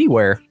woman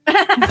anywhere.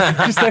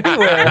 Just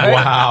anywhere. Right?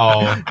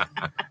 Wow.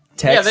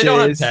 Texas, Yeah, they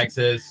don't have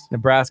Texas,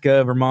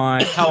 Nebraska,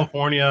 Vermont.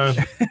 California.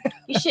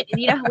 You should.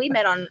 You know, we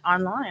met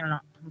online on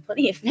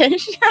Plenty of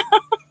Fish.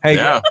 Hey,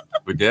 yeah,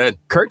 we did.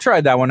 Kurt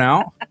tried that one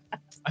out.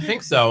 I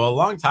think so. A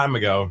long time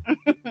ago.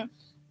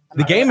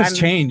 The game has I'm-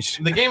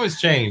 changed. The game has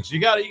changed.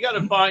 You got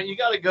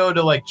to go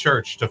to like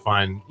church to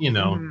find,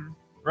 Mhm.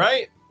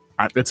 right?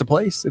 It's a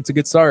place. It's a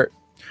good start.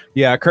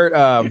 Yeah, Kurt.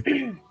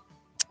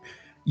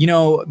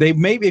 They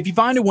maybe if you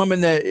find a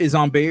woman that is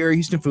on Bay Area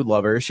Houston Food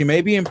Lovers, she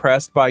may be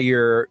impressed by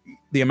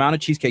the amount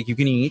of cheesecake you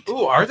can eat.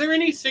 Ooh, are there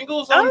any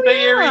singles on Oh,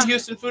 Bay Area yeah.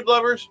 Houston Food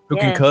Lovers? Who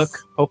can Yes. cook?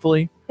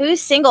 Hopefully,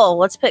 Who's single?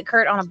 Let's put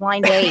Kurt on a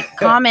blind date.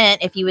 Comment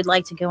if you would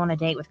like to go on a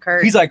date with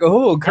Kurt. he's like,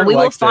 oh, Kurt and we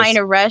will likes find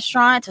this. a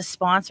restaurant to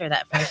sponsor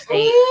that first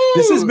date.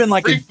 This has been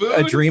like Free a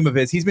food? dream of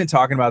his. He's been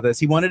talking about this.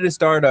 He wanted to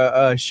start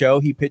a show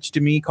he pitched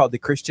to me called The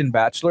Christian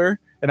Bachelor,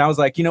 and I was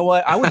like, you know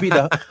what? I would be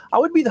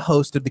the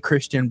host of The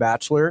Christian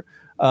Bachelor.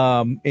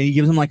 And he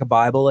gives him like a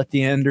Bible at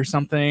the end or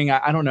something.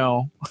 I don't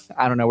know.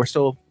 I don't know. We're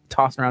still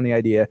tossing around the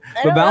idea. I But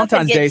don't know if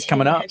Valentine's it Day is gets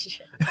coming too up.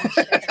 much.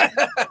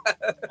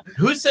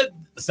 Who said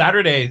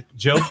Saturday?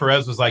 Joe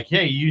Perez was like,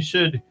 "Hey, you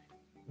should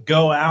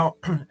go out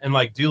and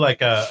like do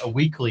like a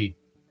weekly,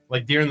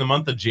 like during the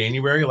month of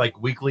January, like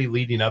weekly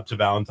leading up to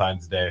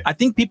Valentine's Day." I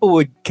think people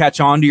would catch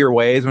on to your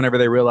ways whenever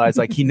they realize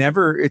like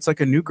it's like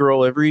a new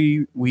girl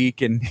every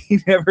week and he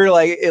never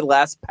like it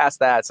lasts past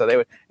that. So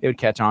they would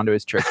catch on to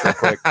his tricks real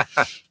quick.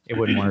 It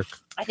wouldn't work.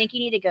 I think you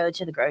need to go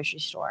to the grocery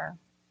store.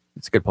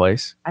 It's a good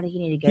place. I think you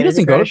need to He go to the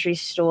doesn't go to- grocery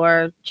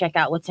store, check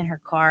out what's in her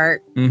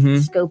cart, Mm-hmm.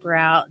 scope her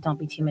out. Don't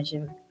be too much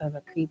of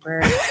a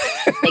creeper.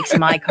 Make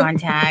some eye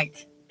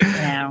contact.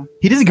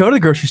 He doesn't go to the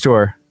grocery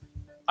store.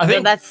 I So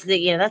think that's a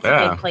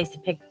Yeah. good place to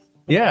pick.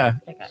 Yeah.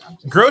 pick up. I'm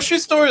just- grocery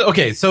stores.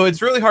 Okay, so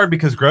it's really hard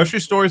because grocery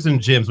stores and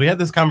gyms. We had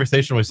this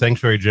conversation with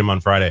Sanctuary Gym on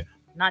Friday.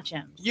 not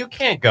gyms. You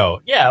can't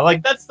go. Yeah,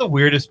 like that's the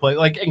weirdest place.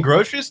 Like in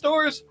grocery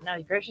stores.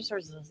 No, grocery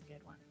stores is a good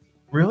one.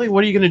 Really?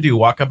 What are you gonna do?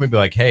 Walk up and be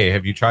like, "Hey,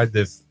 have you tried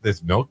this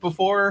milk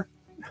before?"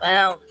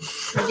 Well,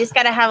 you just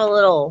got to have a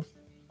little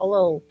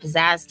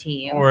pizzazz to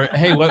you. Or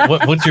hey,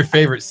 what's your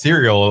favorite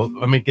cereal?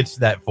 Let me get you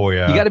that for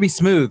you. You got to be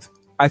smooth,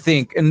 I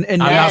think, and I'm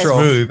not natural.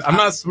 smooth. I'm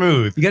not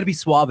smooth. You got to be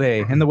suave.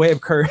 In the way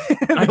of Kurt,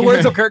 in the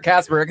words of Kurt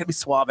Casper, I got to be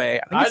suave. I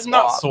think it's I'm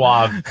not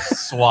suave.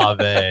 Suave.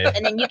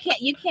 And then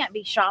you can't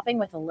be shopping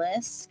with a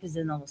list because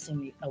then they'll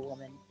assume a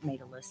woman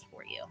made a list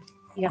for you.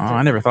 You Oh,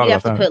 I never thought you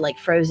about have to that. put like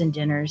frozen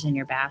dinners in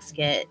your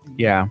basket.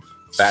 Yeah,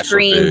 Bachelor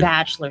Scream food.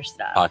 bachelor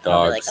stuff. Hot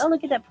They'll be like, dogs. oh,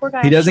 look at that poor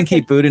guy. he doesn't I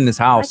keep food in his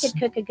I house. could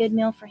cook a good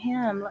meal for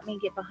him. Let me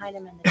get behind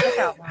him in the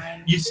checkout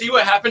line. You see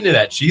what happened to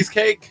that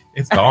cheesecake?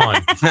 It's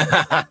gone.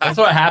 That's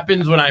what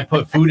happens when I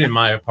put food in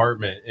my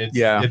apartment.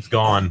 It's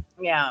gone.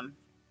 Yeah.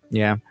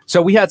 Yeah.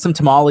 So we had some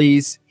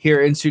tamales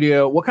here in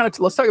studio. What kind of?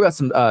 Let's talk about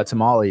some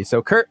tamales.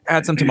 So Kurt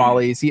had some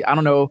tamales. I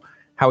don't know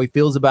how he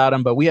feels about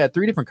them, but we had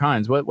 3 different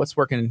kinds. What's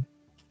working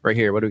right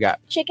here? What do we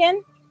got?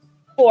 Chicken,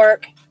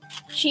 pork,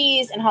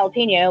 cheese, and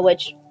jalapeno,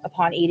 which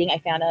upon eating I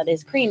found out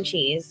is cream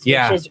cheese,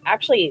 Yeah. which is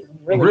actually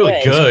really, Really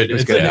good good.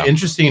 It's It's good. an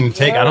interesting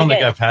take. I Really don't think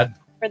good. I've had.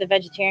 for the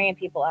vegetarian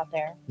people out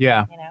there,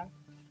 Yeah. you know.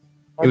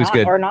 It was not,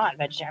 good. Or not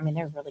vegetarian. I mean,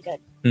 they're really good.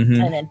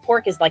 Hmm. And then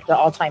pork is like the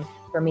all-time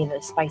for me.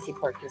 The spicy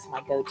pork is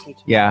my go-to.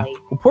 Tamale. Yeah.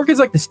 Well, pork is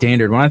like the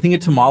standard. When I think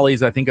of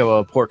tamales, I think of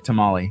a pork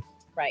tamale.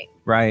 Right.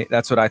 Right.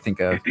 That's what I think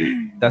of.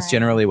 That's Right.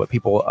 generally what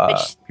people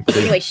people do.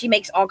 Anyway, she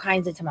makes all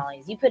kinds of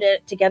tamales. You put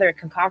it together a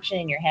concoction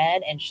in your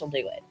head, and she'll do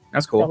it.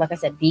 That's So, cool. like I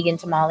said, vegan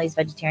tamales,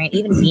 vegetarian,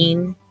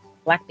 even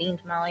black bean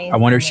tamales. I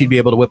wonder if she'd be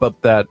able to whip up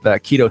that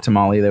keto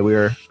tamale that we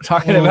were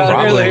talking about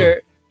Probably.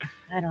 earlier.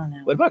 I don't know.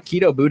 What about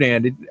keto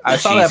boudin? I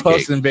saw that Cheesecake.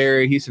 post in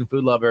Barry Houston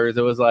Food Lovers.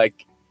 It was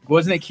like,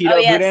 wasn't it keto Oh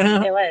yes,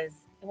 boudin? it was.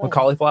 It With was.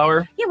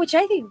 cauliflower? Yeah, which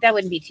I think that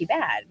wouldn't be too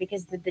bad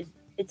because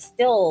it's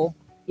still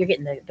you're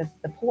getting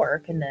the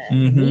pork and the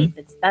Mhm. meat.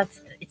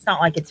 It's not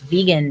like it's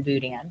vegan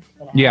boudin.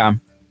 you know?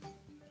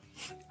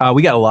 Yeah.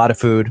 We got a lot of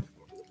food.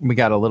 We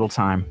got a little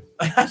time.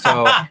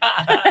 So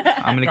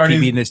I'm going to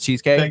keep eating this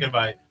cheesecake. Take a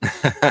bite.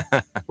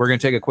 We're going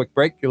to take a quick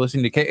break. You're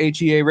listening to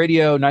KHEA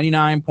Radio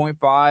 99.5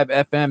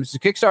 FM. This is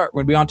Kickstart.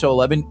 We're going to be on till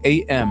 11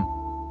 a.m.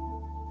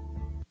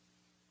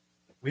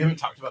 We haven't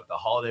talked about the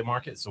holiday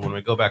market, so when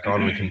we go back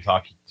on, we can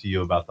talk to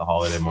you about the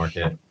holiday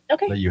market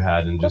Okay. that you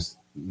had, and just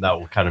that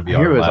will kind of be I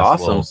hear our it was last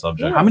awesome. little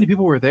subject. How many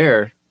people were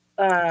there?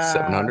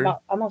 700?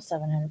 Almost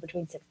 700,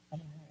 between 600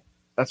 and 700.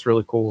 That's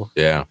really cool.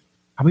 Yeah.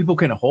 How many people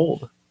can it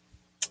hold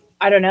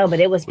I don't know, but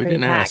it was We pretty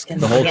didn't ask. packed in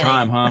the whole beginning.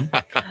 time,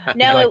 huh?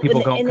 No, Like it, people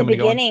in, go- in the coming and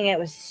going? beginning it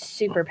was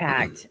super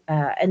packed,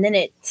 and then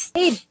it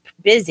stayed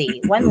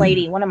busy. One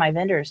lady, one of my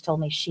vendors, told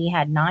me she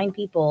had 9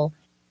 people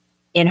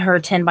in her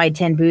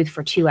 10x10 booth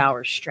for 2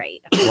 hours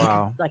straight.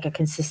 Wow. Like a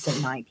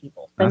consistent 9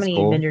 people. So That's many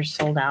cool. vendors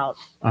sold out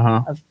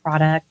Uh-huh. of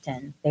product,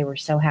 and they were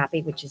so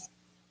happy, which is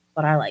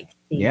what I like.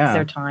 Yeah.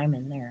 Their time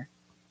and their.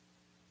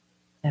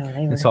 So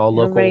they were. It's all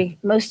local.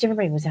 Most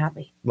everybody was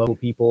happy. Local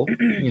people,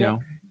 you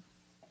know.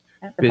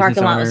 The Business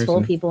parking lot was owners full.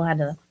 and- People had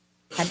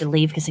to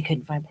leave because they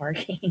couldn't find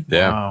parking.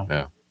 Yeah. Wow.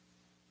 Yeah.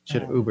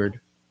 Should have Ubered.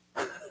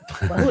 Well,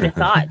 who would have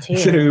thought too?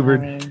 Should've Ubered.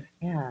 I mean,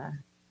 yeah,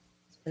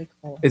 it's pretty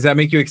cool. Does that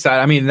make you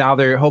excited? I mean, now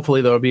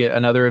hopefully there'll be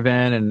another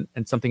event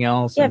and something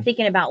else. Yeah, I'm and-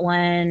 thinking about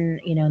one,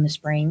 in the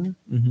spring,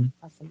 Mhm.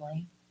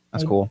 possibly.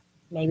 That's maybe, cool.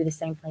 Maybe the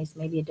same place,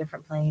 maybe a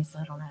different place.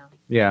 I don't know.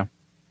 Yeah.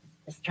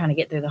 Just trying to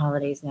get through the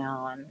holidays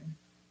now and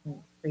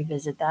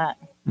revisit that.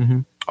 Mm-hmm.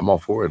 I'm all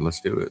for it.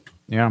 Let's do it.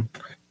 Yeah.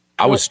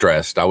 I was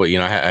stressed. I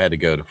had to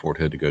go to Fort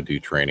Hood to go do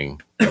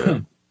training,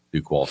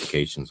 do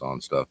qualifications on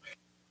stuff.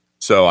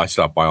 So I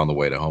stopped by on the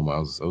way to home. I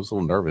was a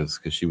little nervous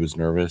because she was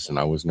nervous and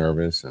I was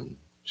nervous. And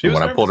She was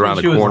when I nervous pulled around when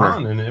the she was corner,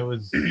 on, and it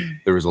was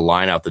there was a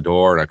line out the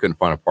door and I couldn't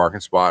find a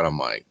parking spot. I'm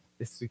like,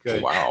 This is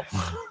good. wow.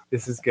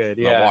 This is good.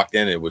 When I Yeah. walked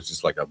in, it was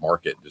just like a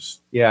market,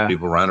 just Yeah.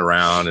 people running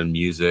around and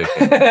music.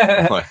 you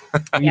Like,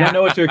 don't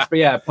know what to expect.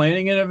 Yeah.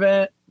 Planning an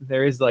event,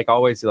 there is like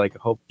always like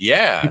hope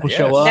yeah. people yeah.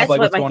 show up. That's like,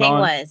 what what's my going thing on?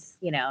 was.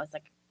 It's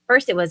like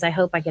first it was I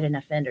hope I get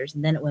enough vendors,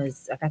 and then it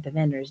was I got the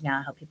vendors. Now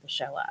I hope people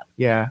show up.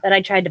 Yeah. But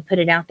I tried to put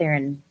it out there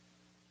and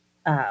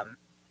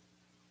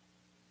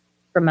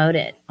promote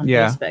it on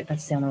Yeah. Facebook.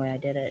 That's the only way I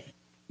did it.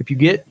 If you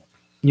get,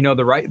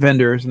 the right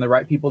vendors and the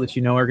right people that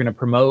are going to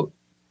promote,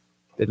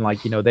 then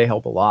they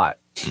help a lot.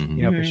 Mhm.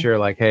 For Mhm. sure.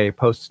 Like, hey,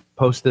 post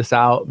this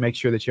out. Make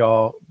sure that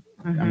y'all.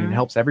 I mean, Mhm. it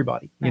helps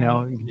everybody. You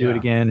can do it Yeah.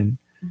 again. And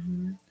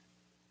Mhm.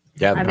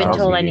 Yeah, the I've been power of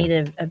told I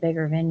media. need a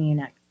bigger venue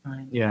next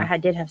time. Yeah. I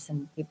did have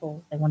some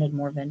people. They wanted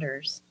more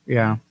vendors.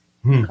 yeah.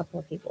 A couple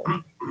of people.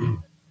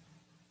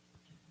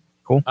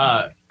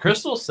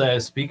 Crystal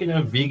says, speaking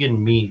of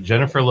vegan meat,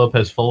 Jennifer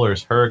Lopez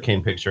Fuller's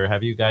hurricane picture.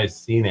 Have you guys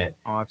seen it?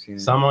 Oh, I've seen it.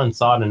 Someone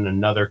saw it in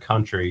another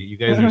country. You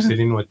guys are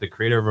sitting with the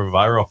creator of a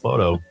viral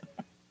photo.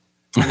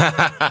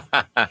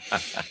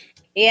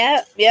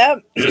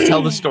 Yep. Just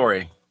tell the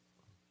story.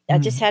 I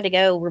just had to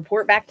go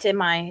report back to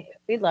my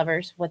food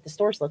lovers what the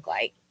stores look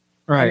like.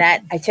 Right. And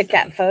that I took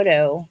that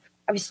photo.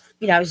 I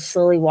was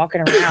slowly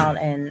walking around,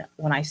 and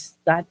when I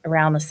got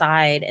around the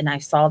side and I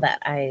saw that,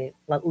 I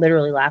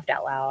literally laughed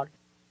out loud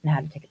and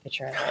had to take a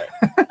picture of it.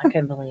 I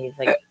couldn't believe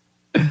It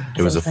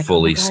was a like,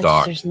 fully oh my gosh,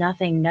 stocked, There's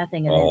nothing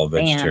in all it.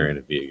 Man. vegetarian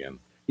and vegan.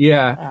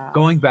 Yeah.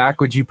 Going back,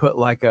 would you put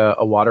like a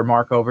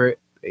watermark over it?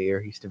 The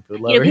Air Houston Food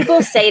Lover.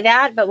 People say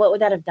that, but what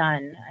would that have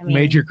done? I mean,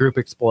 Made your group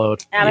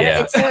explode. I mean, Yeah.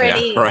 it's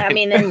already. Yeah, right. I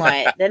mean, then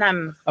what? Then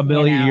I'm A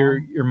million. you know,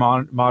 You're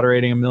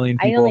moderating a million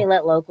I people. only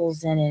let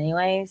locals in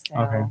anyway. So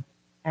Okay.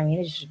 I mean,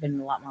 it's just been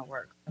a lot more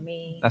work for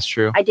me. That's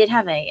true. I did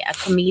have a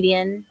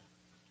comedian.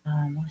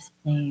 What's his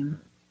name?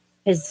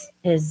 His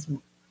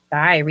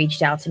guy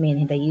reached out to me,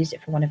 and they used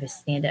it for one of his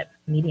stand-up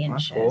comedian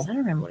That's shows. cool. I don't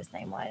remember what his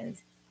name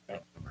was.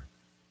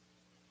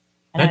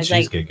 And That I was like,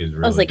 cheesecake is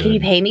really I was like, good. "Can you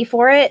pay me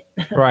for it?"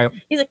 Right.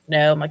 He's like,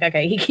 "No." I'm like,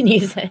 "Okay, he can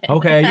use it."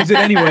 Okay. Use it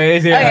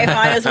anyways. Yeah. Okay,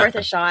 fine. It was worth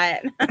a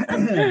shot.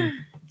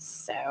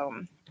 So,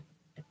 You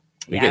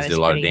yeah, guys it did was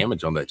a lot pretty- of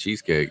damage on that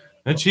cheesecake,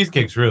 That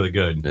cheesecake's really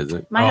good. is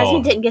it? My Oh.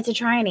 husband didn't get to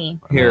try any.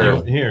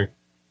 Here. Here.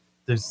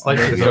 There's I'll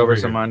slices take it over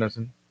here. so mine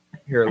doesn't.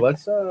 Here,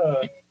 let's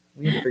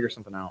we need to figure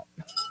something out.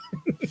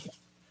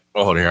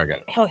 Oh, here I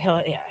got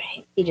it. Yeah.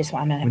 He just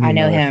wanted. We need I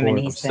know another him, and fork.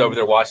 I'm he's just over been,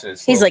 there watching it.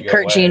 he's slowly like go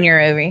Kurt away. Jr.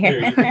 over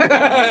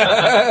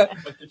here.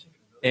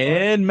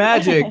 And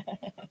magic.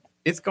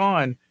 It's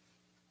gone.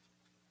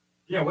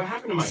 Yeah, what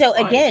happened to my So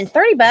slice? again,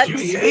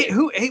 $30.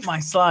 Who ate my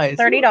slice?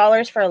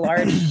 $30 for a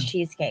large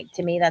cheesecake.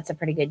 To me, that's a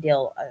pretty good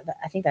deal.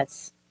 I think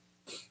that's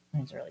a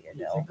really good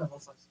deal.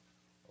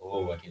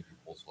 Oh, I can't do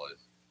full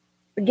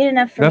slice. Get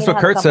enough for That's me to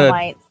what have a Kurt couple said.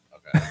 bites.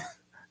 Okay.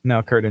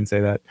 No, Kurt didn't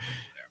say that.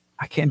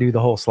 I can't do the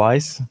whole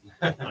slice.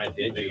 I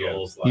did do the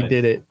whole slice. You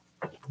did it.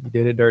 You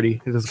did it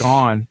dirty. It is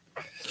gone.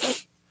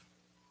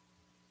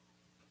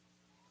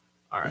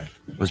 All right.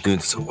 I was doing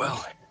so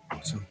well.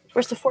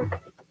 Where's the fork?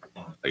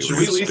 Should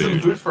we leave some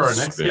food for our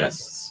next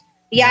guests?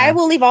 Yeah, I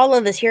will leave all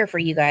of this here for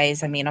you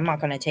guys. I mean, I'm not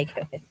going to take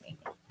it with me.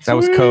 That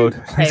was code.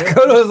 Okay.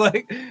 Code was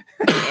like,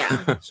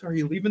 Yeah. so are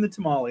you leaving the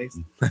tamales?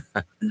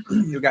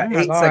 You got Oh,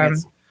 8 Lord.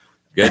 seconds.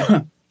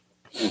 Good.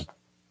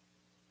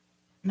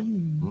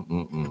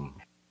 Mm-mm-mm.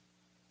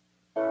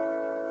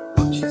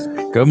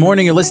 Good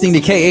morning. You're listening to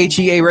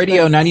KHEA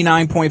Radio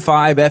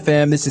 99.5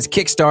 FM. This is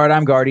Kickstart.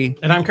 I'm Gardy.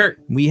 And I'm Kurt.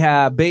 We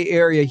have Bay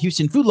Area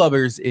Houston food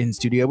lovers in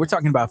studio. We're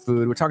talking about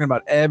food. We're talking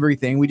about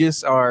everything. We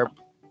just are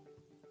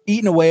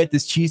eating away at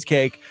this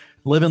cheesecake,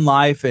 living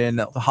life, and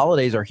the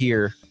holidays are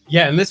here.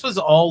 Yeah, and this was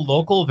all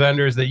local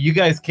vendors that you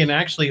guys can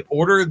actually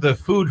order the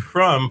food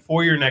from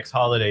for your next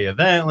holiday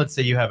event. Let's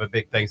say you have a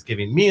big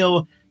Thanksgiving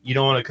meal, you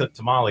don't want to cook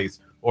tamales,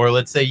 or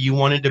let's say you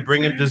wanted to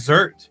bring a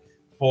dessert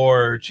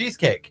for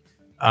cheesecake,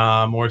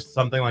 or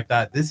something like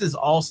that. This is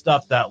all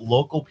stuff that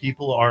local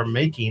people are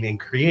making and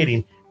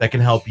creating that can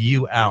help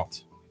you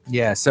out.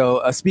 Yeah.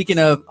 So speaking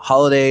of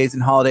holidays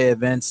and holiday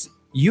events,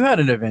 you had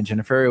an event,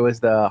 Jennifer. It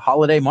was the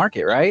holiday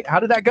market, right? How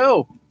did that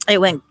go?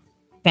 It went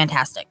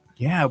fantastic.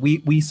 Yeah,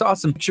 we saw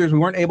some pictures. We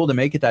weren't able to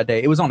make it that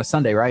day. It was on a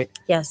Sunday, right?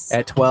 Yes.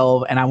 At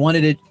 12, and I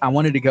wanted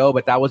to go,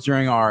 but that was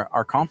during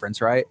our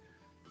conference, right?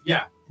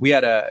 Yeah. We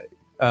had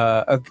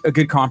a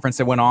good conference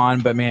that went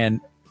on, but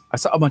man, I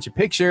saw a bunch of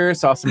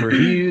pictures, saw some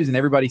reviews, and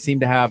everybody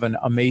seemed to have an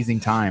amazing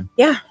time.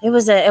 Yeah, it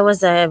was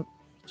a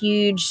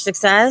huge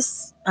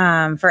success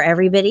for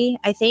everybody,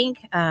 I think.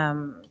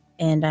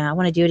 And I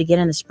want to do it again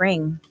in the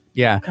spring.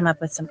 Yeah. Come up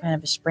with some kind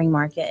of a spring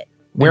market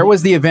Where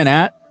was the event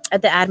at?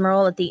 at the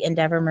Admiral at the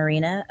Endeavor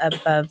Marina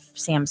above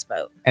Sam's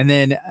Boat. And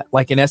then,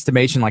 like an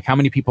estimation, like how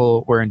many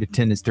people were in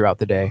attendance throughout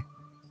the day?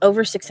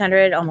 Over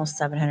 600, almost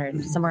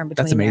 700, somewhere in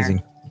between. That's amazing.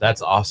 there.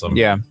 That's awesome.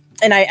 Yeah.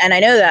 And I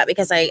know that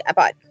because I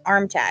bought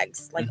arm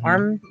tags, like Mhm.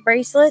 arm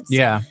bracelets.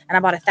 Yeah. And I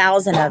bought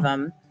 1,000 of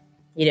them,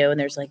 and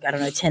there's like, I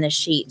don't know, 10 a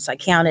sheet. So I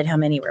counted how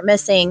many were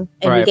missing.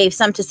 And we Right. gave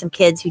some to some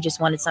kids who just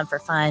wanted some for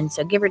fun.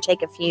 So give or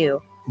take a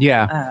few.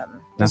 Yeah.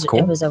 That's cool.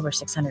 It was over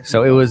 600.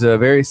 So it was a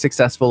very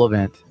successful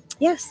event.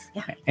 Yes.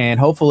 Yeah. And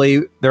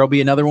hopefully there'll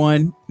be another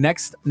one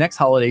next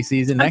holiday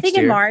season I'm next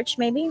thinking year. March,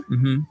 maybe.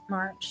 Hmm.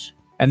 March.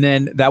 And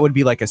then that would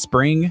be like a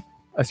spring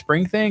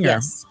thing? Or?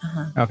 Yes.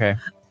 Uh-huh. Okay.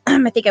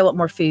 I think I want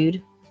more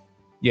food.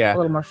 Yeah. A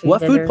little more food.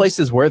 What food vendors.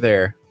 places were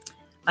there?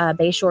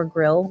 Bayshore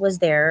Grill was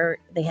there.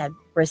 They had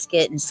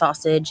brisket and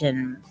sausage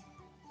and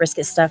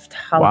brisket stuffed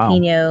Wow.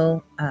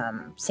 jalapeno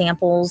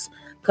samples.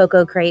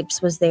 Cocoa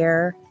Crepes was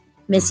there.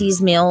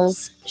 Missy's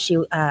Mills. She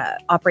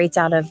operates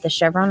out of the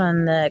Chevron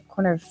on the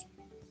corner of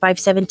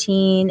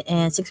 517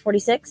 and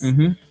 646.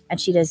 Mm-hmm. And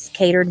she does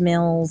catered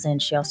meals, and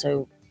she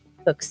also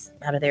cooks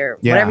out of there.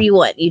 Yeah. Whatever you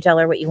want. You tell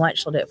her what you want,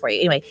 she'll do it for you.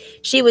 Anyway,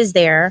 she was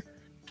there.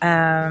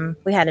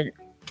 We had a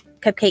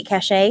cupcake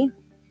cachet.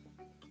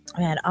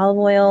 We had olive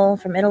oil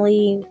from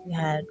Italy. We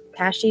had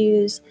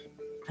cashews.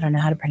 I don't know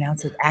how to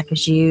pronounce it.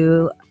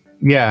 Acajou.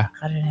 Yeah.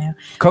 I don't know.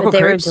 Cocoa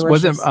they were Crepes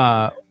wasn't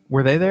delicious.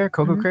 were they there?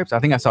 Cocoa Mhm. Crepes? I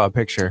think I saw a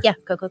picture. Yeah,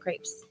 Cocoa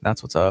Crepes.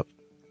 That's what's up.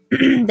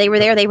 They were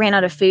there. They ran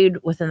out of food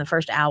within the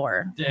first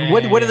hour.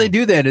 What do they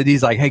do then? Are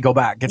these like, hey, go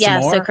back, get Yeah,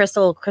 some more?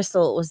 so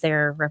Crystal was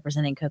there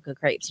representing Cocoa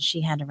Crepes, and she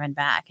had to run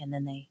back, and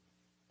then they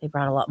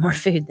brought a lot more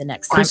food the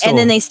next time, Crystal. and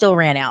then they still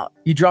ran out.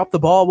 You dropped the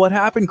ball. What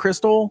happened,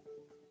 Crystal?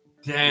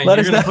 Dang, Let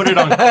you're us gonna know. put it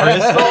on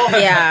Crystal?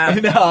 Yeah.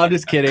 No, I'm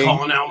just kidding.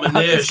 Calling out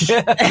my dish.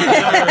 no,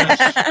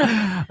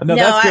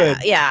 that's good.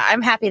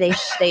 I'm happy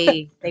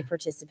they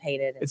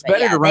participated. It's But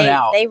better to run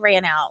out. They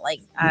ran out.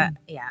 Like,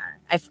 yeah.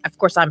 Of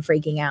course, I'm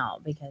freaking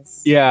out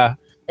because Yeah.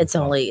 it's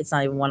not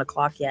even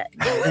 1:00 yet.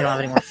 They don't have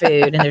any more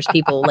food, and there's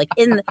people like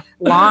in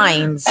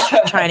lines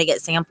trying to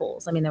get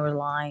samples. I mean, there were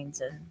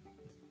lines and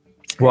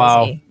it's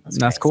Wow. crazy. It was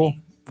That's crazy. cool.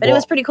 But it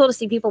was pretty cool to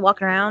see people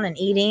walking around and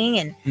eating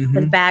and Mhm,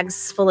 with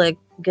bags full of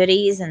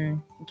goodies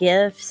and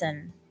gifts,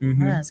 and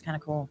mhm. yeah, it's kind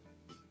of cool.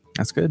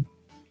 That's good.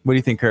 What do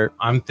you think, Kurt?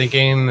 I'm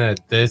thinking that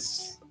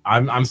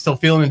I'm still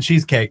feeling the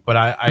cheesecake, but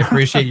I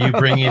appreciate you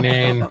bringing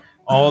in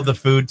all of the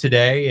food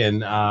today,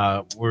 and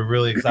we're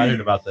really excited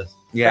about this.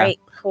 Great,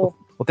 cool.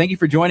 Well, thank you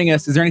for joining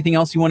us. Is there anything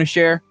else you want to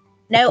share?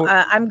 No, Before-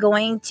 I'm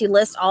going to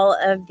list all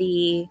of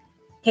the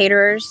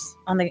caterers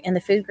in the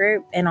food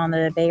group and on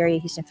the Bay Area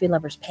Houston Food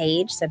Lovers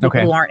page. So people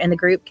Okay. who aren't in the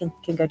group can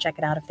go check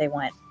it out if they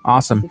want.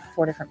 Awesome.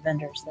 4 different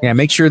vendors. Yeah,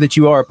 make sure that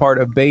you are a part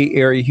of Bay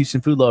Area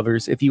Houston Food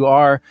Lovers. If you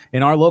are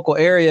in our local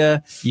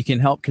area, you can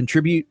help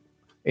contribute,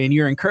 and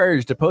you're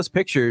encouraged to post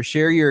pictures,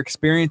 share your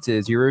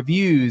experiences, your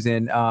reviews,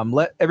 and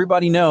let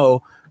everybody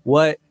know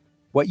what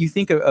you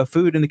think of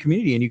food in the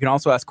community. And you can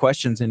also ask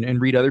questions and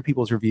read other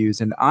people's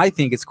reviews. And I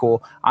think it's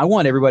cool. I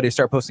want everybody to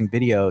start posting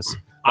videos,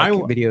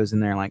 videos in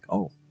there like,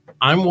 oh,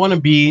 I want to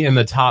be in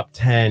the top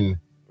 10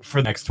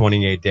 for the next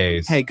 28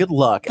 days. hey, good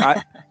luck.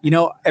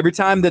 Every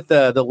time that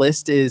the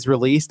list is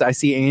released, I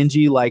see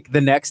Angie like the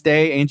next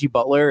day. Angie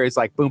Butler is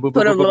like boom, boom,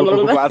 boom, boom, boom,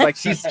 boom, boom. I was like,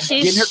 she's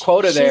getting her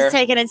quota there. She's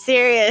taking it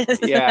serious.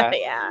 Yeah.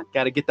 Yeah.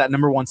 Got to get that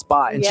number 1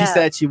 spot. And she Yeah.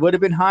 said she would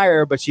have been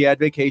higher, but she had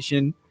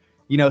vacation,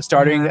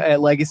 starting Uh-huh.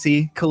 at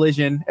Legacy,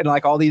 Collision, and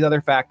like all these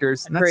other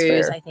factors. And that's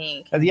Cruise, fair. I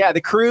think. Yeah,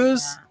 the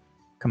cruise.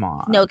 Come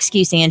on. No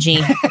excuse,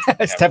 Angie.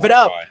 Step it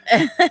up.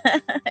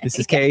 This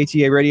is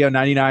KHEA Radio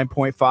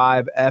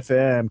 99.5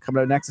 FM.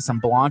 Coming up next is some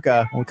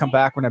Blanca. When we come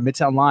back, we're at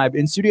Midtown Live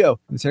in studio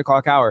in the 10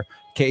 o'clock hour.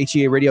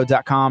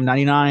 KHEAradio.com,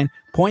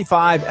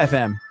 99.5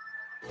 FM.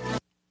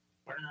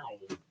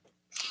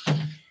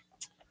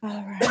 All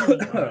right.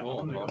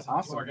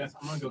 Awesome. I guess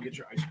I'm gonna go get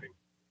your ice cream.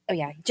 Oh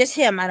yeah, just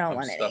him. I don't I'm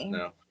want stuffed any.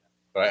 now,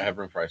 but I have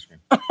room for ice cream.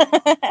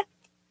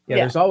 Yeah,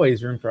 there's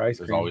always room for ice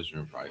cream. There's always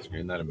room for ice cream.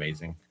 Isn't that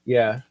amazing?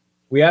 Yeah.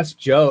 We asked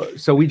Joe.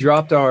 So we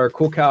dropped our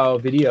Cool Cow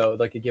video,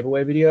 like a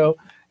giveaway video.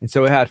 And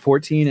so it had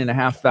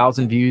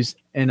 14,500 views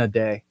in a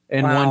day,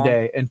 in Wow. one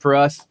day. And for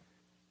us,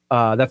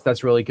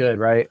 that's really good,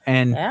 right?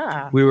 And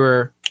Yeah. we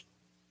were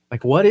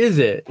like, what is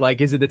it?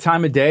 Like, is it the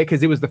time of day?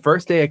 Because it was the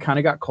first day it kind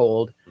of got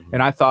cold.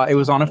 And I thought it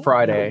was on a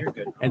Friday.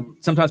 And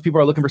sometimes people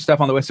are looking for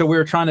stuff on the way. So we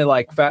were trying to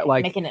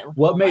Making it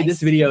what look made nice. this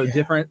video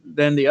different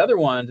than the other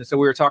ones? And so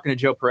we were talking to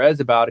Joe Perez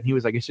about it. And he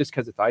was like, it's just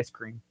because it's ice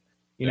cream,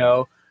 you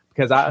know?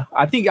 Because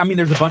I think, I mean,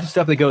 there's a bunch of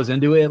stuff that goes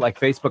into it, like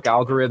Facebook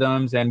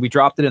algorithms, and we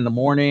dropped it in the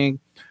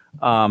morning.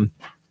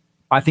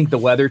 I think the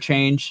weather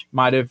change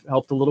might have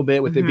helped a little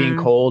bit with it being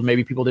cold.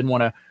 Maybe people didn't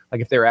want to,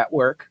 like if they're at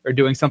work or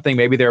doing something,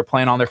 maybe they were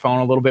playing on their phone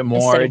a little bit more.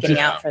 Instead of It getting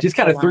just out for just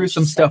kind of for threw lunch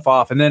some and stuff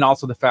off. And then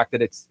also the fact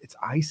that it's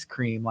ice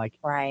cream. Like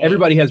Right.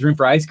 everybody has room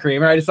for ice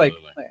cream, right? It's like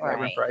Absolutely. I have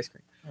room Right. for ice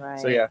cream. Right.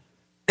 So yeah.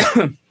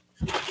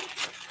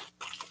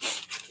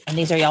 And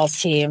these are y'all's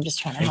too. I'm just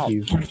trying to Thank help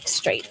you. him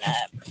straighten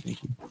up.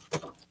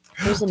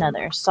 Here's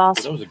another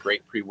sauce. That was a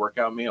great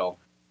pre-workout meal.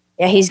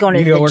 Yeah, he's going to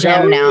You go the work gym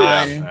out? now.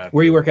 Yeah. And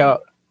Where you work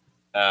out?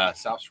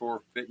 South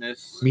Shore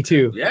Fitness. Me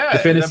too. Yeah, The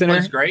fitness that center.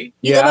 place great.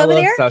 You yeah, live I over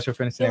love there? South Shore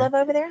Fitness you Center. live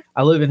over there?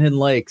 I live in Hidden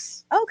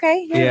Lakes.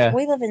 Okay. Yeah.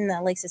 We live in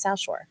the Lakes of South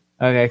Shore.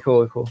 Okay,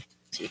 cool.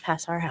 So you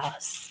pass our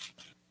house.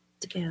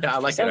 To go. Yeah, I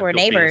like so it. I we're feel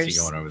fancy neighbors.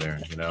 going over there.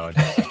 You know, I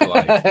just feel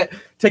like,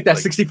 Take that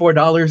Like-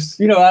 $64.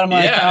 You know, out of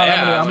my yeah, account.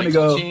 yeah, I'm gonna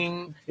go. ching.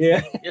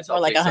 Yeah, Yes, Or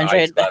I'll like take some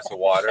 100. ice glass of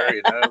water.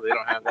 You know, they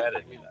don't have that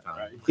at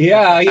time.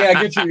 yeah.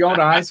 Get you going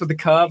to ice with the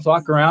cups.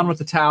 Walk around with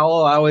the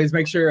towel. I always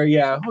make sure.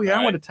 Yeah. Oh yeah,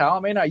 I want a towel. I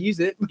may not use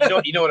it.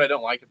 You know what I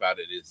don't like about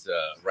it is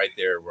right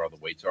there where all the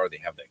weights are. They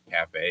have that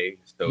cafe.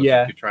 So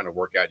Yeah. if you're trying to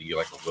work out, you get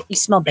like a whiff You of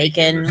smell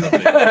bacon. or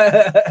something.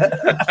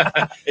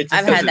 It just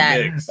I've had doesn't that.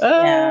 mix.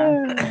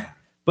 Yeah.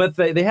 But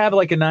they have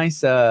like a nice.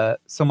 So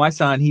my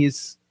son,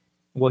 he's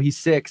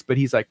 6, but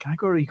he's like, can I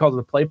go to? He calls it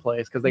the play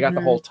place because they got the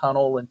Mhm. whole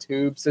tunnel and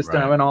tube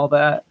system Right. and all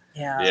that.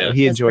 Yeah. Yeah. So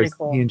he That's pretty enjoys.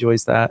 cool. He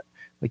enjoys that.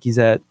 Like he's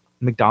at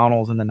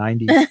McDonald's in the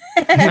 90s.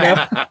 You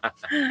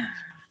know?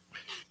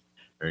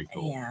 Very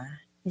cool. Yeah.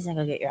 He's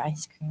gonna go get your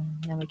ice cream.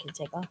 Then we can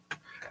take off.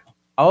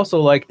 I also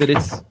like that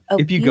it's Oh,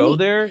 if you go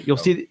there, you'll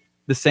see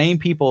the same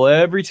people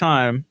every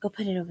time. Go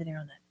put it over there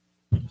on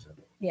that.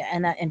 Yeah,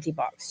 and that empty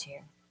box too.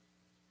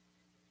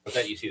 But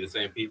that you see the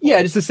same people.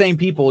 Yeah, just the same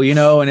people, you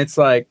know, and it's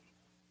like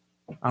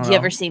I don't Do know. you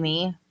ever see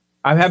me?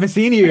 I haven't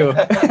seen you.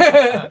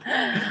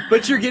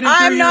 But you're getting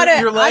I'm through not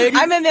your leg.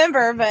 I'm a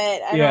member, but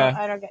I Yeah. don't.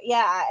 I don't.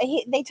 Yeah,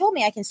 they told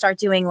me I can start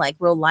doing like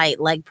real light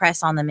leg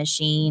press on the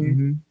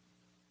machine.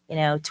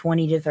 Mhm.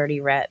 20 to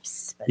 30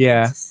 reps. But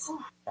Yeah. it's-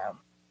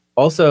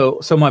 Also,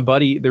 so my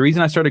buddy, the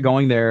reason I started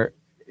going there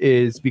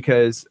is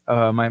because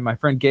my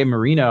friend Gabe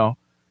Marino,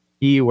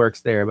 he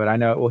works there, but I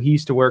know, well, he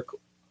used to work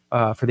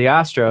for the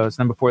Astros.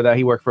 And before that,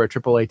 he worked for a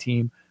AAA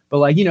team. But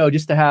like,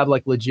 just to have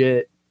like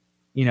legit,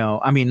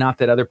 I mean, not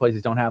that other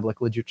places don't have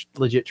like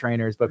legit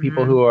trainers, but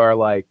people Mhm. who are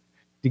like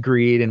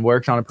degreed and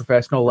works on a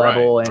professional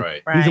level. And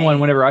Right. he's the Right. one,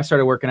 whenever I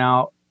started working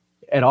out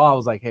at all, I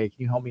was like, hey, can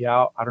you help me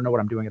out? I don't know what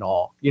I'm doing at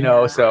all,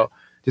 Yeah. So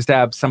just to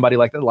have somebody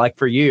like that, like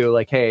for you,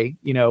 like, hey,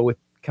 with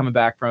coming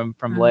back from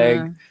leg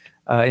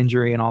Mhm.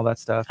 injury and all that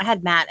stuff. I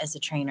had Matt as a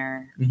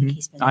trainer. Mhm.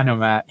 He's been I know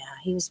Matt. Yeah,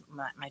 he was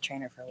my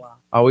trainer for a while.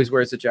 Always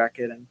wears a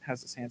jacket and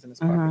has his hands in his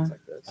pockets Mhm.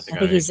 like this. I I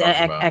think know he's who you're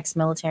talking about.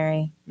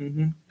 ex-military.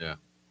 Mm-hmm.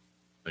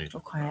 Real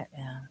quiet.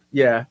 Yeah.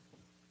 Yeah.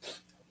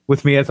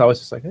 With me, it's always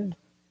just like, hey.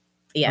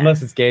 Yeah.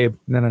 Unless it's Gabe,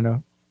 then I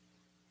know.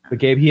 But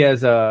Gabe, he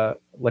has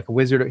like a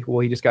wizard. Well,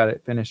 he just got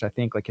it finished, I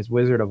think, like his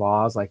Wizard of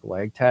Oz like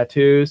leg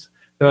tattoos.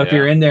 So if Yeah.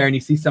 you're in there and you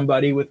see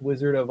somebody with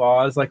Wizard of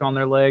Oz like on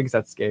their legs,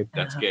 that's Gabe.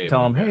 That's Gabe.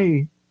 Tell him, Okay.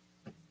 hey,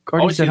 I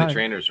Cardi always see said the hi.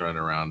 trainers running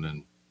around,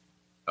 and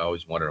I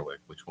always wonder like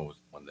which one was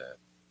the one that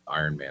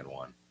Iron Man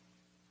won.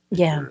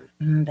 Yeah. Or-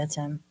 That's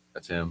him.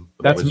 That's him.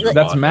 But That's- Wizard of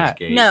that's Oz, Matt.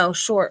 Gabe. No,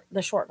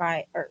 the short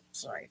guy. Or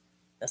sorry,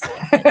 this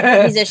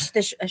guy.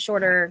 He's a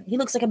shorter. He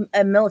looks like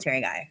a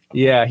military guy.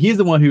 Yeah, he's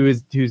the one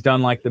who's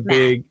done like the Matt.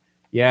 big,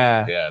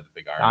 yeah, Yeah, the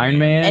big Iron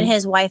Man. And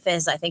his wife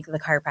is, I think, the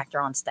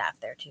chiropractor on staff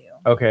there too.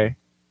 Okay.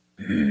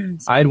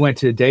 I had went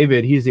to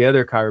David. He's the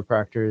other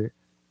chiropractor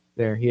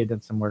there. He had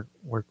done some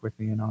work with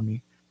me and on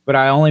me, but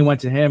I only went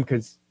to him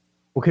because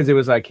it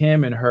was like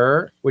him and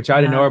her, which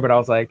I didn't know her, but I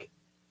was like,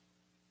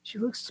 she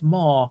looks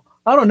small.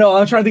 I don't know.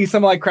 I'm trying to think of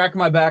something like cracking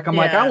my back. I'm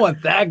like, Yeah. I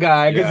want that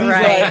guy because Yeah.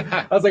 he's Right.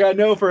 like, I was like, I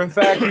know for a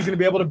fact he's gonna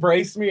be able to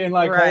brace me and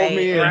like hold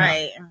me and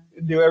right.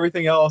 do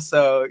everything else.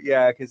 So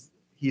yeah, because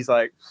he's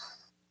like,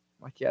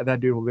 like, yeah, that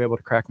dude will be able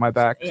to crack my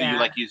back. So Yeah. you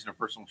like using a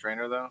personal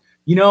trainer though?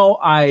 You know,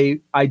 I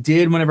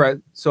did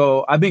whenever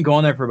so I've been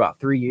going there for about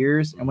 3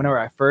 years, and whenever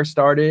I first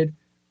started,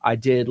 I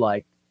did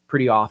like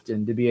pretty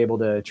often to be able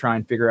to try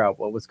and figure out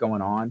what was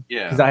going on.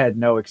 Yeah. Because I had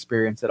no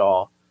experience at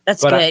all.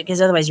 That's But good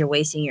because otherwise you're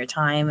wasting your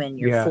time and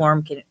your Yeah.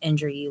 form can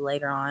injure you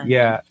later on.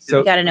 Yeah. You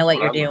So got to know what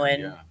That's you're I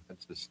learned, doing. Yeah,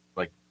 it's just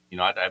like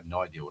I have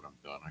no idea what I'm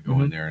doing. I go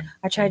Mhm. in there and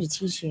I tried to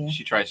teach you.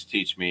 she tries to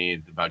teach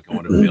me about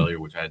going to failure,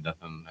 which I had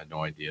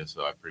no idea.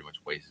 So I pretty much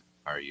wasted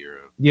an entire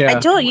year of. yeah. I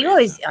told you ways.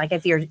 always like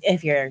if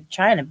you're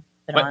trying to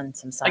put But on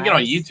some size. I get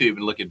on YouTube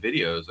and look at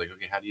videos like,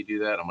 okay, how do you do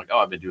that? I'm like, oh,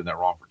 I've been doing that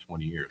wrong for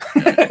 20 years.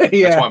 Yeah.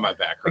 That's why my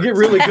back I hurts. get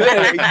really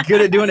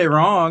good at doing it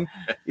wrong.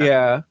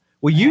 Yeah.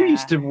 Well, you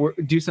used to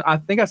do some. I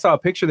think I saw a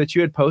picture that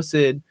you had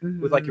posted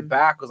with like your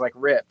back was like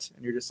ripped,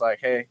 and you're just like,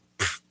 "Hey,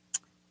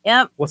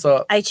 Yep. what's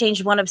up?" I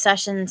changed one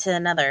obsession to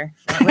another.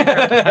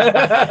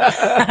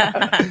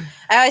 I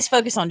always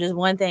focus on just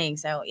one thing.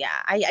 So yeah,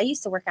 I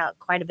used to work out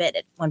quite a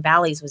bit when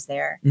Bally's was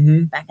there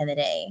Mm-hmm. back in the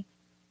day,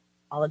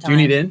 all the time. Do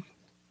you need in? You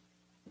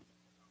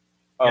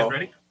guys Oh,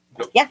 ready?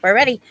 Yeah, we're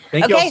ready.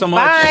 thank Okay, y'all so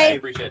much. bye. I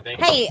appreciate it. Thank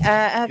you. Hey,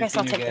 I guess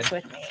I'll Good take seeing you this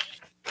with me.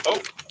 Oh,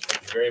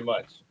 thank you very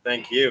much.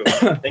 Thank you.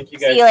 Thank you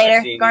guys. See you for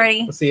later, seeing me.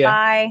 Gardy. We'll see ya.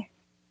 Bye.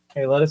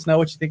 Hey, let us know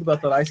what you think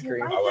about that ice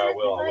cream. I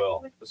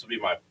will. This will be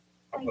my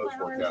post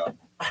workout.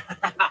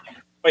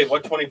 Wait,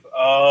 what 20? Oh.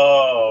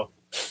 All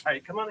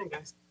right, come on in,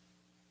 guys.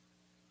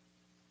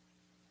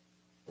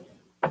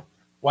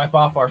 Wipe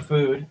off our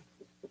food.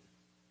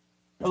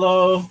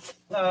 Hello.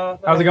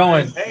 How's it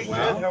going? Hey,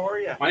 Wow. good. How are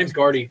you? My name's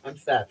Gardy. I'm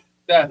Seth.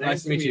 Seth,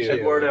 nice to meet you.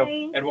 Eduardo.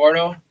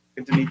 Eduardo.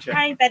 Good to meet you.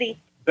 Hi,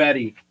 Betty.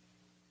 Betty.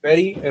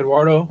 Betty,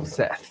 Eduardo,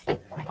 Seth.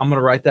 I'm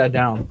gonna write that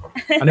down.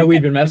 I know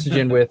we've been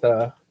messaging with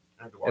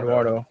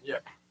Eduardo. Yeah.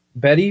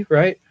 Betty,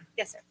 right?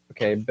 Yes, sir.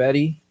 Okay,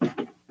 Betty.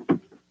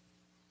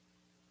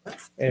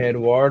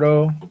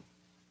 Eduardo.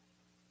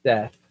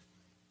 Seth.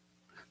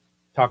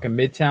 Talking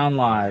Midtown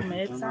Live.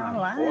 It's on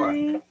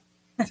online.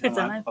 It's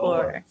on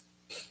 4.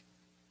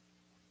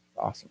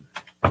 Awesome.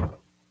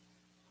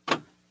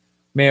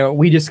 Man,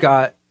 we just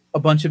got a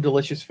bunch of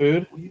delicious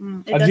food.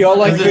 Do y'all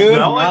like Does it food?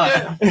 smell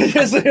like it?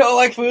 Does y'all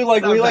like food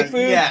like we like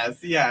food?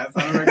 Yes.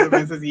 On a regular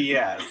basis,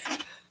 yes.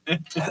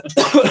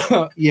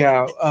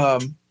 Yeah.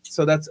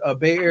 So that's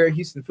Bay Area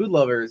Houston Food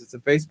Lovers. It's a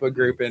Facebook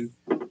group, and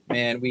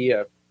man, we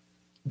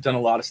done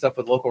a lot of stuff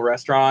with local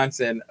restaurants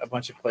and a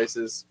bunch of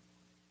places,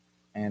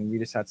 and we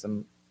just had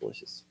some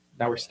delicious.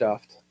 Now we're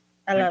stuffed.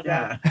 I love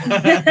that.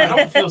 I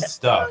don't feel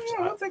stuffed.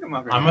 I'll take them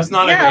off. I must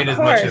not Yeah, have ate of as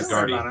much as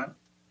course. Gardy.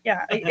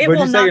 Yeah, it What'd will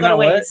you say? not You're go to not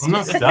what? waste. I'm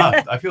not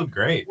stuffed. I feel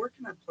great. Where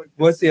can I plug this?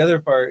 What's the other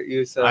part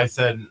you said? I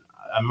said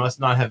I must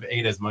not have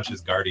ate as much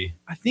as Gardy.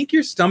 I think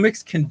your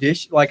stomach's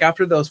conditioned. Like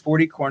after those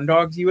 40 corn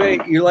dogs you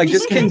ate, you're like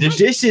just Conditioned.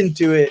 conditioned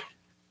to it.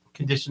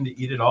 Conditioned to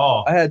eat it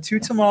all. I had 2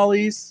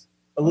 tamales,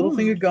 a little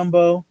thing of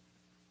gumbo,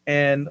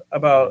 and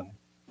about,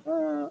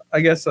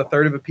 I guess, a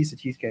third of a piece of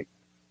cheesecake.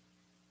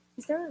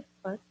 Is there a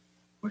bug?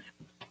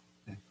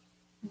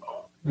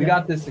 We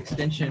got this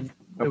extension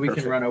that we can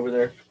perfect. run over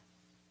there.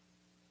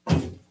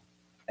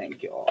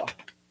 Thank you all.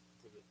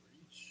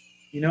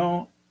 You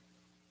know,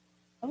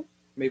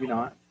 maybe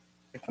not.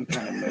 If I'm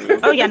trying to move.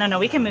 Oh yeah, no,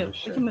 we can move.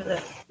 We can move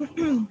it.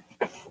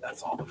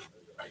 That's all.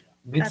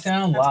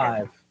 Midtown that's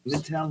Live.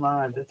 Midtown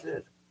Live. That's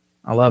it.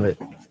 I love it.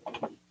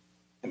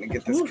 Let me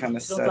get this kind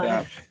of set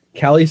up.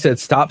 Callie said,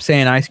 "Stop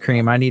saying ice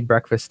cream. I need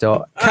breakfast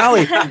still."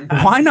 Callie,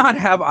 why not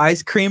have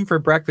ice cream for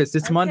breakfast?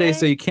 It's Monday, Okay.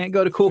 so you can't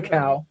go to Cool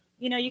Cow.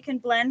 You know, you can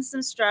blend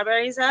some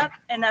strawberries up,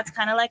 and that's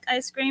kind of like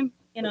ice cream.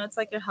 You know, it's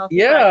like your healthy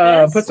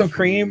Yeah, breakfast. put some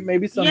cream,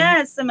 maybe some.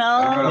 Yes, some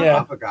I go milk. to Yeah.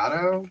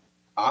 avocado,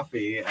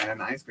 coffee,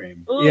 and ice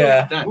cream. Ooh,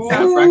 Yeah. Done. Ooh.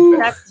 Sounds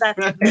breakfast. That's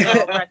a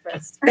good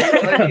breakfast. That's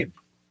what I need.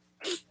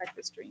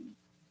 Breakfast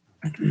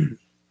dream.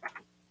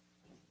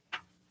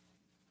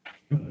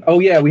 Oh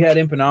yeah, we had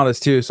empanadas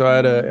too, so I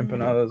had a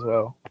empanada as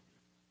well.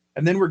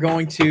 And then we're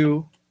going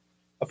to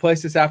a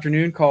place this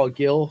afternoon called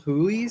Gil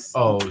Hooley's.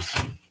 Oh,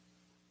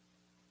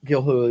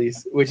 Gil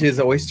Hooley's, which is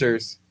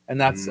oysters, and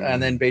that's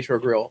and then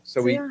Bayshore Grill.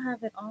 So we y'all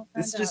have it all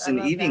It's found just out. I an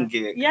love eating that.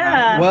 gig.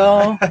 Yeah.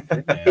 well,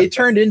 yeah. it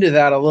turned into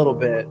that a little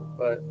bit,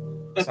 but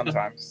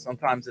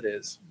sometimes it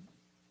is.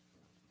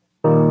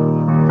 We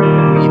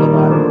eat a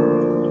lot.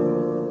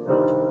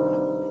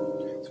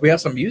 So we have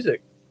some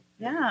music.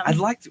 Yeah. I'd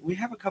like to. We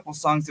have a couple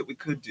songs that we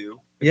could do.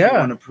 If Yeah. You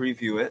want to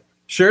preview it?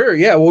 Sure.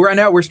 Yeah. Well, right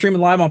now we're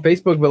streaming live on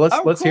Facebook, but let's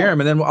Oh, let's hear cool.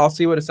 them, and then I'll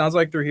see what it sounds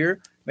like through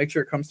here. Make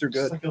sure it comes through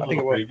good. Just like a I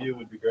think it little will. preview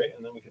would be great,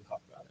 and then we can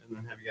talk about it, and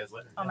then have you guys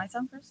later. Oh, my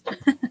song first.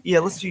 Yeah.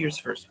 Let's do yours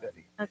first,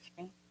 Betty.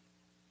 Okay.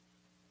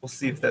 We'll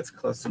see if that's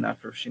close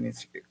enough, or if she needs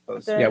to get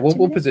close. The- Yeah, we'll 2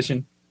 minutes?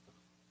 position.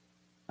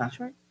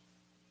 Short.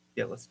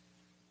 Yeah. Let's.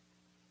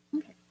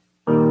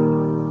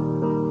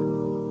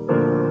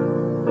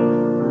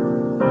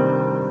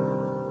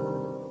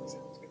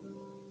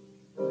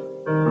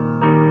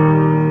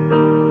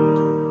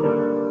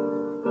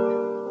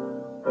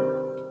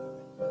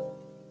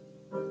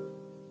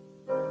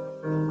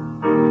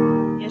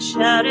 You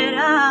shout it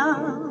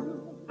out,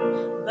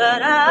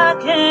 but I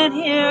can't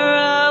hear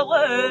a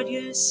word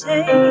you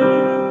say.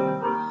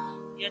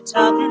 you're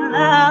talking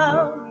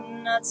loud,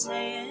 not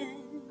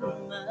saying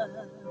much.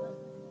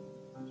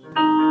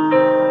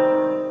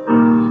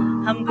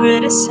 I'm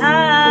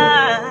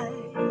criticized,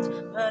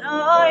 but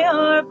all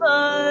your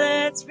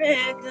bullets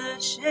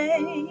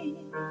ricochet.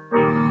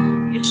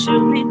 You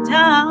shoot me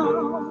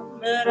down,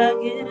 but I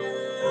get up.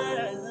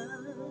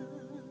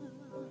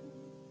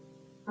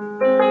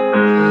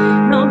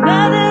 No me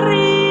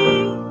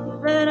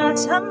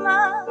derribarás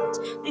jamás.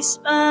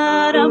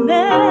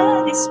 Dispárame,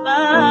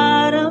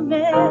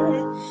 dispárame.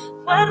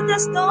 Fuerte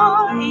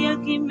estoy,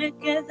 aquí me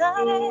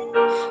quedaré.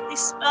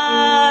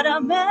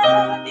 Dispárame,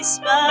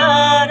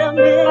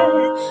 dispárame.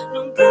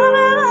 Nunca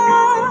me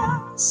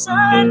vas a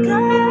ver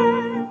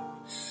caer.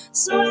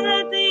 Soy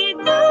de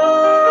titanio.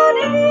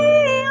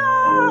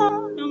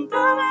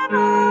 Nunca me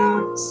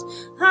vas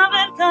a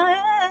ver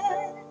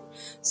caer.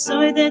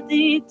 Soy de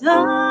titanio.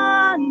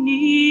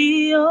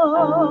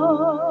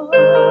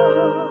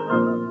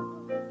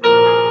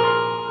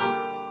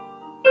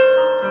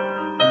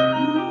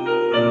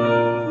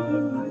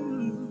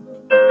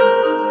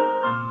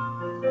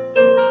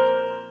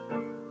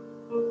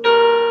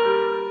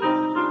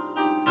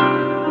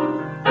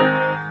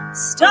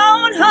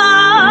 Stone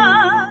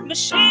hard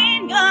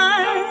machine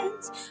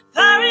guns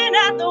firing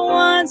at the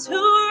ones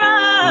who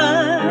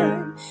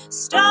run.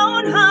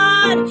 Stone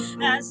hard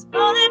as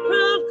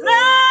bulletproof glass.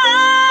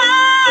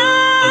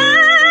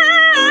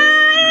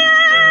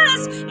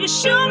 You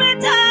shoot me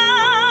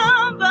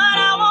down, but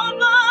I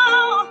won't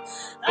fall.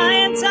 I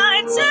am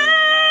titanium.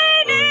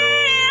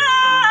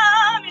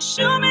 You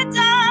shoot me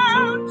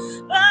down,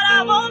 but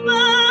I won't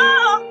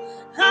fall.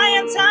 I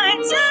am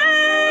titanium.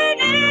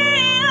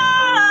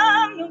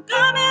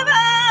 Nunca me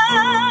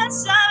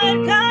vas a ver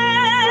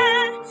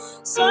caer.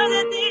 Soy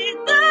de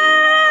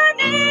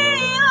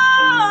titanio.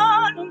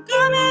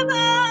 Nunca me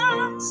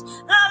vas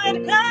a ver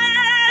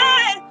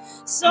caer.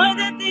 Soy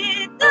de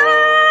titanio.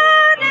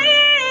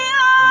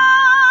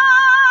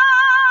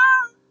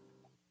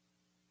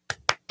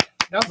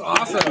 That was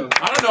awesome.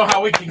 I don't know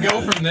how we can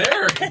go from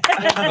there.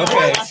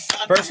 Okay,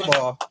 first of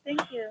all,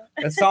 Thank you.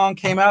 that song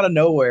came out of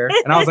nowhere,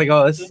 and I was like,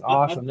 "Oh, this is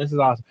awesome! This is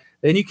awesome."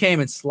 Then you came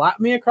and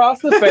slapped me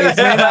across the face,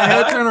 made my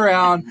head turn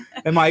around,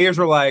 and my ears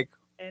were like,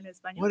 En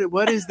español.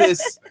 "What is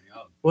this?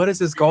 What is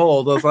this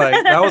gold?" I was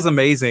like, "That was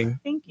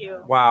amazing! Thank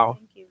you. Wow!"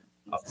 Thank you.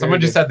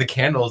 Someone just had the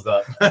candles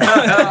up as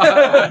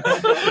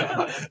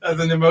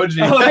an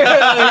emoji. Oh,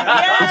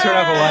 yeah. You turn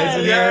off the lights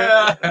in here?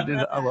 Yeah.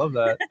 Dude, I love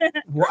that.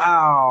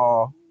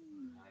 Wow!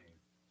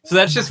 So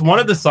that's just one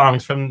of the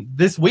songs from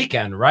this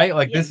weekend, right?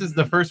 Like this is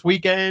the first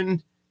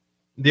weekend,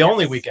 the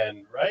only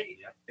weekend, right?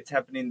 It's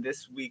happening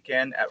this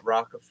weekend at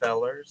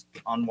Rockefeller's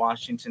on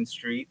Washington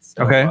Street.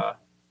 So, Okay.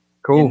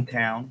 Cool. In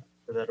town.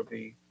 So that'll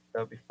be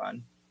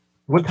fun.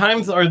 What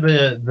times are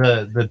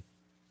the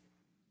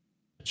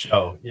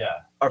show?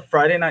 Yeah. Our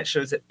Friday night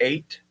show's at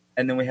 8,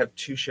 and then we have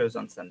 2 shows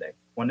on Sunday.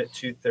 One at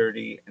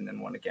 2:30, and then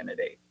one again at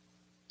 8.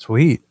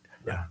 Sweet.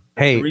 Yeah.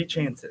 Hey. 3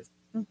 chances.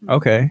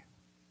 Okay.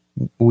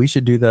 We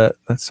should do that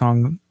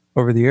song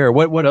over the air.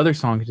 What other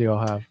songs do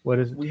y'all have? What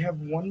is it? We have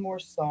one more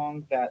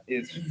song that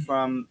is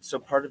from. So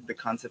part of the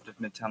concept of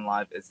Midtown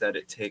Live is that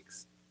it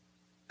takes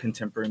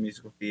contemporary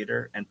musical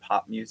theater and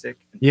pop music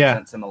and Yeah.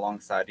 presents them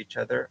alongside each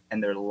other.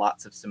 And there are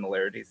lots of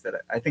similarities that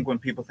I think when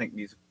people think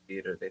musical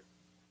theater, they think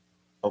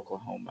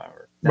Oklahoma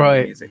or Sound of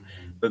Right. Music,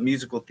 but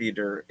musical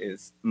theater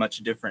is much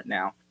different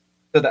now.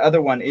 So the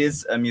other one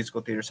is a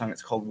musical theater song.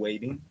 It's called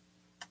Waiting,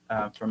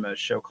 from a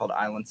show called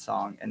Island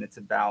Song, and it's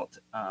about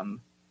a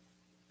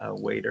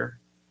waiter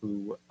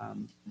who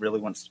really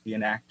wants to be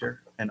an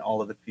actor and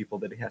all of the people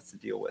that he has to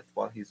deal with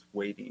while he's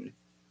waiting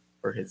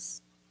for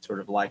his sort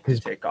of life to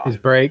take off. His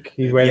break.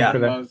 He's waiting Yeah. for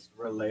The that. most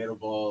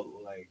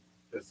relatable, like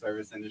the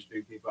service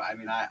industry people. I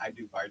mean, I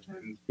do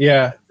bartend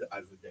Yeah.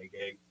 as a day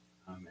gig,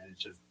 and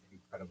it's just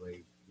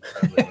incredibly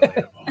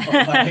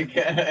relatable.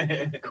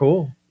 Like,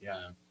 Cool.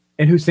 yeah.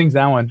 And who sings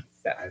that one?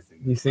 I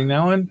think You sing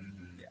that one?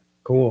 Yeah.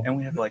 Cool. And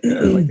we have like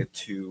a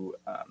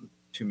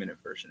 2-minute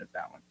version of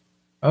that one.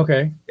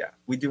 Okay. Yeah,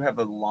 we do have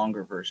a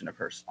longer version of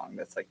her song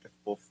that's like the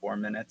full 4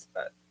 minutes,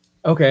 but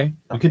Okay.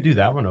 We could do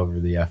that one over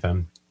the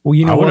FM. Well,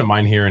 you know I what? wouldn't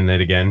mind hearing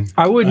it again.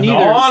 I wouldn't In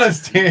either. all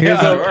honesty.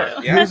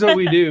 Here's what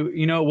we do.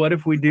 You know, what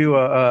if we do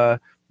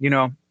me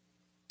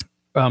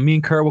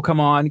and Kurt will come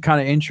on,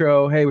 kind of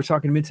intro. Hey, we're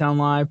talking Midtown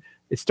Live.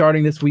 It's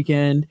starting this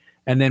weekend,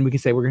 and then we can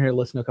say we're gonna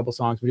listen to a couple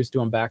songs. We just do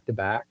them back to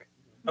back,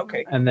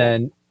 okay. and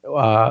then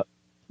we'll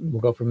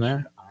go from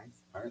there.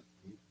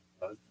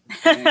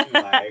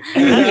 Like,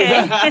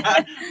 Okay.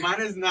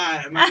 mine is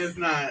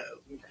not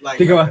like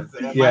Think about- hers.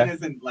 yeah. Mine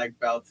isn't like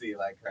belty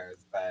like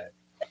hers, but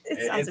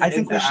It sounds I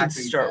think we the should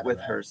acting start side with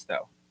of it. hers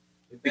though.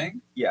 You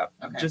think? Yeah,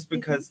 Okay. just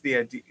because the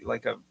idea,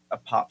 like a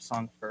pop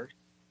song first,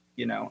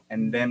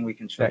 and then we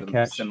can show That them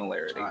catch.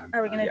 similarity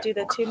Are we gonna Yeah. do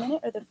the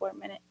 2-minute or the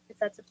 4-minute? If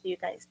that's up to you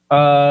guys.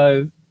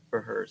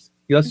 for hers,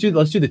 Let's do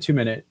the 2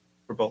 minute,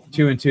 for both.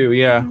 2 and 2.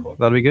 Yeah, Cool.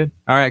 that'll be good.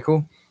 All right,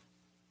 cool.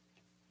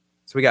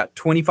 So we got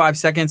 25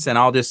 seconds, and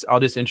I'll just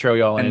intro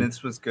y'all And in.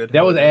 this was good.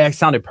 That was how it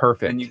sounded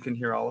perfect. and you can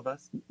hear all of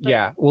us.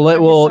 Yeah.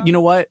 Well, you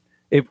know what?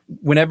 if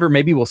whenever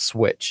maybe we'll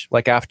switch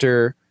like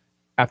after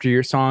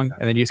your song,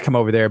 and then you just come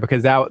over there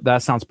because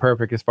that sounds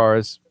perfect as far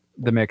as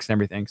the mix and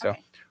everything. So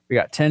we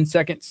got 10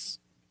 seconds.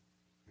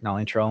 And I'll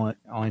intro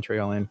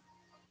y'all in.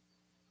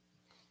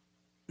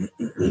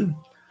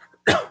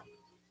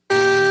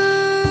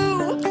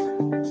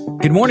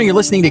 Good morning. You're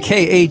listening to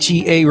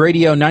KHEA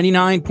Radio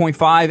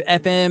 99.5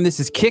 FM. This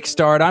is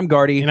Kickstart. I'm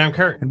Gardy. And I'm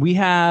Kurt. And we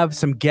have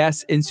some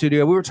guests in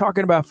studio. We were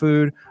talking about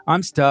food.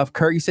 I'm stuffed.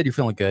 Kurt, you said you're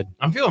feeling good.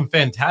 I'm feeling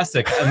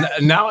fantastic.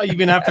 And now,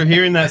 even after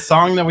hearing that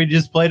song that we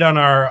just played on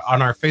our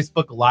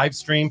Facebook live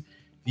stream,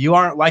 if you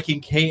aren't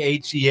liking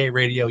KHEA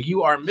Radio,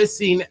 you are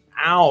missing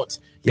out.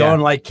 Go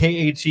and like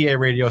KHEA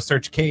Radio.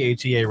 Search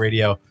KHEA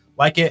Radio.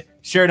 Like it.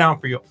 Share it out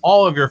for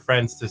all of your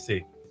friends to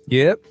see.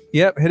 Yep.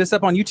 Hit us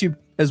up on YouTube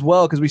as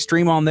well because we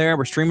stream on there.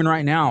 We're streaming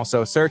right now.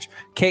 So search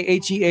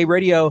KHEA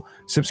Radio.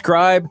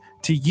 Subscribe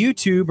to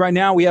YouTube. Right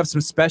now we have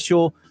some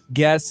special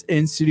guests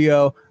in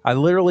studio. I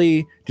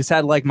literally just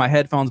had like my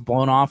headphones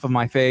blown off of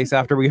my face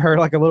after we heard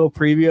like a little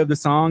preview of the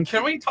song.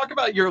 Can we talk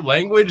about your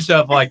language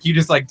of like you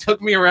just like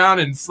took me around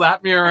and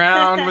slapped me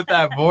around with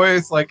that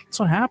voice? Like that's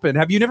what happened.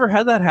 Have you never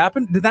had that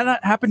happen? Did that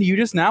not happen to you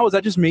just now? Was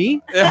that just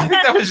me? I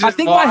think that was just I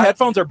think my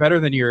headphones are better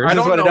than yours. I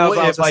don't know know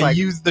if I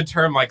used the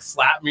term like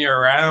slap me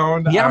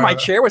around. Yeah, my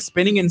chair was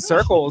spinning in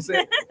circles.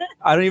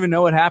 I don't even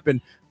know what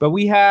happened. But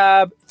we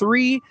have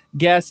 3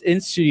 guests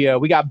in studio.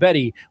 We got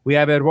Betty, we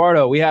have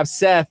Eduardo, we have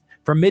Seth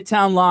from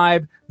Midtown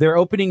Live. They're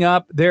opening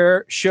up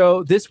their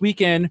show this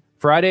weekend,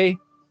 Friday,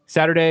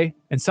 Saturday,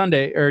 and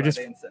Sunday, or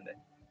Friday and Sunday.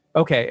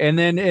 Okay, and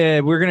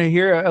then we're gonna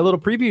hear a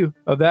little preview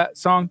of that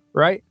song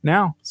right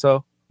now.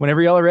 So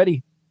whenever y'all are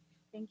ready.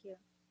 Thank you.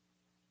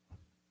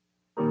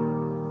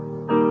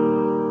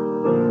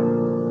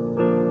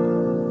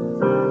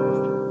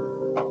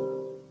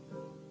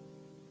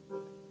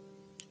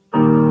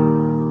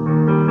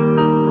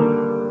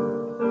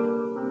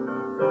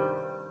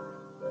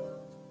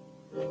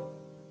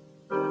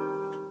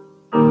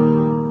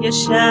 You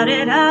shout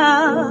it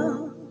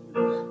out,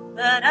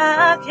 but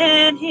I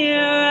can't hear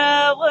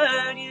a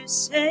word you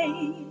say.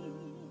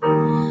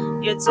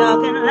 You're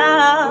talking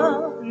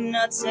loud,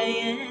 not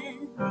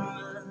saying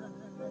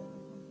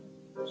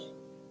much.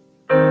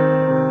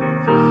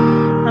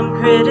 I'm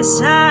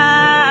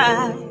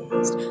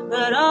criticized,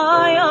 but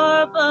all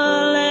your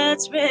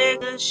bullets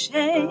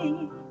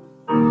ricochet.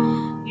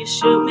 You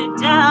shoot me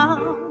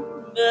down,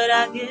 but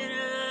I get up.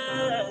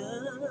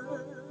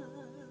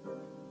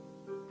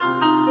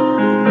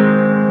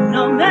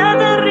 No me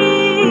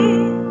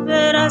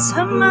derribes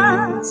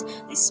jamás,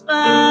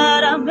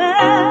 dispárame,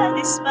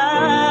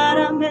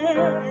 dispárame.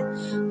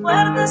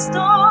 Fuerte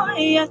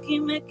estoy, aquí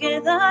me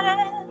quedaré.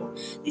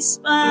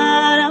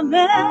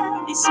 Dispárame,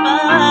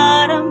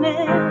 dispárame.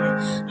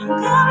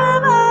 Nunca me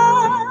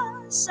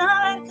vas a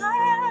ver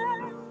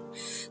caer.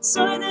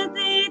 Soy de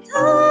titanio.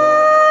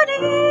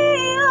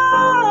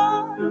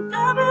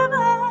 Nunca me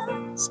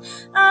vas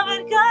a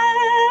ver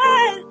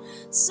caer.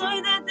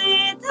 Soy de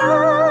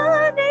titanio.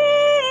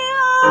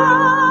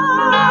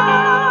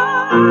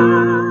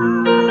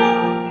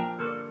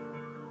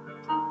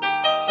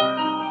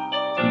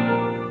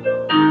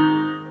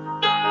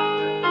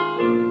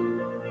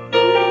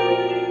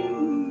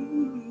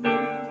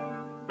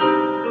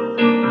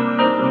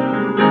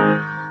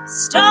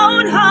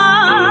 Stone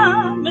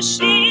hard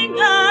machine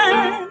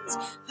guns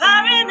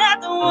firing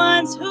at the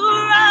ones who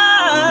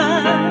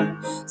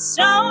run.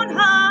 Stone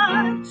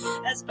hard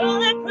as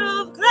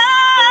bulletproof glass.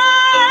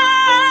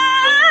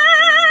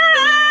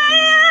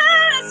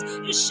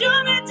 You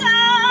shoot me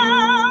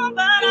down,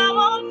 but I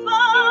won't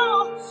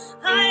fall.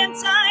 I am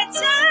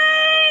titanium.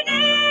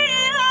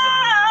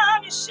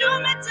 You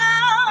shoot me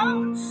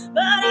down,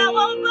 but I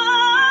won't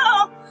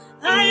fall.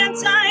 I am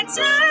titanium.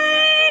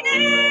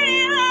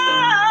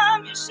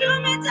 You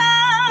shoot me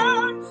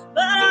down,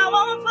 but I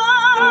won't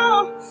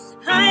fall.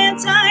 I am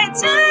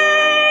titanium.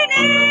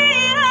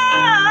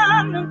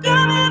 Nunca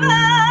me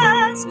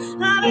vas a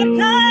ver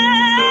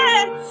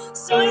caer.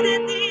 Soy de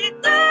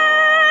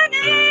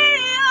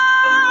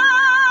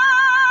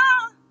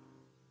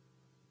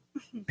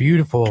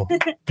Beautiful,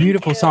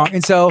 beautiful song.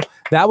 And so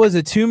that was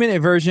a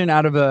 2-minute version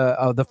out of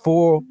the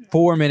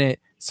 4-minute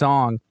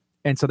song.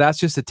 And so that's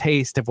just a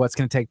taste of what's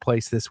going to take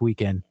place this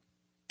weekend.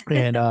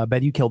 And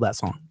Bet, you killed that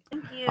song.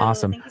 Thank you.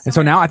 Awesome. Thank you And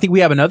so much. now I think we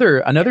have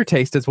another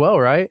taste as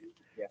well, right?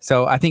 Yeah.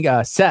 So I think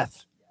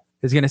Seth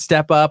is going to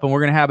step up, and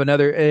we're going to have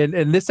another.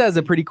 And this has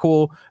a pretty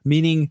cool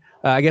meaning.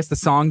 I guess the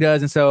song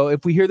does. And so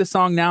if we hear the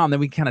song now, and then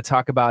we kind of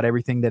talk about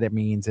everything that it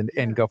means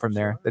and go from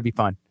there, that'd be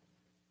fun.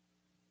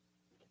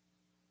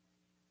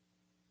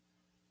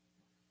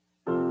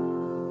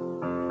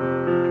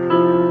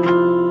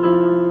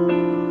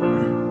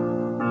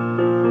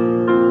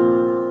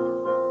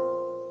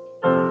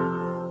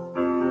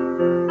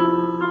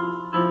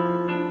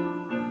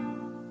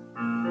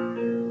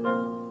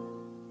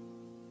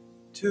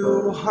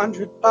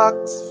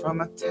 $200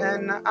 from a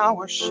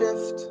 10-hour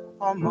shift,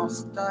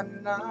 almost done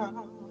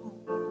now.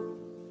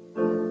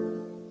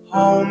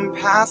 Home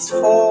past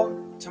 4,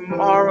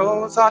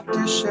 tomorrow's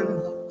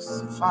audition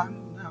looks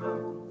fun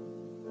now.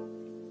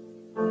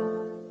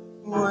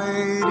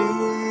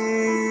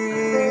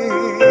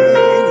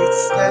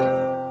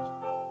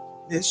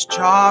 This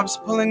job's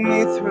pulling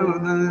me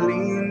through the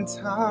lean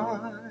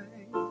time.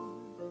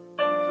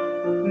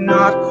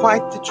 Not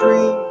quite the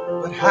dream,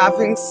 but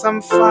having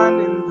some fun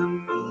in the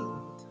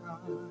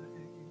meantime.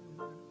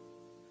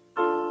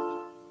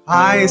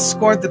 I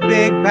scored the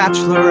big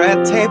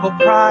bachelorette table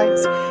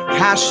prize,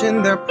 cash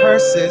in their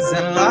purses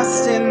and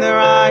lust in their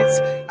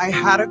eyes. I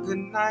had a good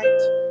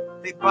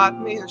night, they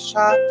bought me a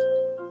shot,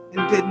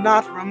 and did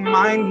not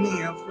remind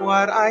me of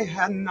what I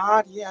had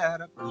not yet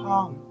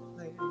accomplished.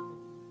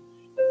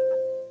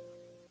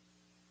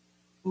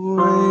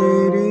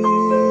 Waiting,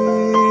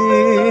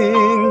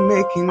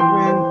 making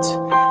rent,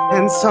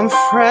 and some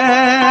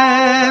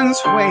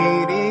friends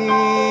waiting.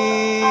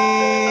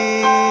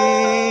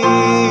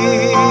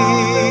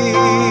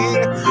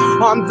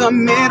 On the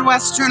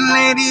Midwestern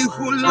lady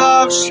who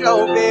loves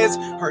showbiz.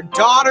 Her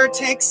daughter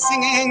takes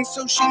singing,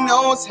 so she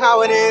knows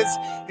how it is,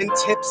 and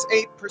tips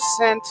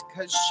 8%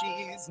 cause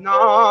she's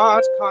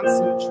not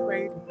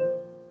concentrating.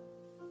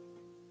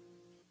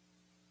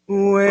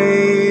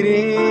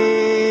 Waiting,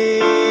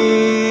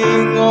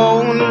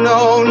 oh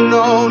no,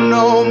 no,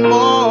 no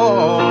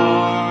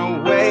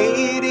more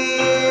waiting.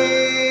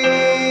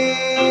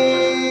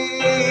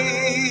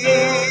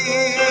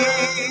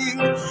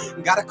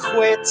 Gotta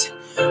quit,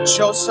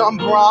 show some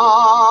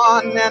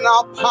brawn, and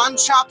I'll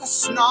punch out the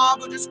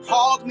snob who just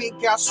called me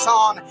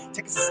garçon.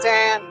 Take a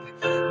stand,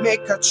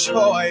 make a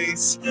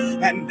choice,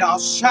 and I'll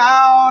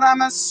shout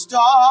I'm a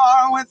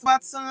star with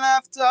what's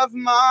left of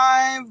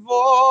my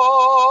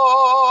voice.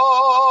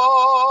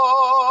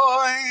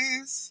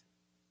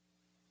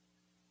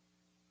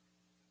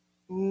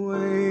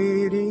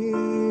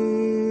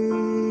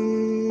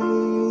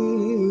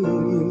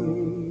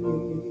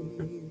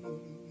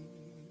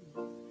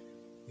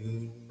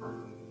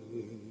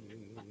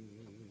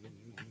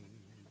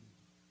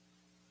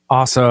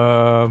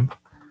 Awesome.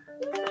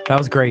 That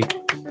was great.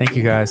 Thank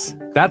you guys.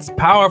 That's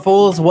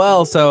powerful as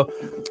well. So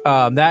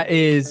that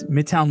is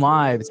Midtown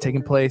Live. It's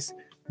taking place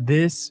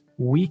this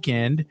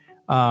weekend.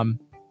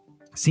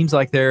 Seems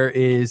like there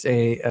is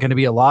going to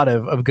be a lot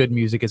of good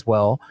music as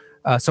well.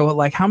 So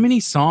like how many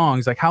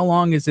songs, like how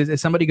long is this? If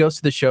somebody goes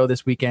to the show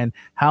this weekend,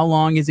 how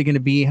long is it going to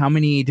be? How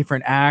many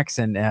different acts?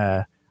 And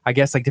I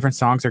guess like different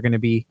songs are going to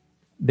be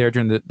there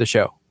during the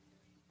show.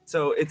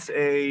 So it's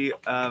a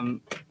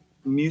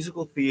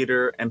musical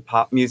theater and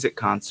pop music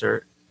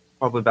concert,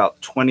 probably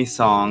about 20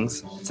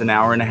 songs. It's an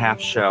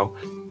hour-and-a-half show.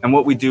 And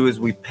what we do is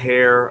we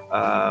pair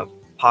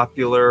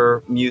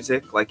popular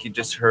music, like you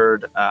just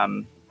heard.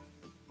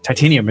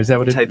 Titanium, is that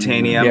what it is?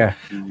 Titanium. Yeah.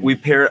 We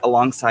pair it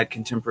alongside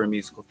contemporary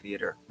musical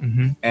theater.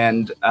 Mm-hmm.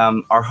 And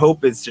our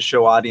hope is to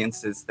show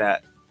audiences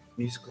that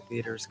musical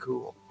theater is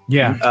cool.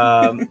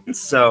 Yeah.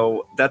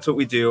 So that's what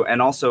we do.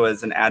 And also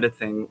as an added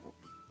thing,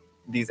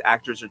 these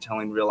actors are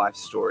telling real life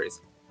stories.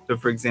 So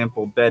for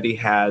example, Betty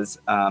has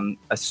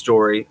a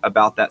story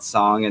about that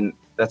song, and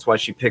that's why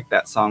she picked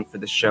that song for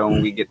the show.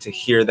 And we get to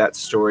hear that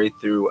story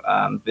through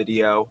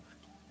video.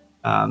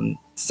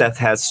 Seth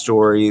has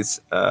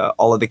stories.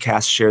 All of the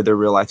cast share their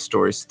real life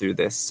stories through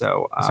this.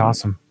 So That's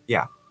awesome.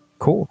 Yeah.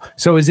 Cool.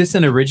 So is this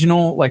an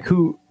original, like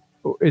who,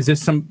 is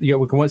this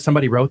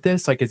somebody wrote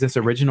this? Like, is this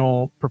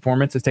original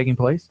performance that's taking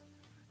place?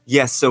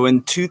 Yes. So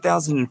in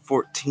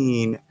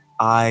 2014,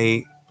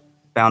 I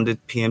founded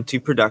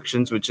PMT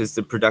Productions, which is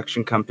the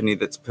production company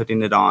that's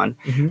putting it on.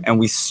 Mm-hmm. And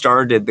we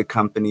started the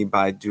company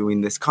by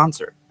doing this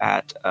concert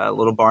at a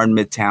little bar in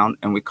Midtown,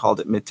 and we called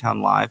it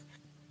Midtown Live.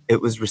 It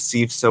was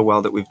received so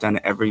well that we've done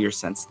it every year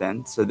since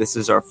then. So this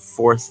is our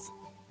fourth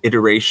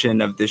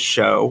iteration of this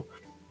show.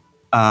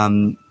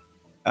 So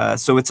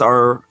it's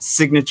our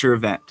signature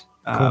event.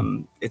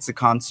 Cool. It's a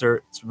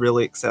concert. It's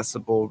really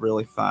accessible,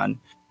 really fun.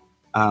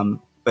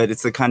 But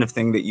it's the kind of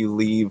thing that you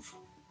leave,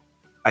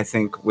 I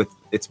think,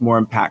 it's more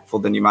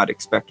impactful than you might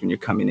expect when you're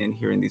coming in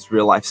hearing these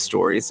real life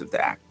stories of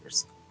the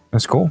actors.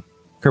 That's cool.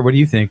 Kurt, what do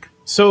you think?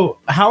 So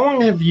how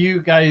long have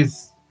you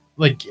guys,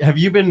 like, have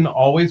you been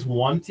always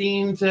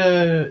wanting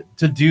to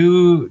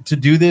do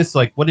this?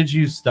 Like, what did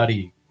you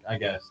study, I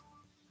guess?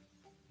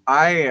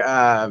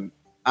 I'm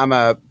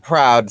a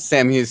proud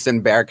Sam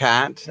Houston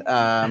Bearcat.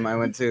 I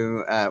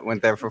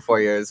went there for 4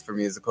 years for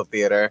musical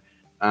theater.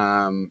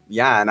 And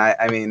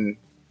I mean,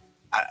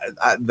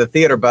 the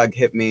theater bug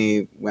hit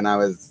me when I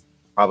was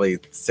probably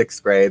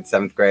 6th grade,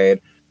 7th grade.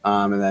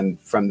 And then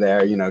from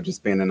there,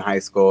 just being in high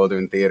school,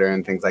 doing theater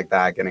and things like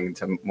that, getting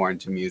more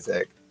into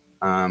music.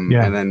 And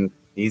then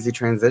easy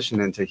transition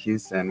into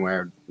Houston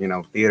where,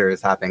 theater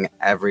is happening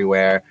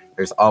everywhere.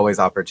 There's always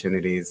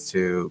opportunities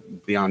to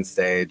be on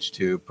stage,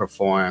 to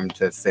perform,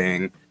 to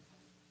sing.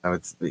 So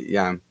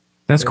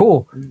That's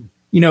cool.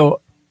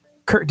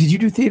 Kurt, did you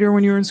do theater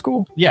when you were in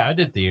school? Yeah, I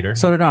did theater.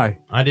 So did I.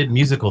 I did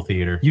musical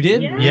theater. You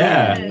did?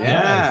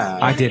 Yeah.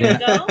 I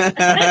didn't.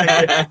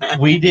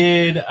 We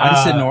did. I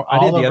just did. I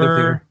did the other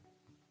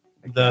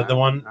theater. The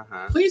one.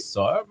 Please,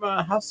 sir,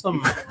 have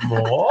some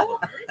more.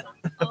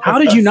 How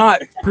did you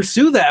not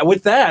pursue that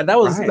with that? That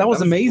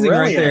was amazing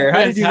right there.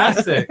 How did you not?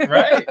 Fantastic,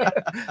 right?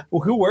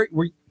 Well, who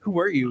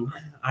were you?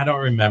 I don't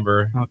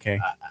remember. Okay.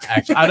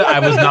 Actually, I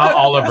was not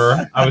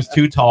Oliver. I was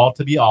too tall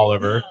to be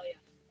Oliver.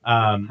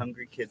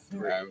 Hungry Kid 3.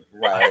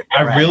 Right.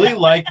 I right. really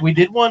like. We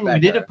did a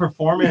Becker.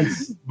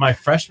 performance my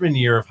freshman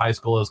year of high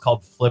school. It was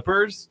called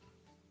Flippers,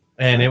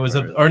 and it was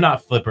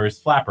not Flippers,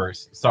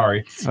 Flappers.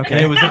 Sorry. Okay.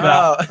 And it was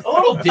about a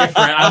little different.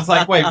 I was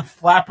like, wait,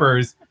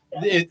 Flappers.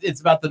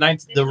 It's about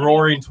the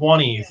Roaring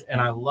 20s, and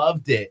I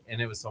loved it,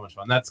 and it was so much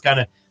fun. That's kind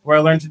of where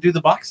I learned to do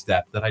the box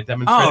step that I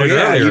demonstrated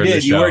earlier. you in the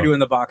did. You show. were doing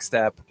the box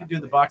step. I could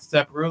do the box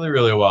step really,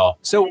 really well.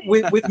 So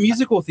with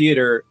musical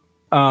theater,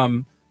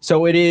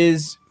 so it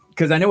is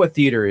because I know what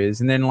theater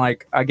is, and then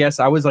like I guess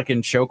I was like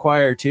in show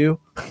choir too.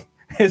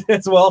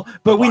 As well,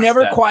 but we box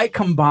never step. quite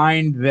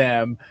combined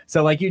them.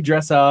 So like you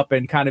dress up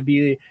and kind of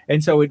be,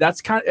 and so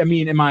that's kind of, I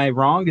mean, am I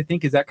wrong to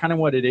think, is that kind of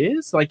what it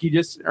is? Like you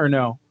just, or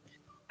no?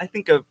 I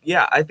think of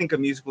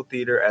musical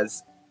theater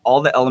as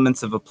all the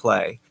elements of a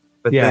play,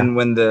 but Yeah. then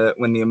when the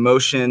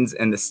emotions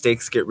and the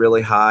stakes get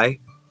really high,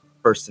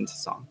 burst into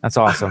song. That's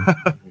awesome.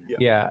 Yeah.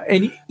 Yeah.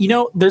 And you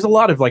know, there's a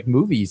lot of like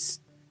movies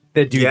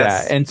that do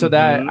Yes. that. And so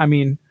that, Mhm. I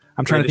mean,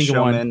 I'm trying to Greatest think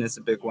of one. Showman is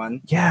a big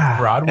one. Yeah.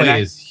 Broadway And I-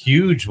 is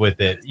huge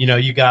with it. You know,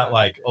 you got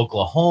like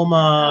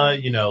Oklahoma,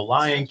 you know,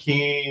 Lion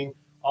King.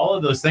 All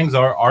of those things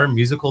are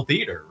musical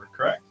theater,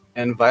 correct?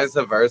 And vice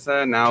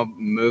versa. Now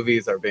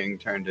movies are being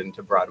turned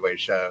into Broadway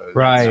shows.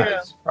 Right.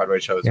 As Broadway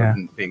shows Yeah. are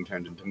being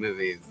turned into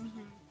movies.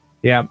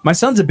 Yeah. My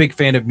son's a big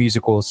fan of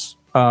musicals.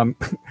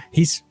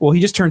 He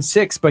just turned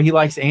 6, but he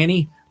likes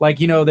Annie.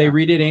 Like, you know, they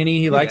redid Annie.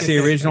 He likes the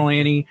Yes. original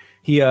Annie.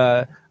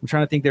 I'm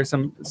trying to think there's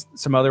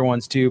some other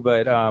ones too,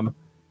 but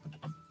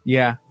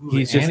yeah,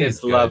 he's just Annie's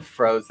It's love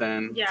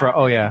Frozen. Yeah.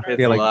 oh yeah. It's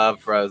Yeah, like love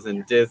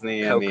Frozen.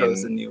 Disney.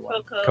 Coco's I a mean, new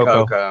one. Coco.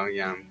 Coco. Coco.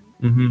 Yeah.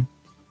 mhm.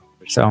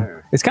 For So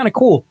sure. it's kind of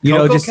cool. You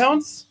know, Coco just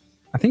counts?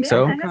 I think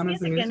so. Yeah, it has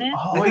music in it.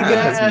 Oh, Yeah. yeah.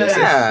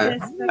 Yeah.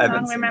 This is the I haven't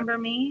song seen Remember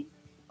Me.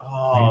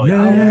 Oh,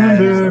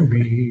 Remember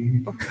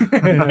me.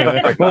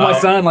 Well, my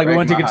son, like we Break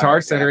went to my Guitar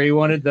heart, Center. He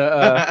wanted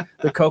the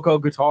Coco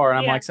guitar, and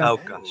I'm Yeah. like, son, Oh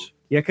gosh.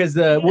 yeah, because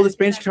the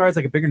Spanish guitar is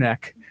like a bigger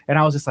neck, and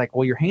I was just like,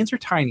 well, your hands are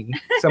tiny,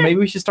 so maybe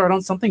we should start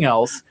on something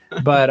else.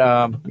 But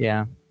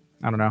yeah,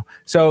 I don't know.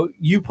 So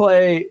you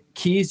play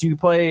keys? Do you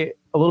play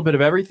a little bit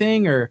of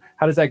everything, or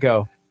how does that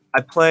go?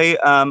 I play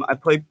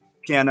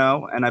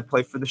piano and I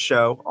play for the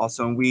show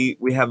also, and we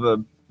have a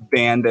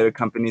band that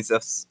accompanies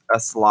us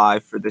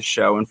live for the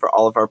show and for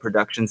all of our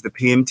productions, the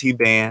PMT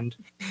band.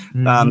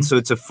 Mhm. So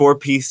it's a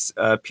 4-piece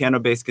piano,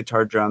 bass,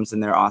 guitar, drums,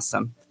 and they're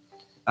awesome.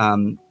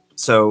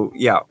 So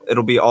yeah,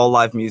 it'll be all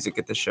live music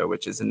at the show,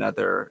 which is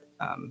another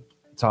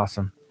It's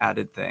awesome.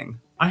 added thing.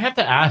 I have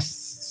to ask.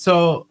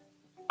 So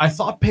I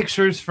saw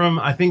pictures from,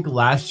 I think,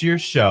 last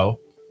year's show.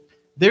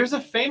 There's a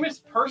famous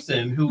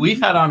person who we've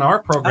had on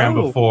our program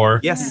Oh, before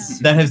Yes.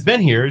 that has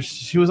been here.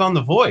 She was on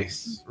The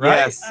Voice, right?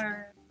 Yes.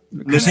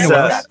 Miss,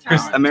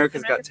 Christina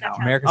America's Got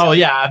Talent. America's Oh,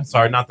 yeah. I'm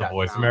sorry. Not The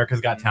Voice. America's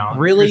Got Talent.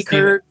 Really,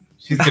 Christina- Kurt?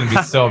 She's going to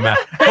be so mad.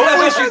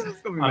 Hopefully she's.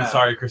 I'm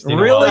sorry, Christina.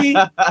 Really?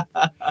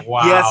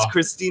 Wow. Yes,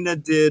 Christina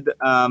did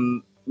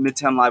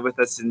Midtown Live with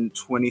us in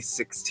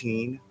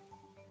 2016.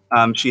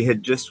 She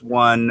had just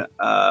won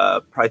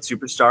Pride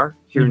Superstar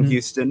here in Mhm.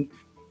 Houston,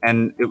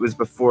 and it was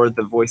before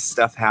the Voice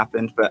stuff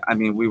happened. But I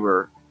mean, we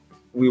were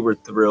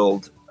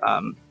thrilled.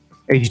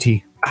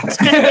 AGT.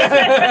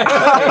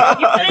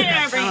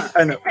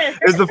 I know it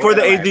was before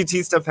the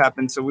AGT stuff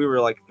happened, so we were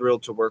like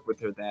thrilled to work with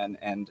her then.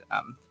 And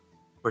of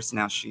course,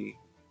 now she's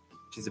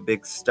a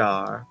big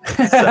star.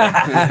 So,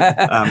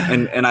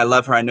 and I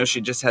love her. I know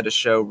she just had a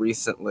show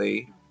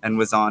recently and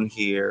was on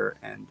here.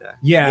 And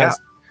Yeah,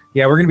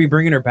 we're gonna be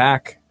bringing her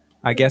back,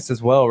 I guess,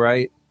 as well,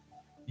 right?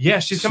 Yeah,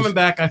 she's coming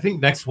back, I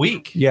think, next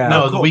week. Yeah.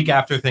 No, Oh, the cool. week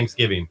after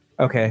Thanksgiving.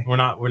 Okay. We're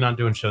not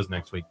doing shows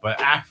next week, but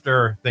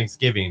after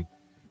Thanksgiving,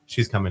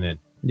 she's coming in.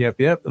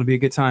 Yep. It'll be a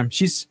good time.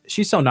 She's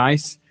so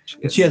nice,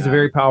 and she has a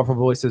very powerful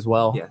voice as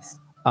well. Yes.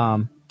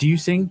 Do you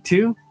sing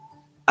too?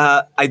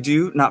 I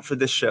do, not for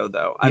this show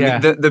though. I Yeah.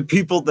 mean, the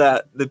people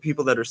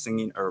that are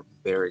singing are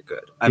very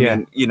good. I Yeah.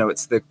 mean, you know,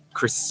 it's the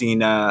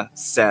Christina,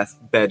 Seth,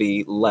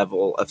 Betty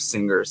level of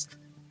singers.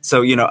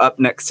 So, you know, up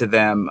next to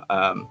them,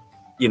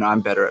 you know,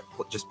 I'm better at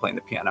just playing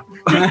the piano.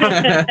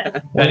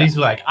 Betty's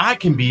like, I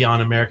can be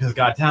on America's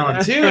Got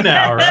Talent too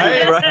now,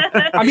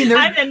 right? I mean,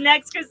 I'm the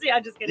next Chrissy.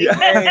 I'm just kidding.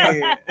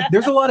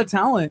 There's a lot of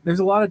talent. There's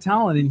a lot of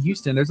talent in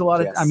Houston. There's a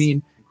lot of. I Yes.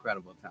 mean,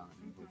 Incredible talent.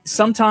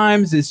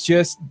 sometimes it's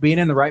just being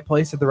in the right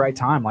place at the right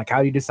time. Like, how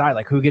do you decide?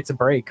 Like, who gets a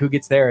break? Who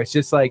gets there? It's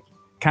just like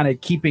kind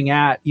of keeping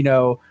at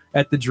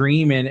the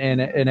dream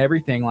and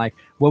everything. Like,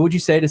 what would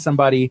you say to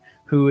somebody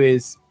who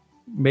is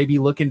maybe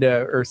looking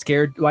to or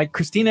scared? Like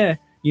Christina,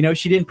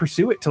 she didn't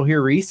pursue it till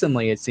here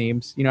recently. It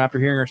seems, after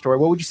hearing her story.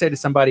 What would you say to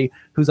somebody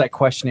who's like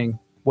questioning,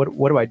 what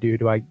do I do?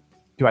 Do I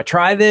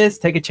try this?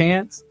 Take a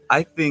chance?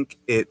 I think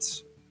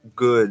it's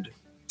good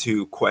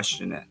to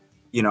question it.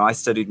 I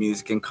studied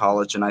music in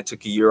college and I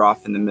took a year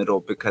off in the middle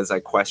because I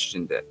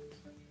questioned it.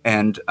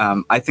 And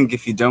I think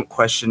if you don't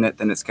question it,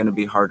 then it's going to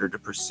be harder to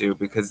pursue,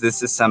 because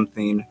this is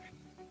something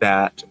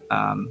that,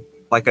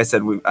 like I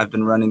said, I've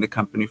been running the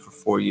company for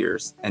 4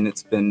 years and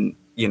it's been,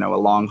 a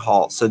long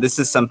haul. So this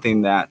is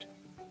something that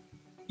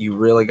you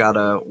really got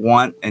to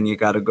want and you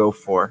got to go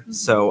for.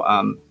 So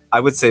I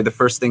would say the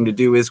first thing to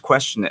do is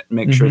question it,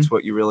 make sure it's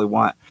what you really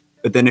want.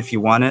 But then if you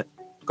want it,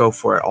 go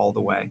for it all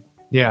the way.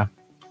 Yeah,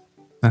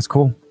 that's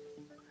cool.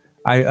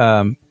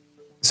 I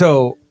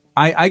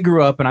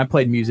grew up and I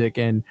played music,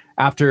 and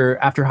after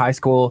high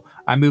school,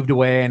 I moved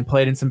away and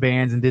played in some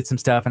bands and did some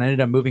stuff, and I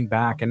ended up moving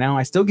back, and now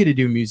I still get to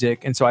do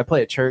music, and so I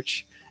play at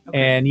church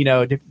and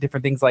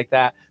different things like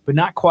that, but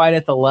not quite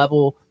at the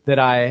level that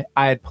I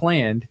had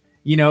planned,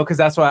 because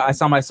that's why I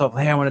saw myself,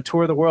 hey, I want to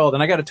tour the world,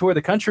 and I got to tour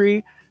the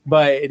country,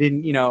 but it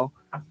didn't,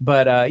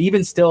 but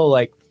even still,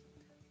 like,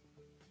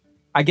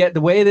 I get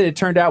the way that it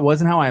turned out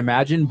wasn't how I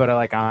imagined, but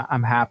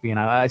I'm happy, and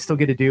I still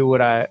get to do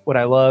what I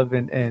love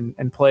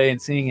and play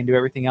and sing and do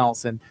everything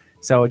else. And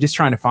so just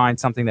trying to find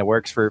something that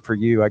works for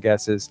you, I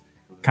guess, is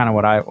kind of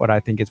what I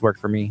think has worked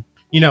for me.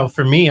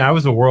 For me, I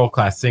was a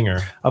world-class singer,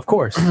 of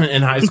course,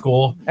 in high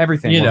school.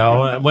 Everything,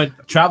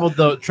 traveled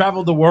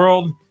the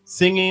world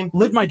singing,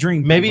 lived my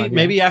dream.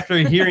 Maybe after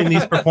hearing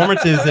these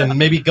performances and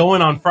maybe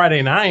going on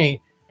Friday night,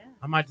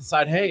 I might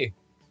decide, hey,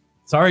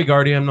 sorry,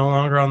 Guardy, I'm no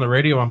longer on the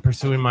radio. I'm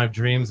pursuing my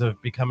dreams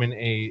of becoming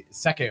a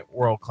second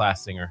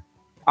world-class singer.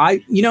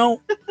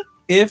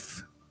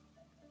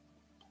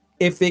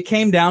 If it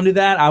came down to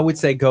that, I would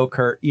say go,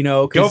 Kurt.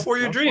 Go for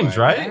your dreams,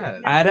 right? Yeah.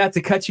 I'd have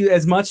to cut you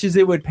as much as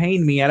it would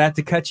pain me. I'd have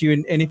to cut you,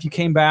 and if you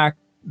came back,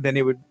 then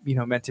it would,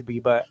 meant to be.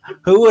 But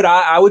who would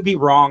I would be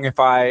wrong if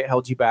I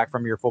held you back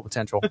from your full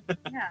potential. Yeah,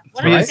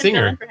 one be of a us can fill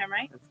singer. in for him,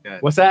 right? That's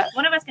good. What's that?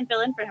 One of us can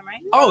fill in for him,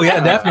 right? Oh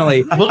yeah,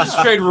 definitely. We'll just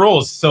trade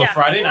rules. So Yeah.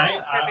 Friday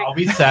night, I'll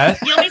be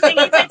Seth. You'll be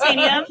singing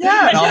Titanium.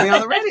 Yeah, and I'll be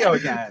on the radio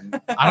again.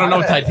 I don't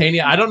know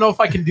Titania. I don't know if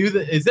I can do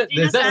the. Is Do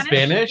you know that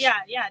Spanish? Yeah.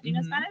 Do you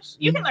know Spanish?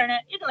 You can learn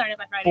it. You can learn it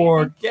by Friday.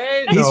 I think.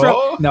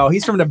 Porque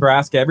He's from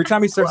Nebraska. Every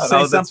time he starts to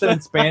say something in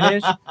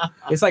Spanish,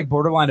 it's like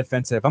borderline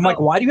offensive. I'm like,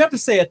 why do you have to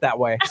say it that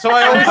way? So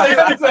I always say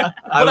that. But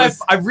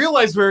I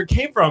realized where it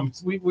came from.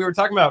 We were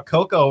talking about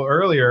Coco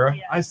earlier.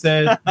 Yeah. I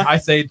say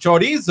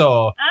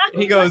chorizo.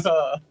 And he goes,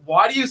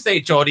 why do you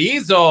say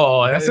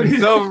chorizo? That's so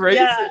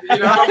racist.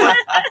 Yeah.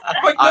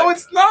 I'm like, no,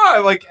 it's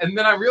not. Like, and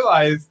then I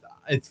realized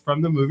it's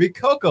from the movie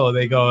Coco.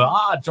 They go,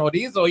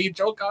 chorizo, you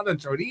choke on a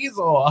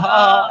chorizo.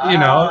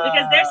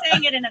 Because they're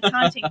saying it in a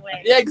taunting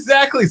way. Yeah,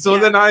 exactly. So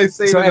then I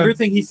say, So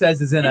everything he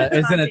says is in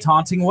a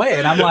taunting way,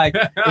 and I'm like,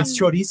 it's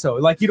chorizo.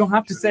 Like, you don't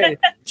have to say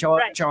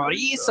Right.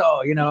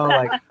 chorizo.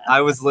 Like,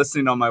 I was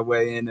listening on my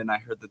way in and I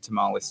heard the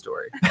tamale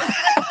story.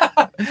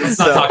 let's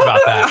not talk about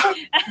that.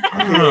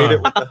 I ate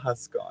it with the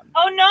husk on.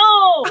 Oh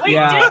no! Wait,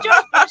 Yeah. did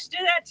George Bush do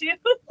that too?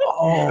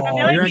 oh, I feel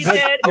like you're he in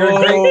did.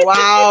 Oh,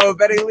 wow,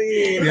 Betty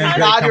Lee. You're in great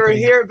Glad you were company.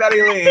 here,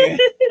 Betty Lee.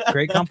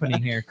 great company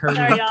here, Kurt.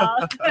 Sorry,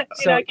 y'all.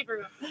 So- Keep it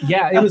real.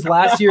 Yeah, it was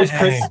last year's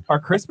Dang. our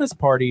Christmas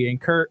party, and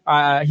Kurt,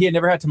 he had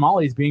never had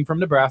tamales, being from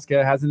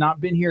Nebraska, has not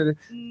been here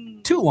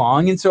too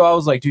long, and so I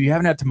was like, dude, you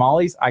haven't had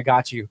tamales? I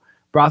got you.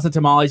 Brought some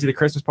tamales to the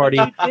Christmas party,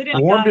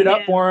 Didn't warmed come it up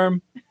in. for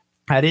him.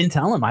 I didn't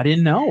tell him. I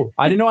didn't know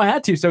I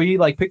had to. So he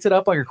like picked it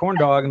up like a corn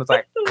dog and was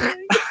like, Oh my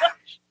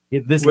gosh.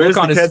 this Where's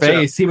look on the his ketchup?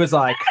 face. He was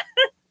like,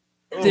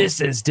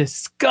 this is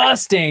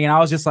disgusting. And I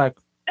was just like,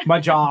 my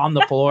jaw on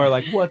the floor,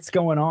 like, what's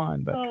going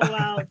on? But Oh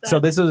wow. so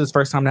this was his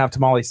first time to have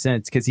tamales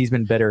since, because he's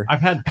been bitter.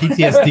 I've had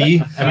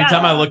PTSD. Every Yeah.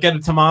 time I look at a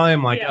tamale,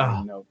 I'm like,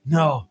 Yeah. oh,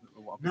 no,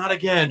 not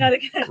again. Not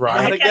again.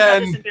 Right. I Not can't have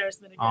again. this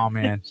embarrassment again. Oh,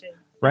 man. Shit.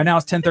 Right now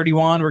it's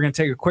 10:31. We're going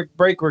to take a quick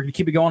break. We're going to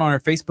keep it going on our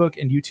Facebook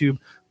and YouTube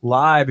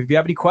live. If you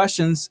have any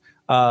questions,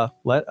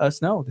 let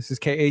us know. This is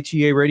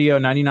KHEA Radio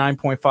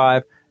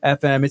 99.5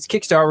 FM. It's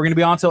Kickstart. We're going to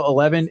be on till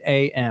 11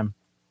 a.m.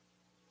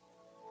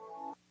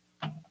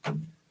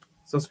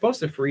 So it's supposed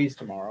to freeze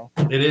tomorrow.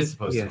 It is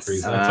supposed Yes. to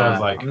freeze. That's why I was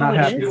like, I'm not Oh,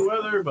 it happy. is?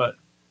 weather, but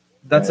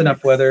That's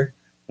enough weather.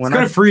 When It's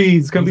going I, to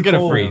freeze. It's going it's to be gonna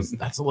cold. freeze.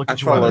 That's a look I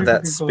at your followed weather.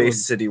 that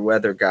Space City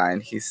weather guy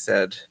and he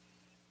said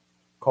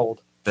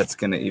Cold. that's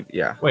gonna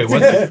yeah. Wait,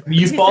 what's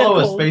you He follow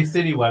said a cold. Space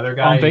City weather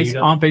guy? On, and you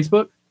don't- on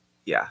Facebook?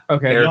 Yeah.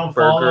 Okay. you Eric don't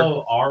Berger.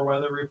 follow our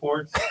weather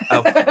reports?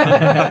 Oh.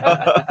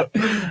 I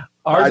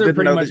Ours are didn't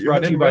pretty know much that you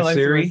brought to you by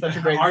Siri. Such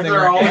a great Ours singer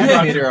are all and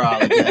about-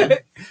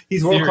 meteorologist.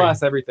 He's Siri. world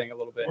class everything a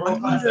little bit. World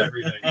class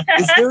everything.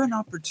 Is there an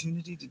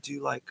opportunity to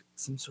do like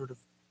some sort of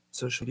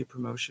social media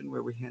promotion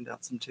where we hand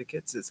out some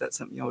tickets? Is that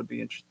something y'all would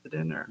be interested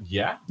in, or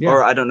Yeah. Yeah.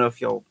 or I don't know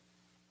if y'all.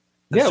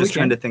 I was Yeah, we just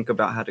trying can. to think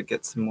about how to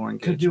get some more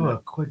Could do a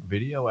engagement. quick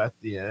video at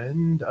the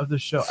end of the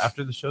show,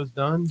 after the show's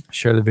done,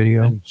 Share the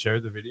video. and share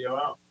the video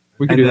out.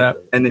 We can And do then,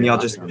 that. and then y'all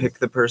just pick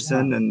the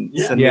person and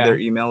Yeah. send me Yeah. their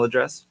email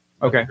address.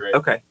 Okay. Great.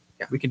 Okay.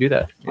 We can do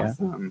that. Yeah.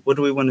 Awesome. What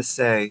do we want to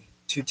say?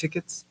 2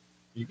 tickets?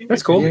 You can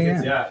That's get cool.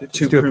 tickets, Yeah, yeah.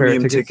 2 do a pair of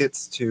premium tickets.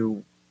 tickets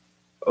to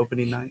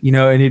opening night? You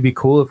know, and it'd be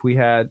cool if we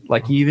had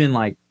like even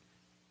like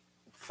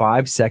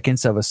 5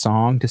 seconds of a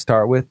song to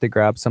start with to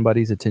grab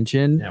somebody's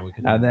attention. Yeah, we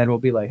can. And then we'll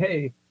be like,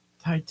 hey,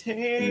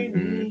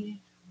 Titanium.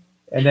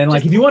 and then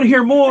like, if you want to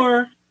hear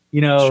more,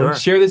 Sure.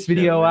 share this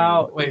video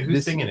out. Wait, who's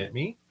This- singing it?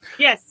 Me?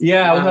 Yes.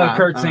 Yeah, we'll have Uh-huh,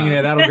 Kurt singing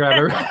it. That'll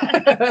grab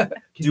her.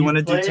 Do you want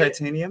to do play it?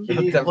 titanium?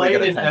 Can you Definitely play it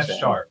get in F attention.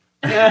 sharp?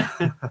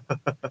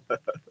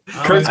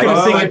 Kurt's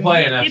gonna sing it.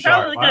 Play an F He sharp.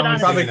 probably Why don't could, we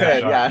sing Probably an F could,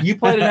 sharp? yeah. You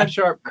played an F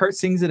sharp. Kurt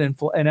sings it in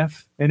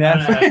F. And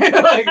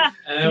Like,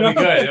 it'll be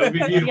good. It'll be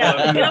beautiful.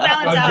 Yeah, it'll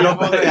balance It'll out.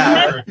 be beautiful.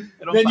 Yeah.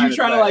 then you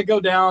trying to like go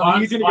down.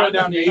 Find- He's gonna find go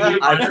down to the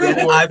 80.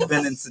 music. I've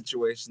been in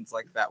situations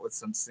like that with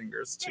some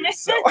singers too.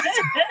 So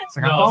It's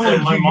like, I No, thought so we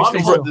my used mom to-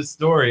 told this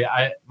story.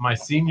 My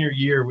senior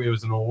year, it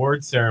was an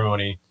award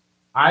ceremony.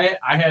 I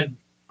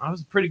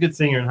was a pretty good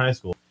singer in high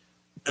school.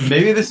 And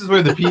maybe this is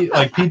where the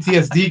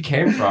PTSD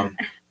came from.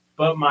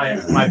 But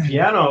my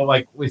piano,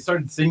 like we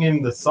started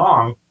singing the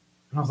song,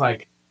 and I was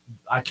like,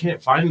 I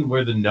can't find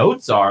where the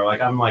notes are. Like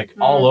I'm like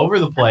all over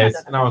the place,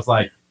 and I was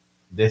like,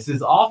 this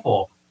is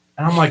awful.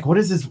 And I'm like, what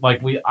is this?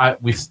 Like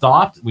we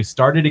stopped, we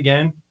started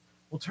again.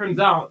 Well, turns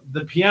out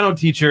the piano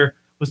teacher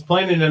was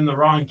playing it in the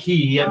wrong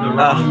key. He had the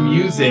wrong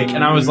music,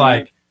 and I was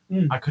like,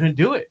 I couldn't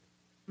do it.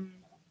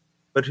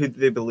 but who do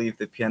they believe?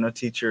 The piano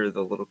teacher or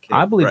the little kid?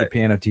 I believe the Right.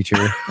 piano teacher.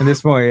 And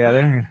this point, yeah,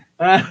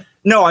 they're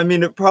No, I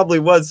mean it probably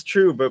was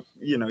true, but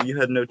you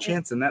had no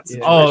chance in that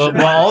situation. Oh,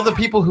 well, all the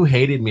people who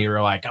hated me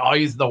were like, oh,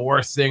 he's the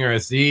worst singer.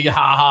 See,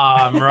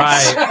 haha, I'm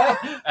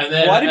right. And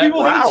then why do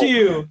people hate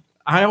you?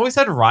 I always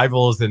had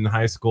rivals in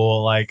high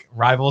school, like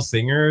rival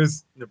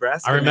singers.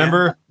 Nebraska. I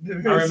remember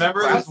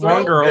this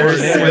one girl. Her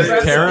There's name was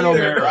Nebraska. Taryn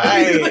O'Mara.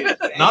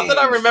 Right. Not that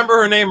I remember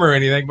her name or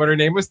anything, but her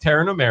name was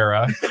Taryn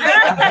O'Mara.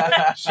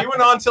 She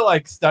went on to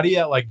like study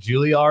at like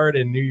Juilliard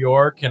in New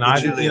York, and I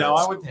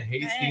went to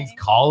Hastings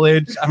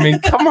College. I mean,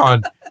 come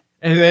on.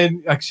 And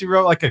then like she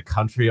wrote like a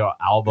country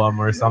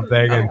album or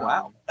something, and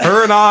wow.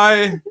 her and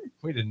I,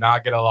 we did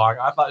not get along.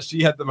 I thought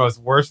she had the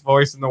worst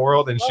voice in the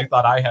world, and she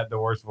thought I had the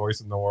worst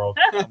voice in the world.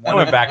 I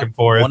went back and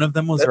forth. One of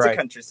them was That's a right.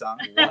 country song.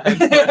 Yeah,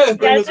 it's a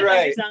country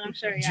right. song, I'm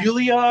sure. Yeah.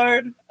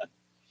 Juilliard.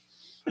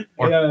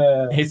 Or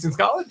Yeah. Hastings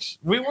College.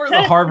 We were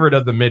the Harvard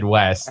of the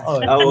Midwest.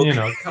 Oh, You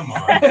know, come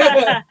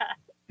on.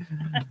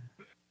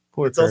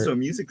 Poor It's Kurt. also a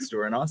music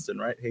store in Austin,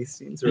 right?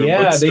 Hastings. Or a Yeah,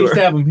 they used bookstore.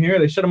 to have them here.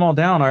 They shut them all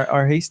down.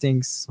 Our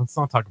Hastings. Let's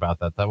not talk about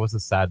that. That was a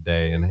sad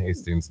day in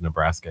Hastings,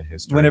 Nebraska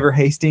history. Whenever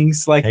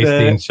Hastings, like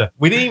Hastings,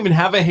 we didn't even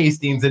have a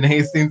Hastings in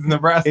Hastings,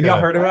 Nebraska. and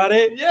y'all heard about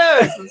it?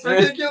 Yes, it's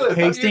ridiculous.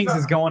 Hastings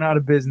is going out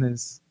of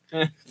business.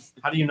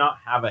 How do you not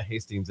have a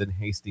Hastings in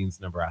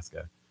Hastings,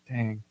 Nebraska?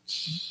 Dang,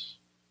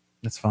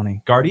 that's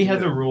funny. Gardy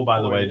has a rule,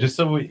 by the way, just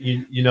so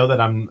you know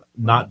that I'm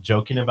not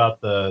joking about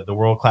the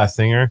world class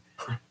singer.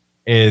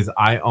 Is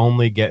I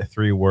only get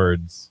 3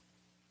 words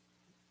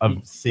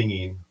of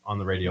singing on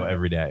the radio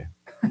every day.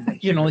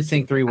 You can only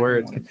sing 3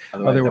 words.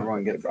 Otherwise, Other-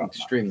 everyone gets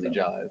extremely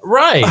jealous.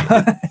 Right,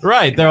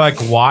 right. They're like,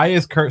 why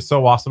is Kurt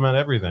so awesome at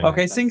everything?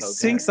 Okay, That's sing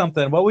okay.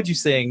 something. What would you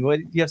sing?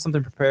 What you have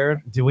something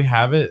prepared? Do we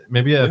have it?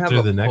 Maybe have after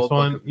a the next full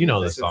one. book of You know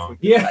the music if song.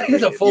 we- Yeah,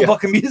 there's a full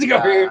bucket of music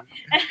over here.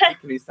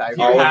 You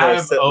All of our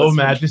have set Oh list.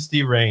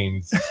 Majesty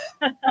Reigns.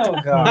 Oh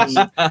gosh,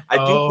 I do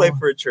Oh, play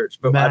for a church,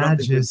 but I don't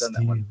think we've done that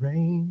Majesty one.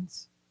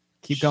 reigns.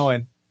 keep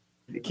going.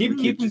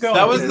 Keep them going.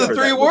 That was the For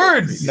 3 that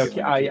words. No,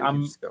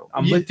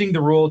 I'm lifting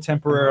the rule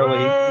temporarily.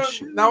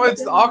 Now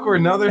it's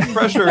awkward. Now there's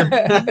pressure.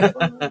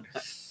 Kurt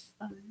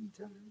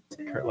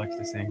likes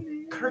to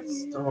sing.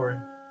 Kurt's story.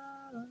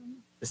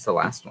 It's the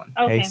last one.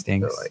 Okay.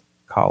 Hastings So, like-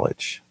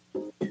 College.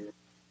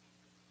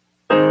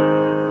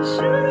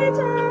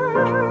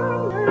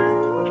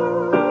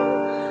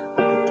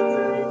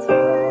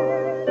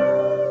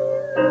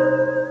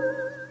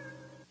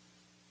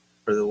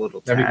 For the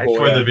little That'd be tag. cool.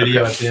 For the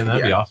video at the end,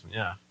 that'd be Yeah. awesome.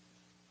 Yeah.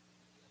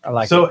 I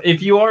like So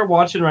if you are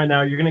watching right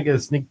now, you're gonna get a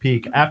sneak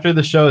peek. After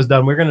the show is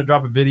done, we're gonna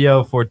drop a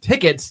video for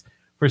tickets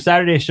for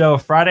Saturday's show,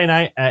 Friday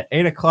night at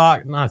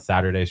 8:00. Not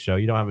Saturday's show.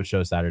 You don't have a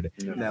show Saturday.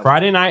 No.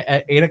 Friday night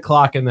at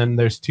 8:00, and then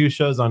there's 2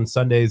 shows on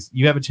Sundays.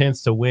 You have a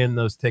chance to win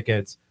those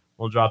tickets.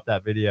 We'll drop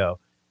that video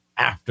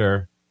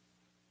after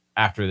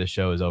the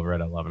show is over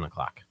at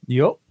 11:00,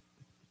 Yup.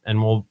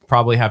 and we'll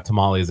probably have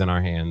tamales in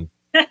our hand.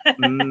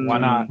 Why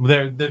not?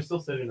 They're still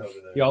sitting over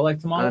there. Y'all like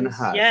tamales?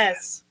 Unhot.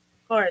 Yes,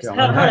 of course. Yeah, Hold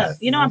up.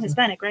 nice. You know I'm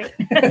Hispanic, right?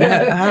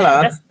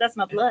 Hello. That's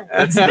my blood.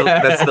 That's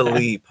the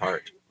Lee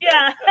part.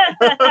 Yeah.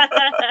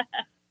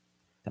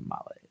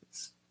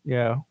 Tamales.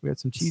 Yeah, we had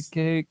some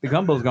cheesecake. The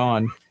gumbo's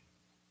gone.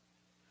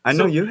 I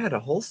know you had a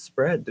whole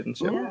spread, didn't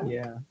you?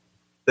 Yeah.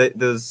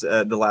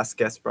 The last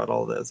guest brought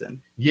all those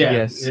in. Yeah,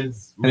 Yes.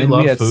 it's, And we then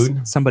love had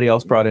food. somebody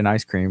else brought in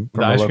ice cream.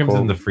 The from a ice cream's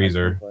local- in the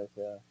freezer.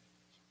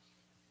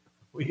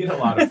 We get a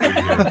lot of food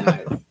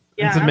here.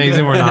 Yeah, It's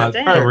amazing we're not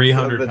Damn.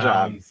 300 The job.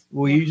 pounds.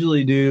 We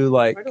usually do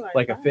like Where do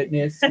I a find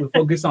fitness. We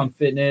focus on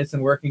fitness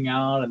and working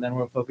out, and then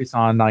we'll focus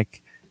on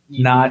like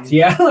not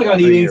like on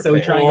eating. So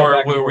we try and go Or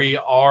back and where forth. we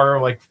are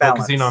like Balance.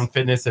 focusing on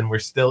fitness and we're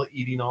still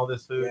eating all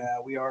this food. Yeah,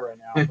 we are right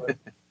now. But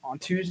on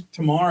Tuesday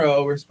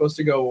tomorrow, we're supposed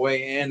to go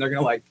weigh in. They're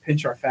gonna like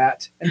pinch our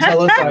fat and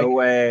tell us like, No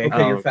way.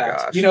 okay, you're Oh, fat.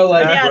 gosh. You know,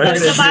 like Yeah, we're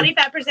that's the gonna- body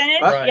fat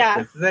percentage. Right. Yeah.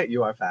 This is it.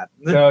 You are fat.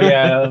 So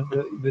yeah,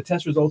 the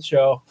test results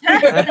show.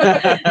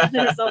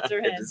 The results are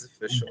It in. is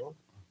official.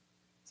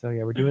 So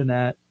yeah, we're doing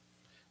that.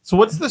 So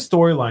what's the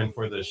storyline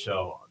for this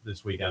show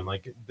this weekend?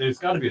 Like there's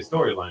got to be a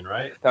storyline,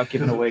 right? Without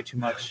giving away too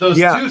much. Those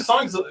Yeah. 2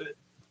 songs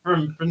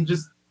from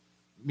just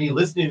me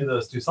listening to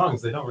those 2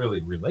 songs, they don't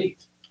really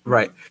relate.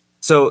 Right.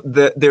 So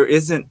there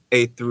isn't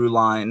a through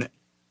line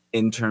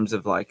in terms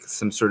of like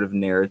some sort of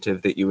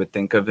narrative that you would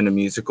think of in a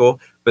musical,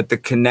 but the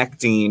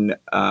connecting,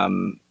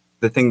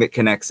 the thing that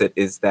connects it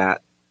is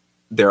that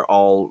they're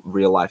all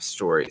real life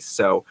stories.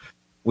 So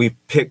we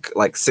pick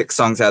like 6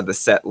 songs out of the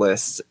set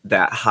list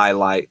that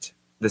highlight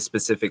the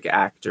specific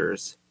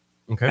actors.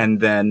 Okay. And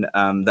then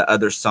the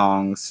other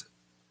songs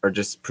are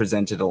just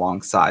presented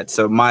alongside.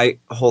 So my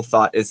whole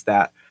thought is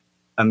that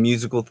a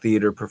musical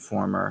theater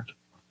performer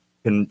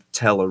can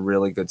tell a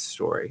really good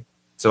story.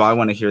 So I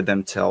want to hear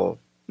them tell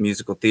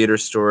musical theater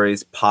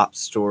stories, pop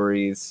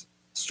stories,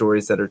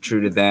 stories that are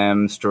true to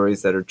them,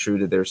 stories that are true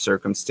to their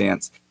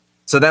circumstance.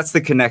 So that's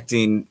the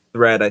connecting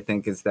thread, I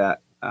think, is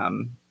that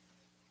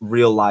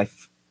real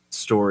life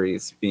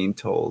stories being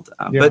told.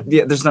 But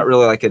yeah, there's not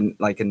really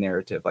like a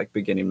narrative, like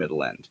beginning,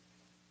 middle, end.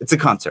 It's a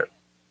concert.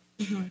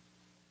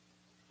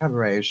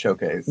 Cabaret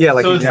showcase. Yeah,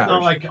 like so it's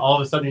not like all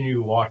of a sudden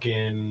you walk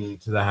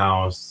into the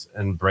house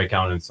and break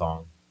out in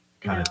song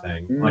kind of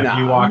thing. Like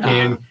you walk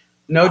in,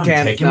 no I'm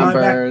dance taking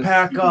numbers. my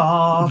backpack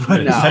off,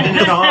 and No. setting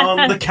it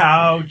on the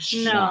couch.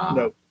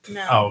 No.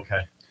 Oh,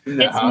 okay.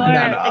 It's more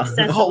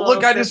accessible. Oh,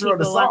 look, I for just wrote a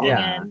people song. walking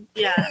Yeah. in.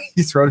 Yeah.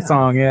 He just wrote a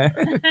song. Yeah.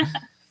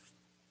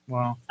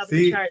 Wow. Top of the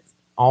See, charts.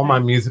 all my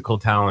musical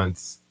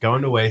talents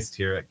going to waste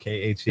here at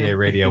KHEA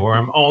Radio, where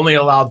I'm only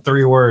allowed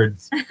 3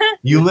 words.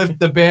 You lift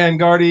the band,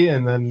 Gardy,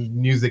 and then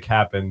music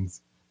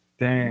happens.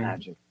 Dang.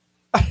 Magic.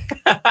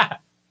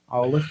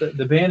 I'll lift it.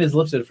 The band is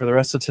lifted for the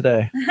rest of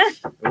today.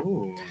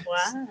 Ooh.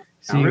 Wow.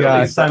 So you Really?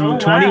 got Simon-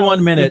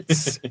 21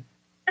 minutes.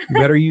 You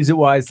better use it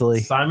wisely.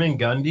 Simon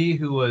Gundy,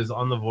 who was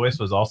on The Voice,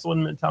 was also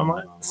in Midtown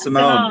Live.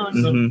 Simone.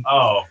 Mhm.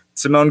 Oh,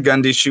 Simone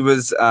Gundy, she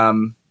was,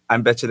 I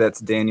bet you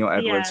that's Daniel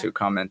Edwards Yeah. who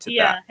commented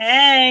Yeah. that.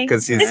 Hey.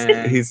 Because he's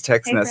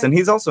texting Hey, us, Chris. and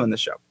he's also in the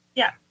show.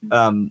 Yeah.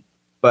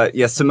 But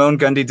yeah, Simone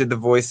Gundy did The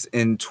Voice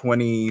in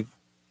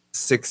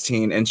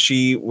 2016, and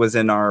she was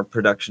in our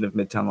production of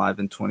Midtown Live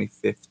in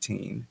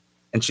 2015.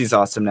 And she's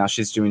awesome now.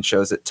 She's doing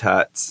shows at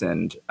Tuts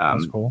and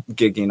That's cool.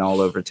 gigging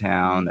all over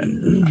town,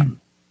 and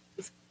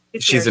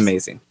It's she's yours.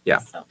 amazing. Yeah,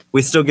 So,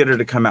 we still get her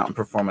to come out and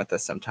perform with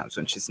us sometimes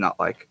when she's not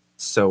like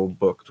so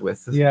booked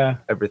with Yeah.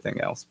 everything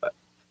else. But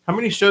how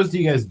many shows do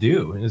you guys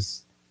do?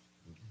 Is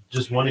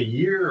just one a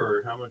year,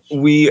 or how much?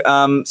 we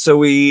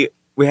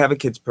we have a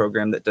kids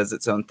program that does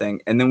its own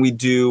thing, and then we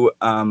do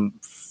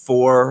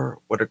 4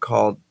 what are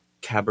called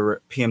cabaret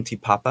PMT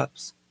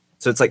pop-ups.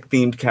 So it's like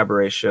themed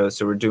cabaret shows.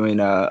 So we're doing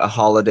a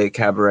holiday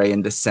cabaret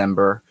in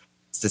December.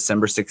 It's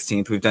December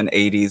 16th. We've done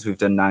 80s, we've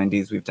done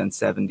 90s, we've done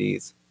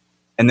 70s.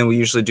 And then we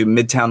usually do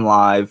Midtown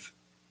Live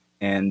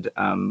and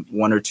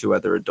 1 or 2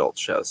 other adult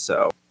shows.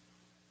 So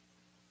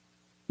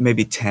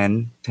maybe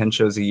 10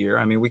 shows a year.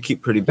 I mean, we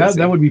keep pretty busy.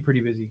 That would be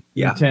pretty busy.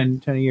 Yeah.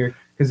 10 a year.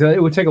 Because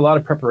it would take a lot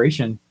of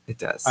preparation. It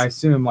does. I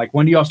assume. Like,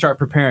 when do y'all start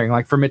preparing?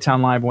 Like, for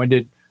Midtown Live,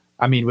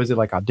 was it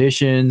like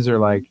auditions or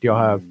like, do y'all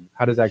have,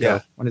 how does that Yeah.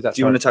 go? When does that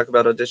Do you want to talk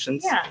about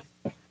auditions? yeah.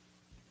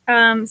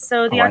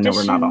 So the Oh, I know audition.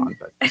 we're not on,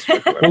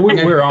 but Well,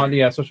 we're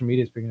on, social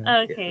media is picking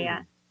up. Okay,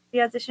 yeah.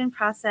 The audition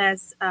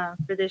process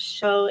for this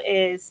show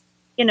is,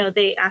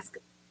 they ask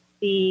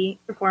the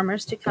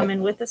performers to come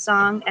in with a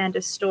song and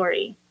a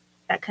story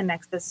that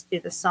connects us to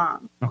the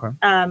song. Okay.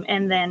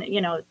 And then,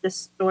 the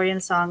story and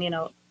the song,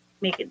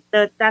 make it,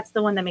 that's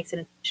the one that makes it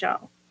into the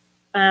show.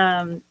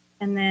 And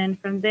then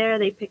from there,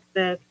 they pick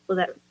the people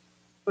that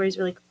stories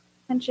really caught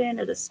attention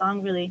or the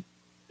song really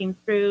came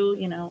through,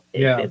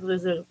 Yeah. it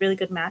was a really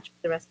good match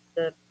with the rest of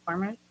the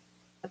performers.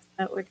 That's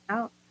how it worked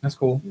out. That's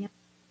cool.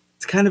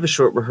 it's kind of a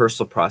short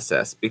rehearsal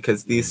process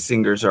because these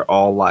singers are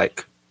all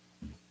like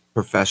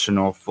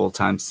professional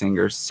full-time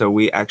singers. So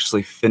we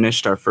actually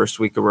finished our first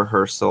week of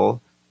rehearsal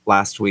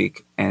last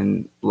week,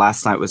 and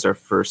last night was our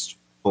first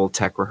full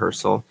tech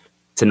rehearsal.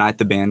 Tonight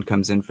the band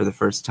comes in for the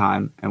first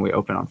time, and we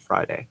open on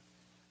Friday.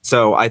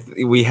 So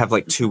we have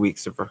like 2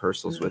 weeks of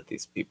rehearsals with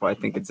these people. I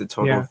think it's a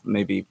total of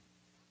maybe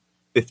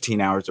 15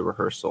 hours of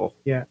rehearsal.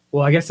 Yeah.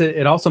 Well, I guess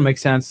it also makes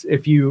sense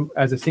if you,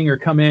 as a singer,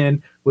 come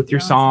in with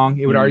your song,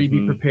 it would already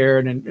be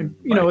prepared and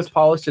as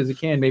polished as it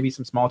can. Maybe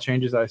some small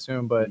changes, I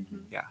assume, but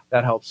yeah,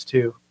 that helps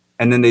too.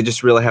 And then they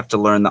just really have to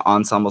learn the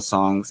ensemble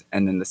songs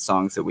and then the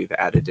songs that we've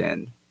added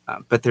in.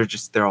 But they're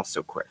all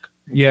so quick.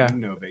 Yeah.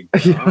 No big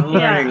deal.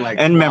 Learning, like,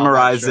 and 12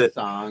 memorize extra it.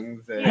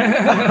 songs. And,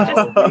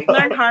 Just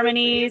learn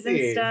harmonies and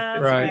Easy.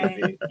 stuff.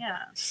 Right.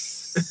 Yeah.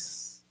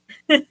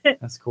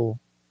 That's cool.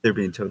 They're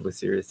being totally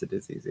serious. It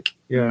is easy.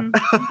 Yeah.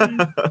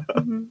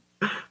 Mhm.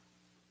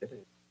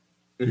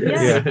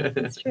 Yeah,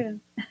 that's true.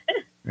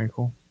 Very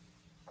cool.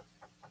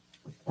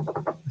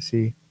 Let's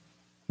see.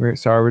 We're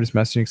just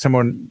messaging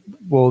someone.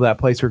 Well, that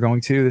place we're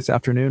going to this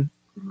afternoon.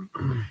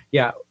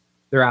 Yeah.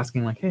 They're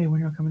asking like, hey,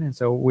 when are you coming in?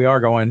 So we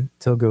are going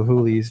to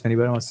Gilhooley's if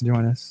anybody wants to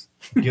join us.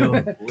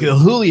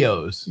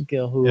 Gilhoolio's.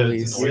 Gilhooley's.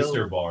 Yeah, it's an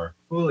oyster bar.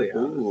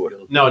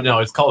 Julio. No,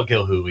 it's called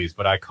Gilhooley's,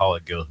 but I call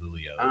it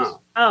Gilhoolio's.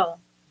 Oh,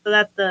 so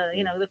that's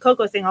the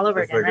cocoa thing all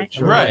over again, right?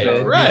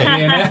 Right,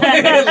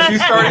 right.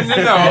 She's starting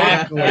to know.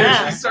 Exactly.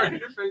 She's starting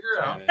to figure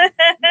out.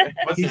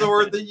 What's the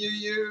word that you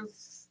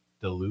use?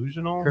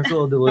 delusional. Kurt's a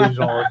little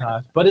delusional all the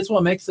time, but it's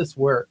what makes this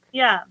work.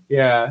 Yeah,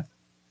 Yeah.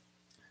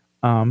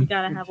 you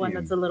gotta have one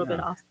that's a little bit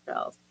off the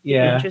rails.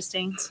 Yeah.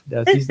 Interesting.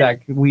 He's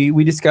that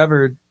we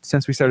discovered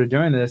since we started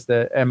doing this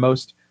that at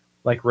most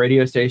like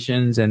radio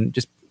stations and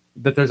just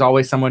that there's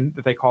always someone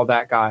that they call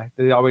that guy.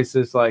 They always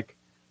just like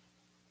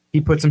he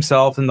puts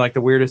himself in like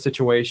the weirdest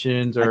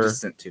situations I or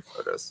just sent 2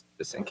 photos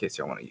just in case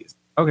y'all want to use.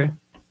 okay.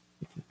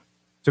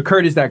 So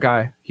Kurt is that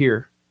guy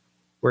here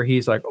where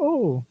he's like,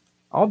 oh,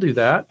 I'll do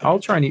that. I'll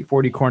try and eat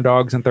 40 corn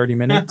dogs in 30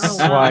 minutes.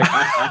 Oh, wow. Like,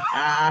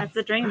 That's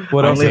a dream.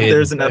 what else? Only if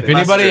there's enough If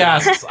anybody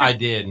mustard. asks, I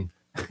did.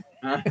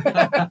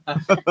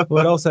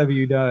 What else have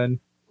you done?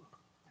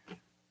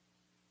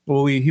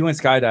 Well, he went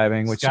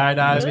skydiving, which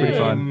was pretty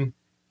fun.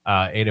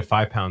 Ate a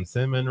 5-pound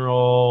cinnamon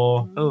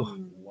roll. Oh,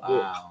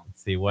 Wow.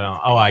 Let's see what else.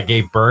 Oh, I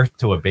gave birth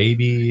to a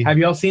baby. Have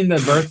y'all seen the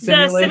birth The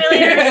simulator?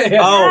 simulators. Yeah.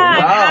 Oh,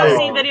 I've wow.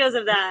 seen videos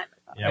of that.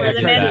 Yeah, Where we the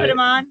did men that. put them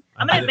on.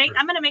 I'm I gonna did make it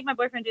I'm gonna make my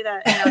boyfriend do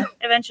that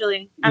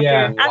eventually. After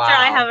Yeah. I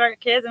Wow. have our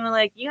kids, and we're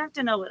like, you have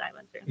to know what I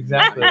went through.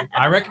 Exactly.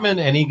 I recommend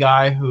any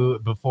guy who,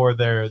 before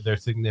their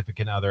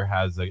significant other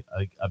has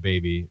a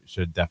baby,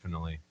 should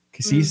definitely.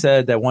 Because he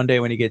said that one day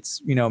when he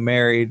gets,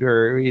 married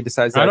or he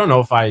decides, I don't know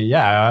if I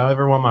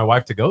ever want my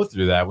wife to go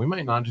through that. We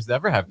might not just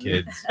ever have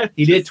kids.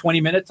 he did 20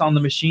 minutes on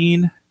the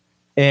machine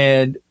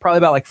and probably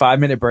about like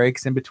 5-minute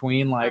breaks in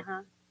between, like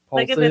Uh-huh.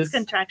 pulses. Like if it's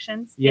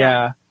contractions.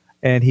 Yeah.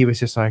 And he was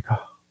just like,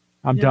 oh,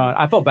 I'm Yeah. done.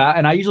 I felt bad.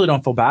 And I usually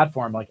don't feel bad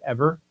for him, like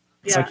ever.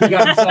 It's Yeah. like he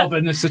got himself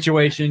in this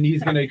situation.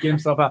 He's going to get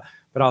himself out.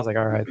 But I was like,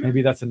 all right,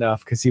 maybe that's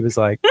enough because he was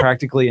like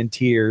practically in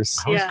tears.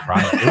 I was Yeah.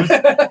 crying. It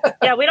was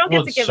Yeah, we don't get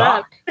well, to give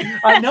shock. up.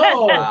 I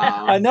know.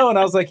 Wow. I know. And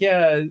I was like,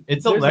 yeah.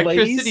 It's there's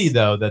electricity ladies-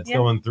 though that's Yeah.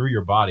 going through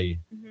your body.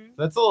 Mhm.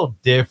 That's a little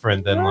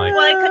different than like.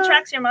 Well, it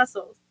contracts your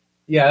muscles.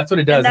 Yeah, that's what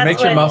it does. And It that's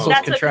makes your what- muscles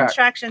That's what contract.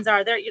 contractions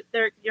are.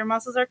 Your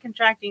muscles are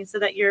contracting so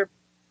that your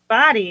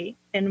body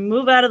can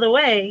move out of the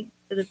way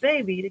for the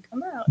baby to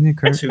come out. Yeah,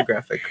 Kurt. Too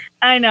graphic.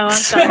 I know. I'm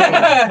sorry.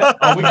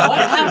 Oh, we got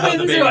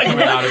happens? the baby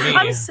coming out of me.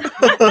 I'm sorry.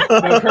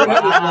 No, Kurt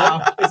had his Wow.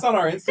 leg- it's on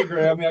our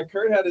Instagram. Yeah,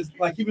 Kurt had his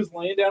he was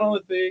laying down on the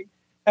thing,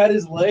 had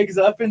his legs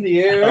up in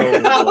the air,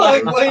 Oh.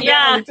 like laying Yeah.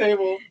 down on the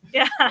table.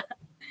 Yeah.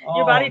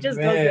 Oh, body just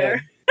goes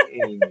there.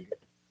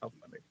 Oh,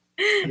 funny.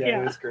 Yeah,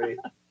 Yeah. it was great.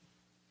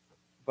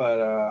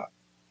 But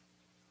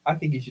I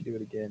think you should do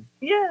it again.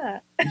 Yeah.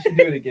 You should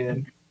do it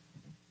again.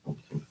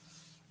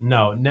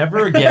 No,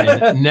 never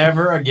again.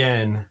 Never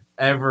again.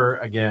 Ever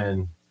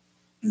again.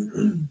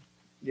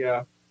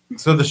 Yeah.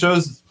 So the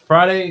show's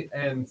Friday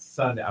and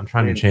Sunday. I'm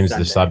trying to And change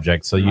Sunday. the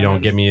subject so you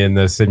don't get me in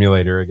the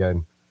simulator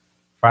again.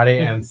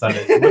 Friday and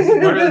Sunday.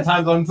 What are the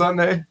times on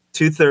Sunday?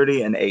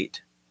 2:30 and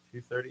 8.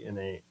 2:30 and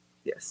 8.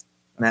 Yes.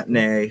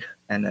 Matinee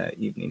and an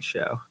evening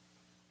show.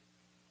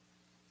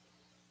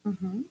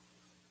 Mhm.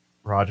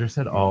 Roger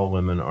said all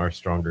women are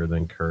stronger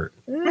than Kurt.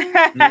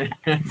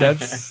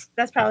 That's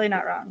That's probably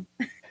not wrong.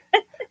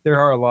 there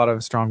are a lot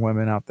of strong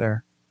women out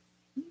there.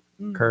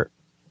 Mm. Kurt.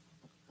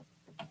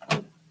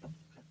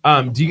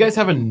 Do you guys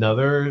have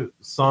another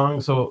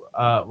song? So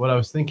what I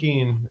was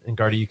thinking, and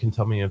Gardy, you can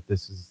tell me if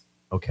this is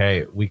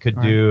okay. We could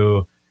All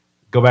right.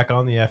 go back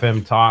on the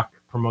FM talk,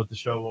 promote the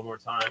show one more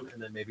time,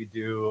 and then maybe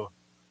do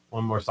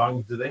one more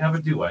song. Do they have a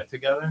duet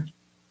together?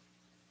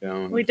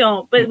 We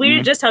don't, but we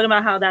were just talking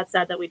about how that's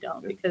sad that we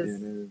don't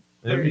because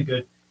That'd be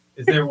good.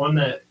 Is there one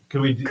that could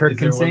we do? Kurt Is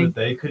there can one sing? that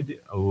they could do?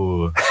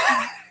 Oh,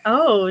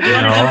 oh, do you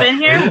want to No. jump in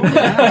here?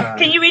 Yeah.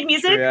 Can you read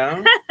music?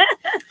 Trio?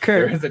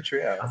 Kurt. There is a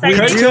trio. We We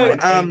do, do.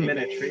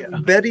 8-minute trio.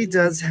 Betty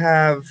does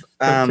have.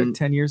 Took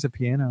 10 years of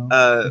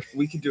piano.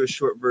 We could do a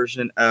short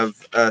version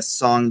of a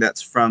song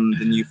that's from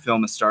the new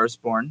film A Star Is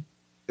Born,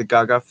 the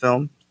Gaga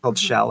film called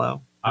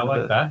Shallow. I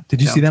like that.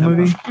 Did you see that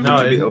movie? No,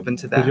 Would you be it- open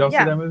to Did that? y'all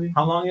Yeah. see that movie?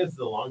 How long is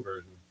the long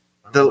version?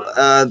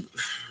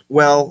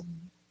 Well,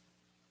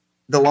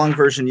 the long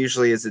version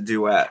usually is a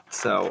duet,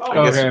 so I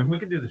Oh, guess okay. we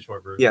could do the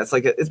short version. yeah,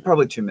 it's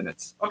probably 2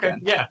 minutes. Okay.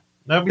 again. Yeah,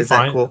 that'd be Is that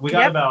fine. cool? We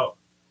got Yep. about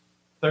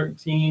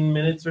 13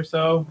 minutes or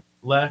so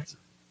left.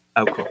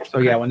 Oh, cool. So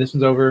yeah, when this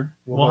one's over,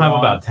 We'll have move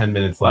on. about 10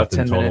 minutes left in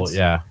 10 total. minutes.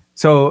 Yeah.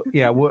 So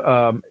yeah,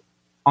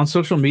 on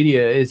social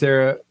media, is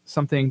there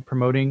something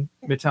promoting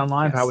Midtown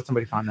Live? Yes. How would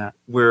somebody find that?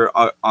 We're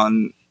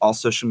on all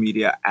social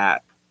media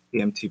at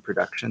PMT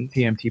Productions.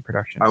 TMT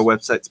Productions. Our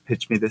website's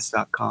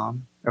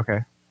pitchmethis.com. Okay.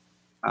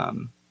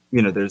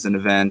 There's an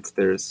event.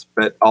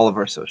 But all of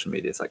our social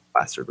media is like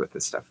plastered with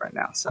this stuff right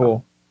now. So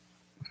Cool.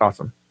 That's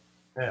awesome.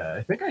 Yeah,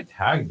 I think I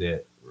tagged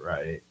it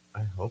right.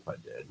 I hope I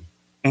did.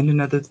 And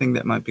another thing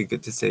that might be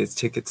good to say is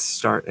tickets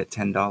start at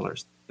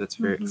 $10. That's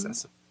very Mhm.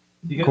 accessible.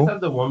 Do you guys Cool. have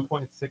the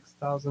 1.6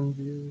 thousand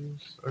views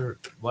or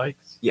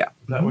likes? Yeah.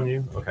 Is that one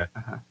you? Okay.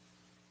 Uh-huh.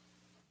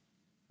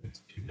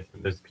 There's two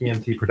different. There's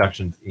PMT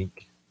Productions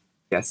Inc.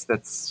 Yes,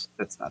 that's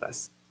not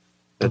us.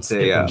 That's That's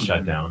a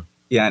shut down.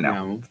 yeah, I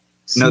know. No.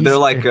 No, they're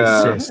like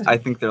Cease and I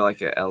think they're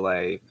like a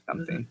LA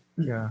something.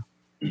 desist.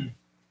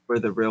 We're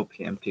the real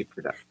PMT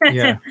production.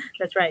 Yeah.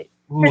 That's right.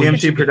 Ooh, you PMT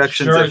should get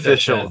Productions shirts that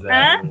official. says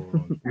that.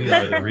 We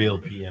are the real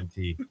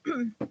PMT.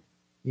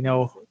 You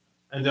know,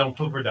 And don't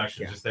put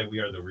production. Just say we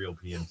are the real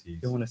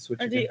PMTs. You want to switch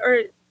Or, again?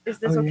 Is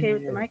this okay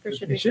with the mic, or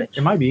should we switch?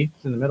 It might be.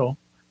 It's in the middle.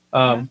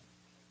 Yeah,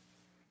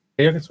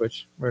 you can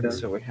switch. Right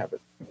So we have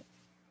it.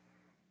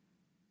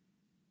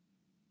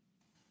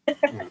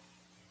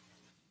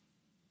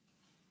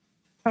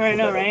 I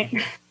know, right?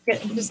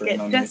 Just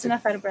get just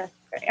enough out of breath.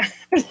 Right.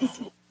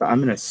 So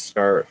I'm gonna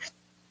start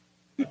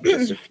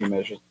just a few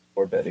measures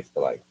before Betty. So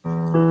like,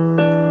 I'll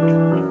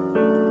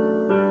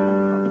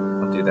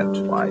do that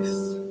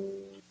twice.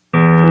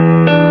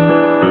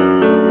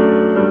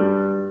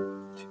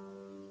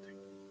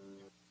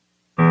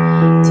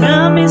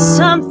 Tell me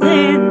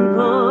something,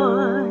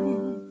 boy.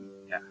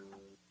 Yeah.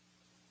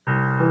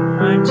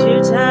 Aren't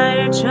you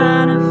tired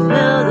trying to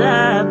fill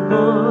that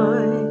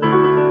void?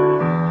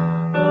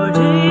 Or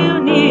do you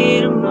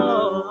need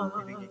more?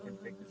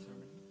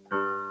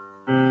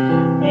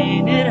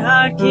 Ain't it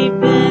hard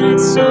keeping it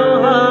so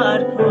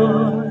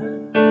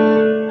hardcore?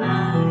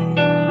 I'm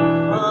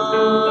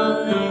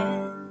falling.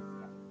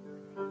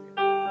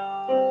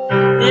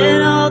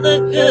 In all the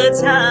good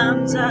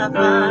times I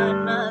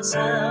find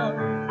myself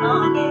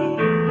longing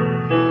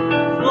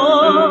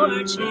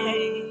for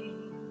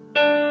change,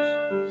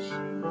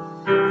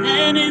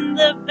 and in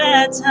the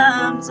bad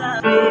times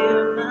I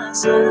fear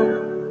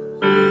myself.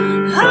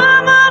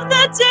 I'm off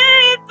the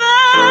deep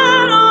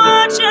end,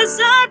 watch as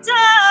I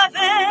dive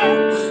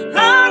in.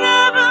 I'll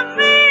never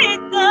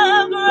meet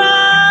the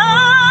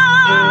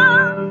ground.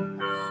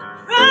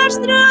 Crash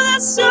through the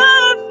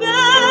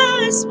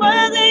surface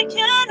where they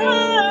can't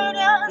hurt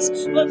us,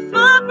 but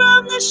far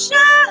from the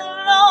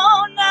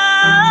shallow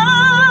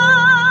now.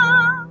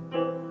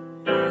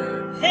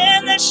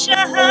 In the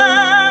shallow,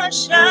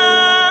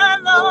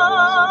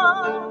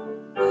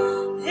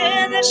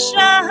 in the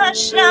shallow,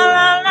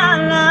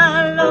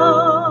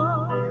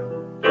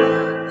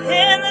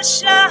 in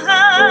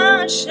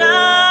the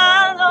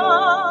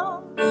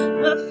shallow,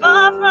 but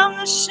far from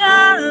the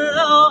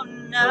shallow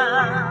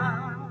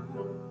now.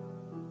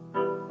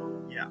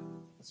 Yeah.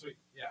 Sweet.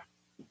 Yeah.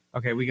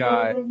 Okay, we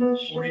got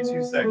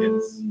 42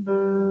 seconds.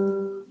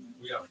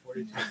 We got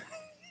 42.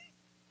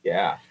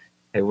 Yeah.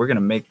 Hey, we're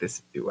gonna make this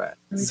a duet.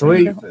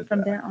 Sweet.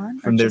 From there on?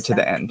 From there to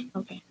the end.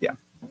 Okay. Yeah.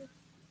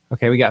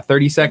 Okay, we got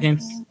 30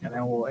 seconds, and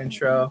then we'll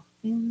intro.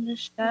 In the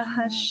We're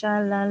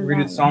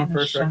gonna do the song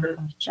first, record.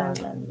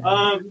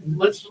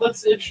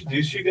 Let's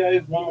introduce you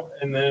guys one,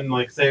 and then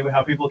like say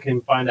how people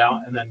can find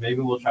out, and then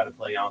maybe we'll try to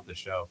play out the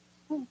show.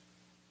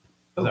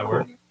 Does that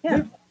work?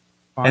 Yeah.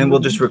 And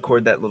we'll just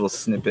record that little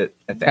snippet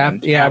at the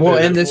end. Yeah, we'll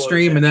After end the this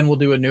stream, and then we'll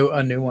do a new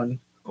one.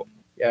 Cool.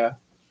 Yeah,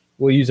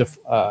 we'll use a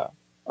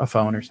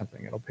phone or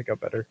something. It'll pick up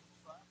better.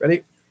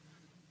 Ready?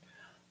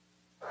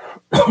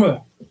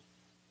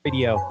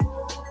 Video.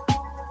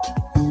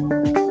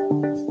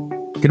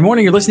 Good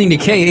morning. You're listening to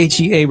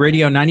KHEA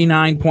Radio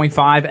 99.5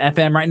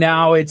 FM. Right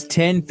now, it's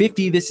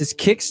 10:50. This is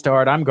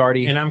Kickstart. I'm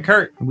Gardy. And I'm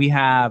Kurt. We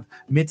have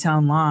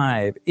Midtown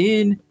Live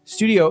in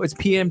studio. It's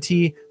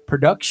PMT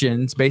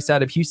Productions based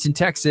out of Houston,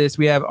 Texas.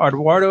 We have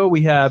Eduardo,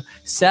 we have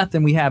Seth,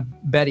 and we have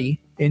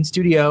Betty in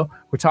studio.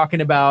 We're talking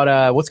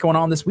about what's going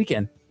on this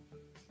weekend.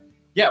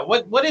 Yeah,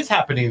 what is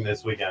happening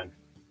this weekend?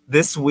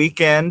 This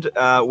weekend,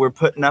 we're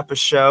putting up a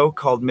show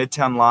called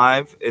Midtown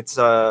Live. It's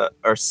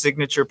our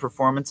signature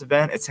performance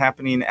event. It's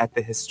happening at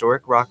the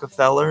historic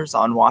Rockefellers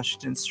on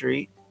Washington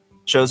Street.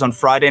 Shows on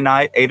Friday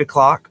night, 8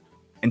 o'clock,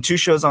 and 2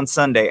 shows on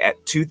Sunday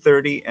at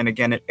 2:30 and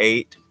again at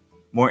 8.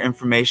 More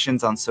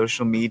information's on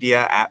social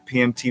media at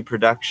PMT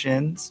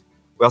Productions.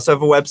 We also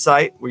have a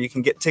website where you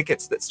can get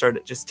tickets that start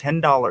at just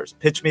 $10,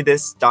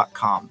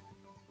 pitchmethis.com.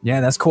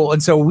 Yeah, that's cool.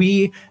 And so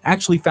we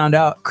actually found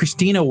out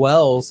Christina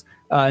Wells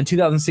in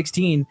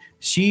 2016,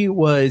 she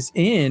was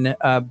in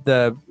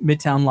the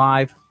Midtown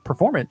Live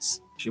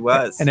performance. She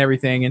was. And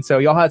everything. And so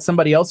y'all had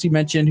somebody else you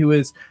mentioned who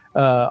was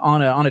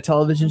on a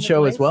television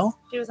show as well?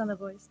 She was on The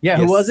Voice. Yeah,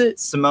 Yes. who was it?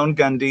 Simone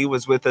Gundy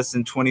was with us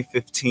in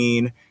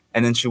 2015,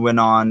 and then she went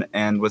on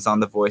and was on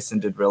The Voice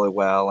and did really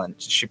well. And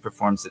she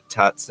performs at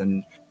Tuts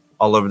and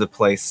all over the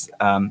place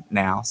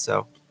now.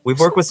 So we've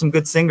worked with some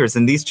good singers,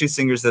 and these 2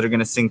 singers that are going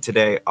to sing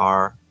today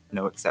are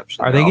no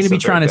exception. Are they going to be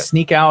trying to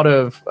sneak out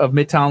of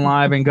Midtown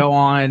Live and go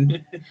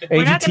on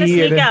We're not going to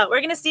AGT? sneak out. We're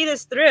going to see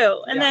this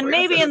through, and then we're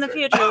gonna maybe see in the this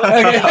future we'll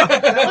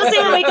see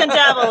what we can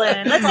dabble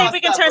in. Let's see if we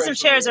can turn some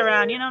chairs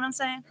around. You know what I'm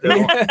saying?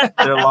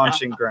 They're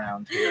launching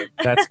ground here.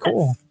 That's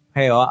cool.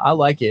 Hey, I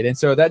like it. And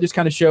so that just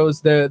kind of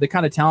shows the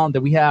kind of talent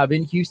that we have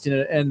in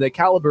Houston and the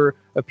caliber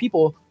of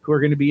people who are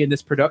going to be in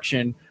this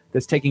production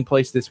that's taking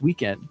place this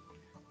weekend.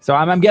 So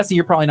I'm guessing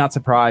you're probably not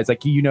surprised.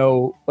 Like, you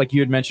know, like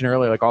you had mentioned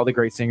earlier, like all the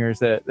great singers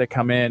that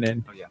come in.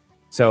 And Oh, yeah.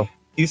 so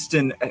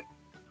Houston,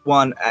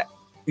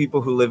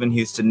 people who live in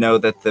Houston know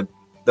that the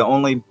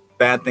only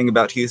bad thing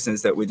about Houston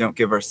is that we don't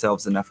give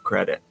ourselves enough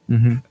credit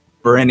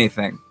for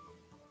anything.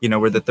 You know,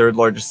 we're the 3rd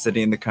largest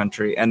city in the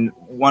country. And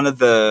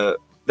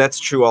that's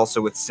true also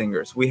with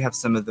singers. We have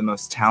some of the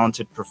most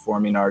talented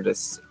performing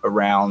artists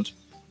around,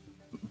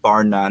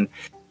 bar none.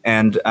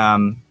 And,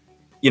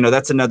 you know,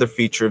 that's another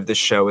feature of this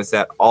show is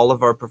that all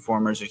of our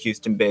performers are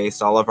Houston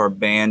based. All of our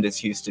band is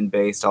Houston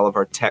based. All of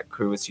our tech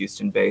crew is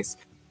Houston based.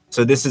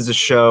 So this is a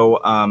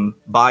show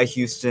by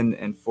Houston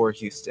and for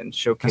Houston,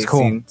 showcasing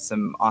cool.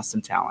 some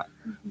awesome talent.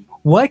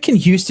 What can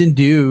Houston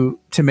do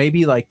to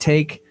maybe like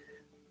take,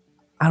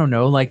 I don't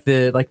know, like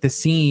the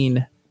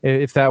scene,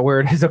 if that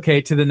word is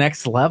okay, to the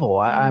next level?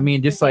 I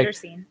mean, just The theater like,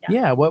 scene,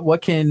 yeah.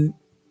 What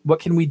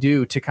can we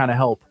do to kind of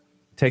help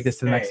take this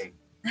to the next?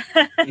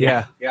 Stay.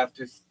 Yeah, You have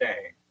to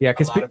stay. yeah, A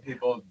because lot of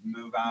people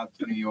move out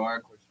to New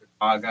York or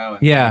Chicago,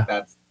 and Yeah.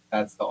 think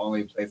that's the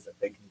only place that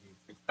they can be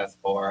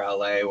successful, or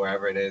LA,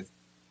 wherever it is.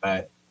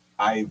 But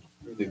I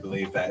really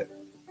believe that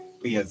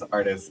we as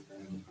artists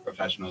and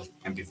professionals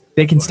can be successful.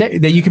 they can stay,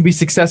 that you can be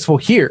successful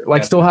here, like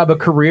Yeah. still have a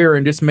career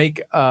and just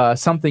make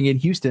something in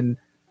Houston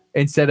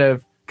instead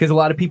of, because a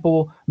lot of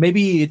people,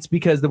 maybe it's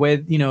because the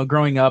way, you know,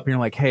 growing up, you're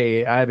like,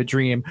 hey, I have a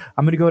dream.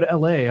 I'm going to go to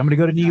LA. I'm going to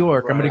go to New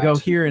York. I'm going to go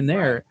right. here and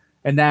there. Right.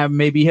 And that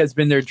maybe has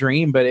been their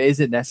dream, but is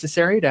it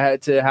necessary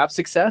to have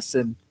success?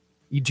 And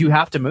you do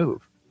have to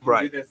move. You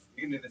can do this.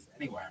 You can do this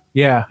anywhere.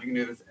 Yeah. You can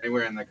do this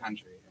anywhere in the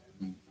country.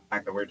 And the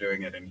fact that we're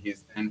doing it in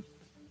Houston,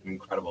 is an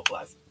incredible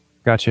blessing.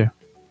 Gotcha.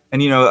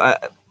 And, you know,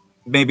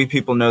 maybe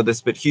people know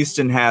this, but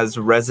Houston has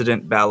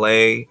resident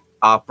ballet,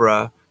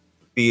 opera,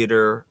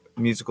 theater,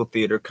 musical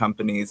theater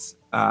companies.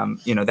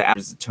 You know, the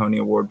is a Tony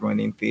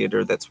Award-winning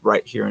theater that's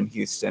right here in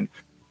Houston.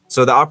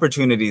 So the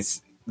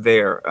opportunities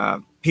there.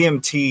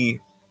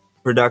 PMT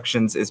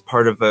Productions is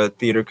part of a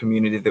theater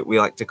community that we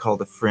like to call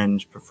the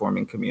fringe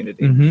performing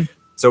community. Mhm.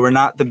 So we're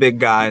not the big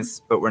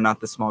guys, but we're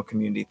not the small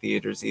community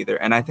theaters either.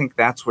 And I think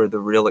that's where the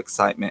real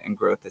excitement and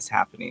growth is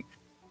happening.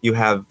 You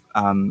have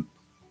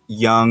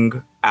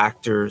young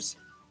actors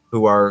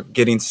who are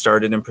getting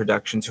started in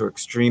productions who are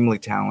extremely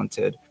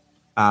talented,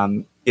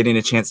 getting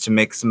a chance to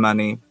make some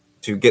money,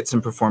 to get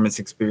some performance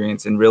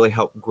experience, and really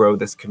help grow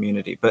this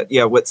community. But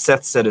yeah, what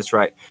Seth said is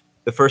right.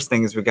 The first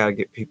thing is we got to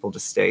get people to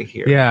stay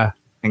here Yeah.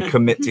 and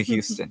commit to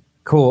Houston.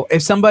 Cool.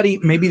 If somebody,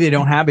 maybe they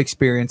don't have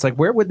experience, like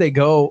where would they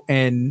go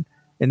and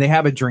they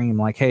have a dream,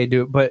 like, hey,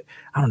 but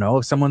I don't know,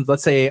 if someone,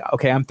 let's say,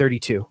 okay, I'm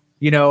 32,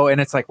 you know,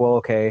 and it's like, well,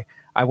 okay,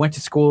 I went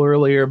to school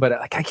earlier, but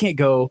like, I can't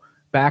go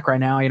back right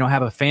now, you know,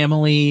 have a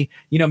family,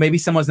 you know, maybe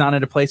someone's not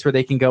in a place where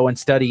they can go and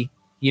study,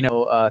 you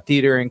know,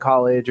 theater in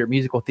college or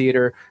musical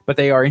theater, but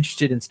they are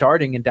interested in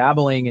starting and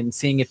dabbling and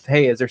seeing if,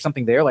 hey, is there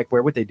something there? Like,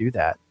 where would they do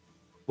that?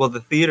 Well,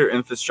 the theater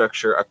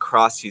infrastructure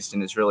across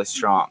Houston is really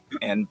strong.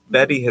 And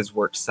Betty has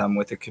worked some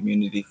with a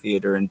community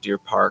theater in Deer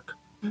Park.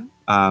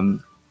 Why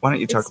don't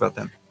you talk about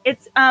them?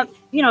 It's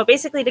you know,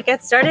 basically to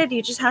get started,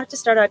 you just have to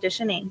start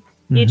auditioning.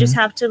 You just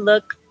have to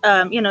look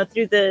you know,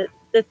 through the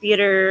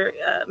theater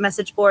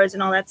message boards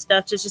and all that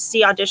stuff to just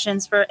see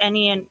auditions for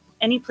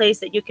any place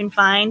that you can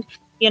find,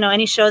 you know,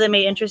 any show that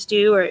may interest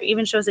you, or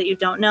even shows that you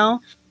don't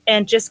know,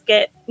 and just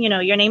get, you know,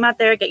 your name out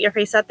there, get your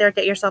face out there,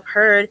 get yourself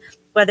heard,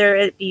 whether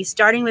it be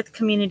starting with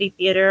community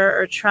theater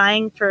or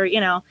trying for,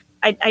 you know,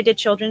 I did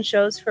children's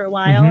shows for a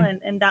while,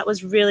 and that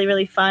was really,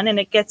 really fun. And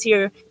it gets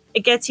you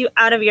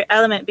out of your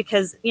element,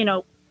 because, you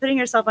know, putting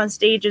yourself on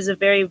stage is a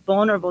very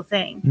vulnerable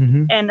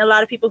thing. And a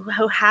lot of people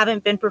who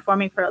haven't been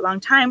performing for a long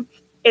time,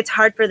 it's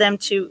hard for them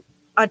to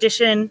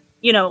audition,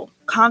 you know,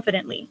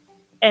 confidently.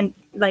 And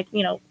like,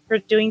 you know, for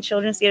doing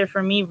children's theater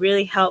for me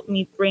really helped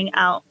me bring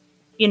out,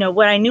 you know,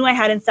 what I knew I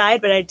had inside,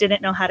 but I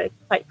didn't know how to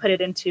quite put it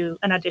into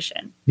an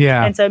audition.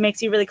 Yeah. And so it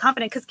makes you really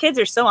confident, because kids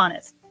are so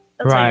honest.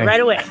 They'll tell Right. you right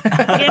away,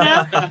 you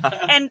know,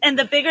 and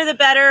the bigger, the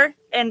better.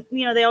 And,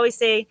 you know, they always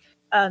say,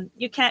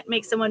 you can't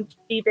make someone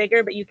be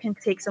bigger, but you can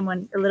take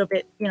someone a little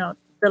bit, you know,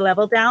 the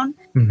level down.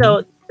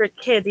 So for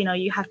kids, you know,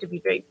 you have to be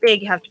very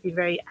big, you have to be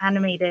very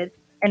animated.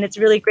 And it's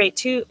really great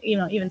to, you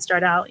know, even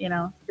start out, you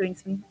know, doing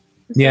some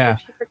Yeah.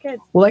 for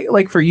kids. Well,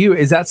 like for you,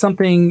 is that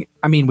something,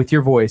 I mean, with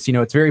your voice, you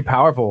know, it's very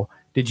powerful.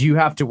 Did you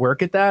have to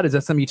work at that? Is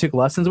that something you took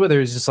lessons with,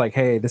 or is it just like,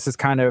 hey, this is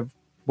kind of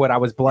what I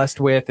was blessed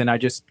with and I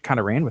just kind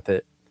of ran with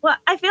it? Well,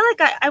 I feel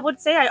like I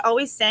would say I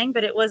always sang,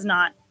 but it was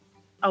not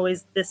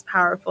always this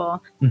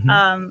powerful.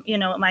 You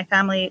know, my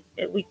family,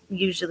 we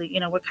usually, you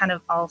know, we're kind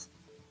of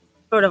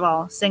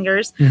all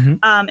singers. And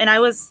I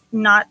was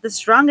not the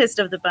strongest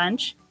of the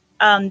bunch,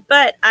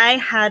 but I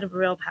had a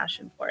real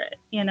passion for it,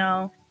 you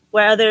know,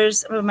 where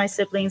others of my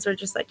siblings were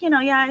just like, you know,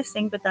 yeah, I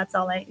sing, but that's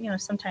all I, you know,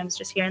 sometimes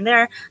just here and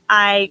there.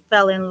 I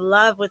fell in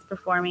love with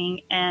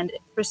performing and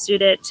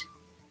pursued it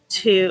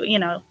to, you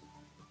know,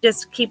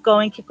 just keep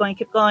going.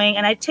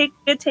 And I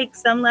did take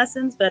some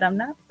lessons, but I'm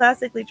not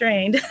classically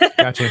trained.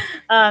 Gotcha.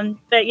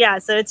 But yeah,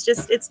 so it's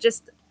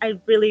just, I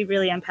really,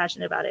 really am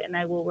passionate about it, and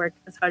I will work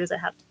as hard as I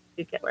have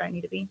to get where I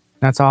need to be.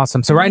 That's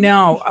awesome. So right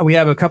now we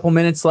have a couple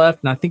minutes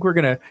left, and I think we're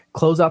going to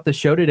close out the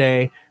show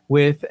today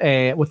with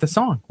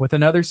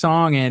another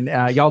song.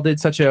 And y'all did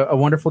such a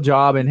wonderful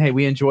job. And hey,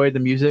 we enjoyed the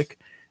music.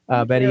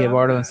 Betty,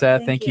 Eduardo, and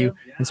Seth, thank you.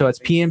 And so it's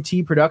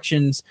PMT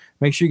Productions.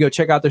 Make sure you go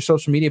check out their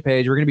social media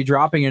page. We're going to be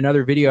dropping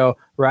another video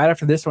right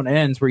after this one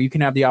ends, where you can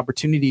have the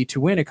opportunity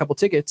to win a couple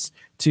tickets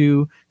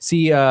to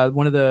see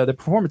one of the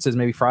performances,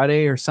 maybe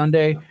Friday or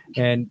Sunday,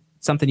 and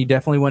something you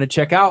definitely want to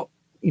check out.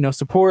 You know,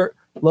 support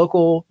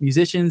local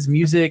musicians,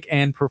 music,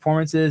 and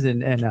performances and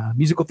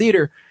musical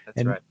theater. That's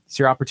and right. it's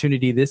your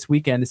opportunity this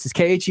weekend. This is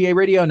KHEA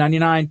Radio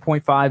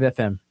 99.5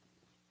 FM.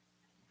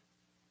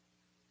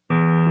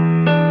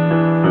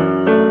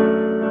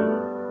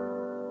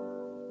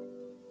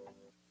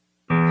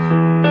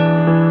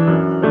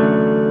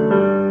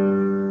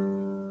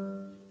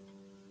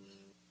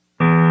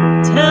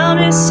 Tell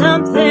me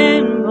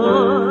something,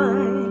 boy.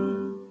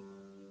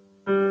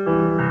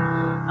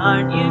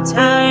 Aren't you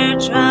tired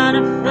trying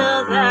to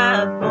fill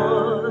that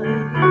void?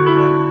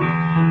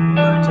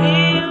 Or do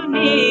you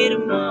need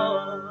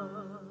more?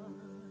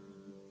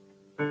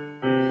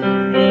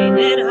 Ain't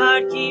it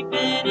hard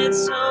keeping it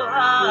so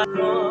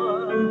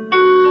hardcore?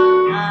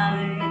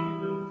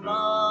 I'm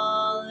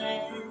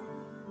falling.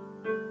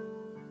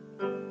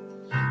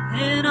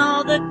 In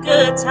all the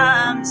good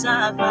times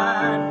I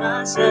find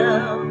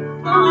myself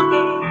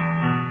longing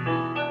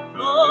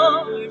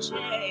for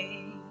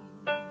change,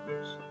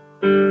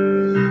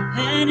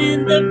 and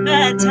in the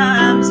bad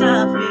times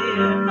I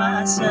fear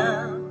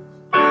myself.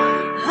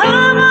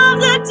 I'm of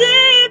the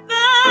deep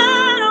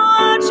end,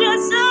 watch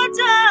as I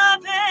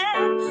dive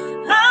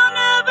in. I'll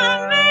never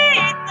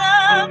meet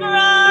the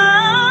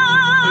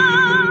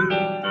ground.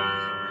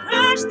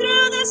 Crash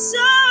through the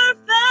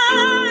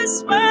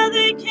surface where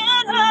they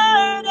can't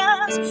hurt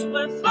us.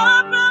 We're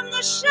far from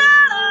the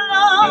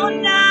shallow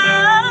now.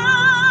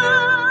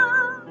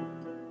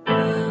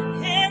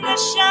 In the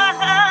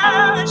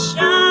shallow,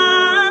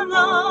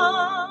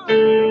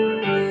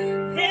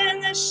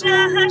 in the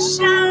shallow,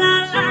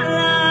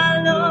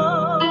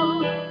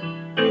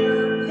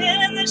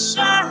 in the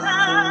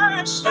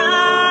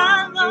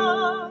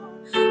shallow,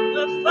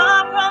 we're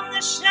far from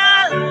the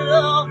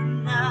shallow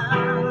now.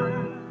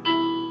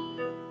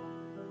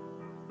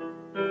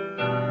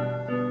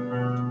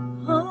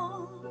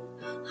 Oh,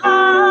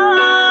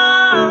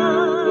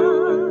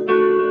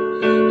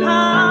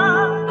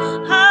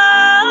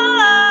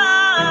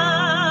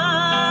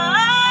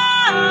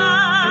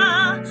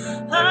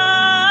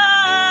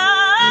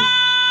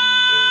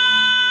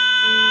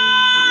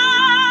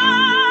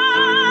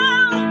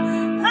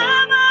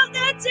 I'm of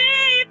the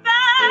deep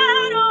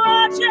end,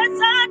 watch as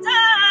I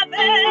dive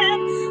in.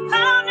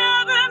 I'll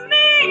never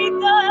meet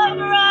the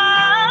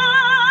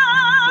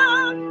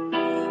ground.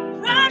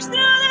 Crash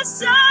through the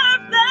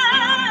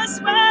surface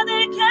where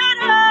they can't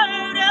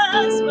hurt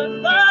us.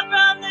 We're far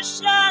from the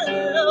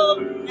shallow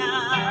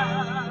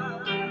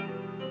now.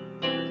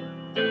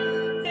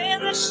 In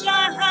the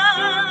shallow,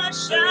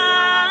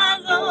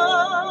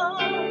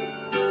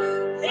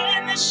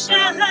 in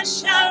the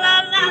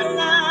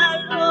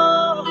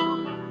shallow,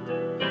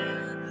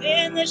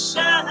 in the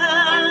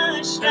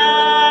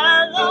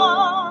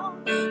shallow,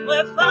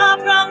 we're far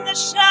from the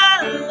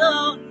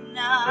shallow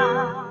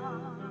now.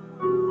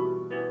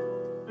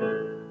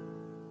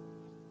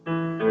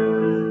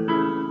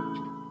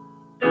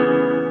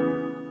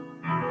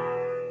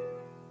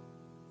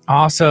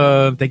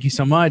 Awesome. Thank you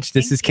so much.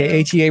 This is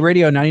KHEA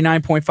Radio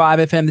 99.5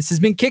 FM. This has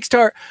been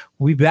Kickstart.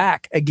 We'll be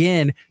back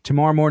again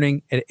tomorrow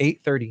morning at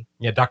 8:30.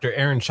 Yeah, Dr.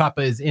 Aaron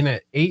Chapa is in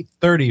at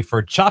 8:30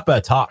 for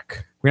Chapa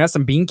Talk. We're going to have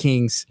some Bean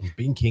Kings.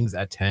 Bean Kings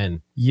at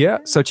 10. Yeah.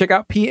 So check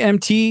out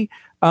PMT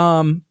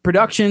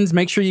Productions.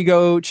 Make sure you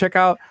go check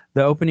out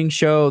the opening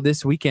show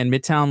this weekend,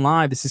 Midtown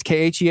Live. This is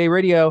KHEA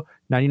Radio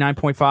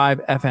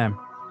 99.5 FM.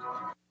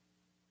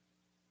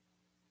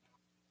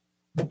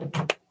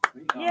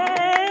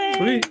 Yay!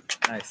 Sweet.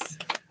 Nice.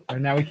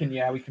 And now we can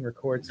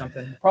record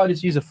something. Probably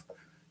just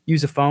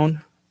use a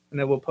phone, and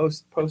then we'll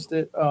post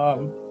it.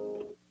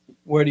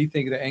 Where do you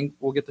think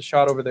we'll get the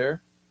shot over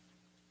there?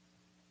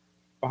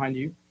 Behind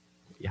you.